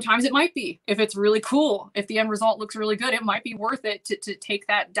know, sometimes it might be. If it's really cool, if the end result looks really good, it might be worth it to take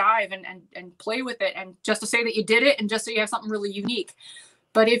that dive and play with it, and just to say that you did it and just so you have something really unique.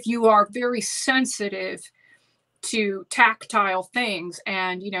 But if you are very sensitive to tactile things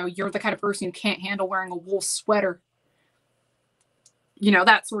and, you know, you're the kind of person who can't handle wearing a wool sweater, you know,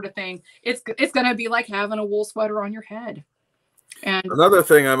 that sort of thing, it's going to be like having a wool sweater on your head. And another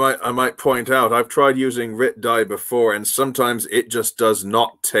thing I might point out, I've tried using RIT dye before, and sometimes it just does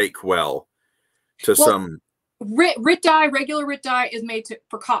not take well to some. RIT dye, regular RIT dye is made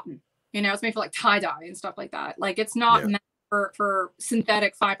for cotton. You know, it's made for like tie dye and stuff like that. Like, it's not meant for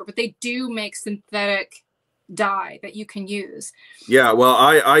synthetic fiber, but they do make synthetic dye that you can use. Yeah, well,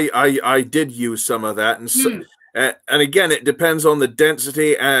 I did use some of that, and so, and again, it depends on the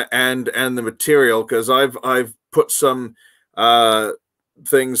density and the material, because I've put some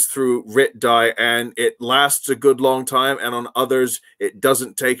things through RIT dye and it lasts a good long time, and on others it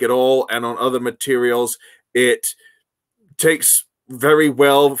doesn't take at all, and on other materials it takes very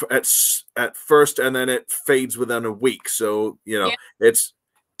well at first and then it fades within a week. So, you know, it's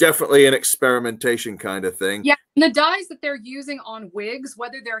definitely an experimentation kind of thing. Yeah, and the dyes that they're using on wigs,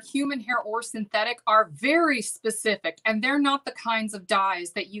 whether they're human hair or synthetic, are very specific, and they're not the kinds of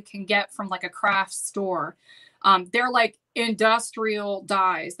dyes that you can get from like a craft store. They're like industrial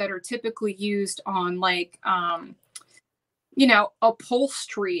dyes that are typically used on like, you know,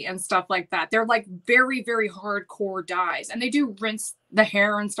 upholstery and stuff like that. They're like very, very hardcore dyes, and they do rinse the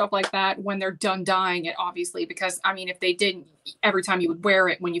hair and stuff like that when they're done dyeing it, obviously, because I mean, if they didn't, every time you would wear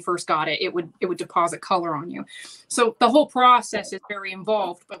it when you first got it, it would deposit color on you. So the whole process is very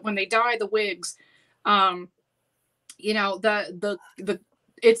involved. But when they dye the wigs, you know,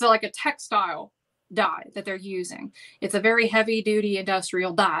 it's like a textile dye that they're using. It's a very heavy duty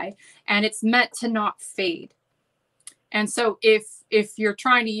industrial dye, and it's meant to not fade. And so if you're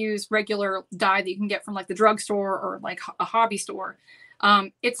trying to use regular dye that you can get from like the drugstore or like a hobby store,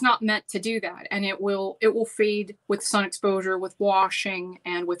 It's not meant to do that, and it will fade with sun exposure, with washing,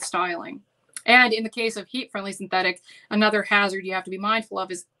 and with styling. And in the case of heat-friendly synthetic, another hazard you have to be mindful of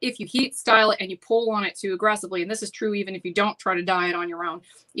is if you heat style it and you pull on it too aggressively, and this is true even if you don't try to dye it on your own,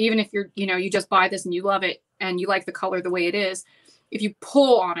 even if you're, you just buy this and you love it and you like the color the way it is, if you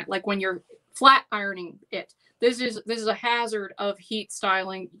pull on it, like when you're flat ironing it, this is a hazard of heat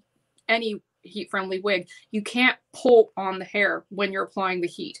styling any heat-friendly wig. You can't pull on the hair when you're applying the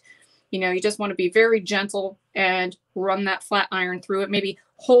heat. You just want to be very gentle and run that flat iron through it. Maybe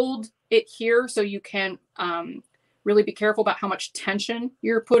hold it here so you can really be careful about how much tension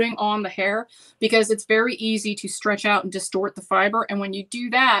you're putting on the hair, because it's very easy to stretch out and distort the fiber. And when you do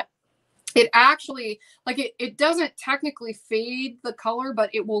that, it actually, it doesn't technically fade the color, but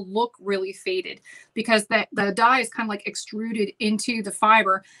it will look really faded because the dye is kind of like extruded into the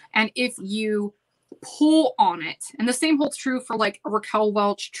fiber. And if you pull on it, and the same holds true for like a Raquel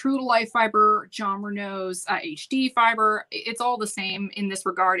Welch True to Life fiber, John Renault's HD fiber, it's all the same in this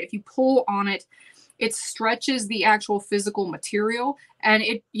regard. If you pull on it, it stretches the actual physical material, and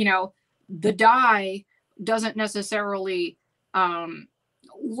the dye doesn't necessarily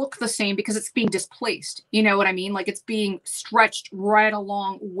look the same because it's being displaced. You know what I mean? Like it's being stretched right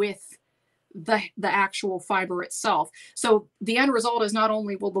along with the actual fiber itself. So the end result is not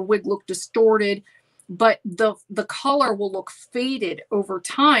only will the wig look distorted, but the color will look faded over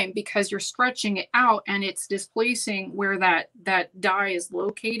time because you're stretching it out and it's displacing where that dye is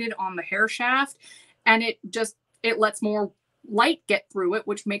located on the hair shaft, and it lets more light get through it,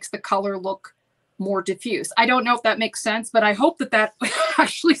 which makes the color look more diffuse. I don't know if that makes sense, but I hope that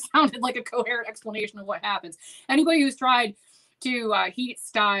actually sounded like a coherent explanation of what happens. Anybody who's tried to heat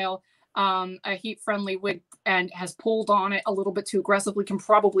style a heat-friendly wig and has pulled on it a little bit too aggressively can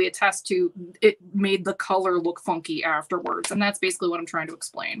probably attest to it made the color look funky afterwards. And that's basically what I'm trying to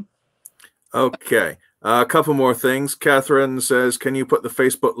explain. Okay. A couple more things. Catherine says, can you put the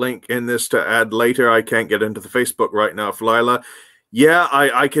Facebook link in this to add later? I can't get into the Facebook right now, Lila. Yeah,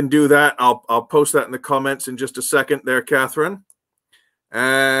 I can do that. I'll post that in the comments in just a second there, Catherine.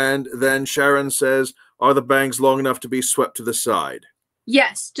 And then Sharon says, are the bangs long enough to be swept to the side?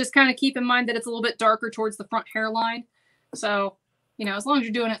 Yes, just kind of keep in mind that it's a little bit darker towards the front hairline. So, as long as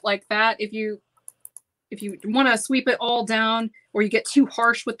you're doing it like that, if you want to sweep it all down or you get too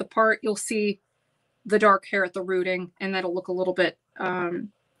harsh with the part, you'll see the dark hair at the rooting, and that'll look a little bit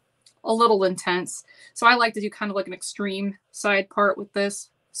a little intense. So I like to do kind of like an extreme side part with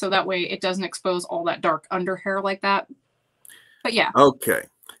this, so that way it doesn't expose all that dark under hair like that. But yeah. Okay.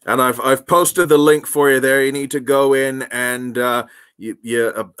 And I've posted the link for you there. You need to go in and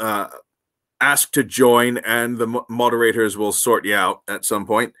you ask to join, and the moderators will sort you out at some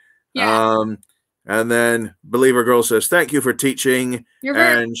point. Yeah. And then Believer Girl says, thank you for teaching.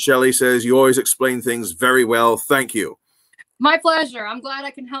 And Shelly says, you always explain things very well. Thank you. My pleasure. I'm glad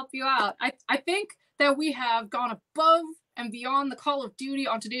I can help you out. I think that we have gone above and beyond the call of duty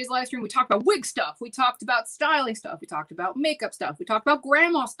on today's live stream. We talked about wig stuff. We talked about styling stuff. We talked about makeup stuff. We talked about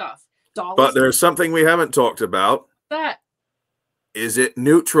grandma stuff. But there's something we haven't talked about. That. Is it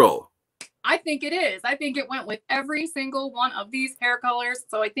neutral? I think it is. I think it went with every single one of these hair colors.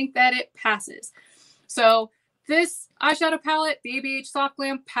 So I think that it passes. So this eyeshadow palette, the ABH Soft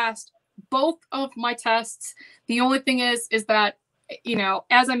Glam, passed both of my tests. The only thing is that,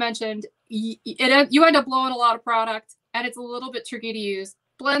 as I mentioned, you end up blowing a lot of product, and it's a little bit tricky to use.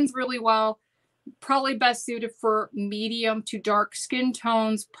 Blends really well. Probably best suited for medium to dark skin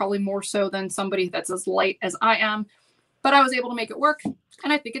tones, probably more so than somebody that's as light as I am. But I was able to make it work,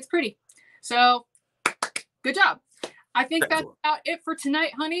 and I think it's pretty. So good job. I think that's about it for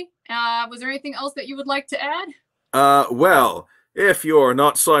tonight, honey. Was there anything else that you would like to add? Well, if you're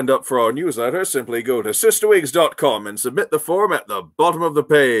not signed up for our newsletter, simply go to CysterWigs.com and submit the form at the bottom of the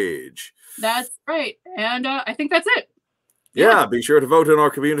page. That's right. And I think that's it. Yeah, be sure to vote in our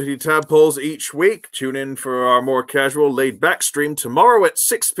community tab polls each week. Tune in for our more casual, laid-back stream tomorrow at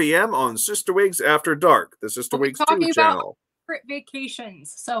 6 p.m. on CysterWigs After Dark, the CysterWigs 2 channel.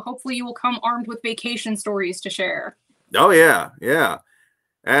 Vacations. So hopefully you will come armed with vacation stories to share. Oh, yeah. Yeah.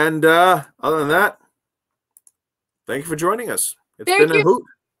 And other than that, thank you for joining us. It's been a hoot.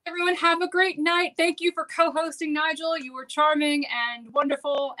 Everyone, have a great night. Thank you for co-hosting, Nigel. You were charming and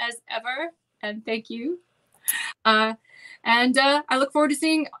wonderful as ever. And thank you. And I look forward to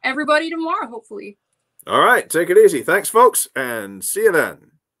seeing everybody tomorrow, hopefully. All right. Take it easy. Thanks, folks. And see you then.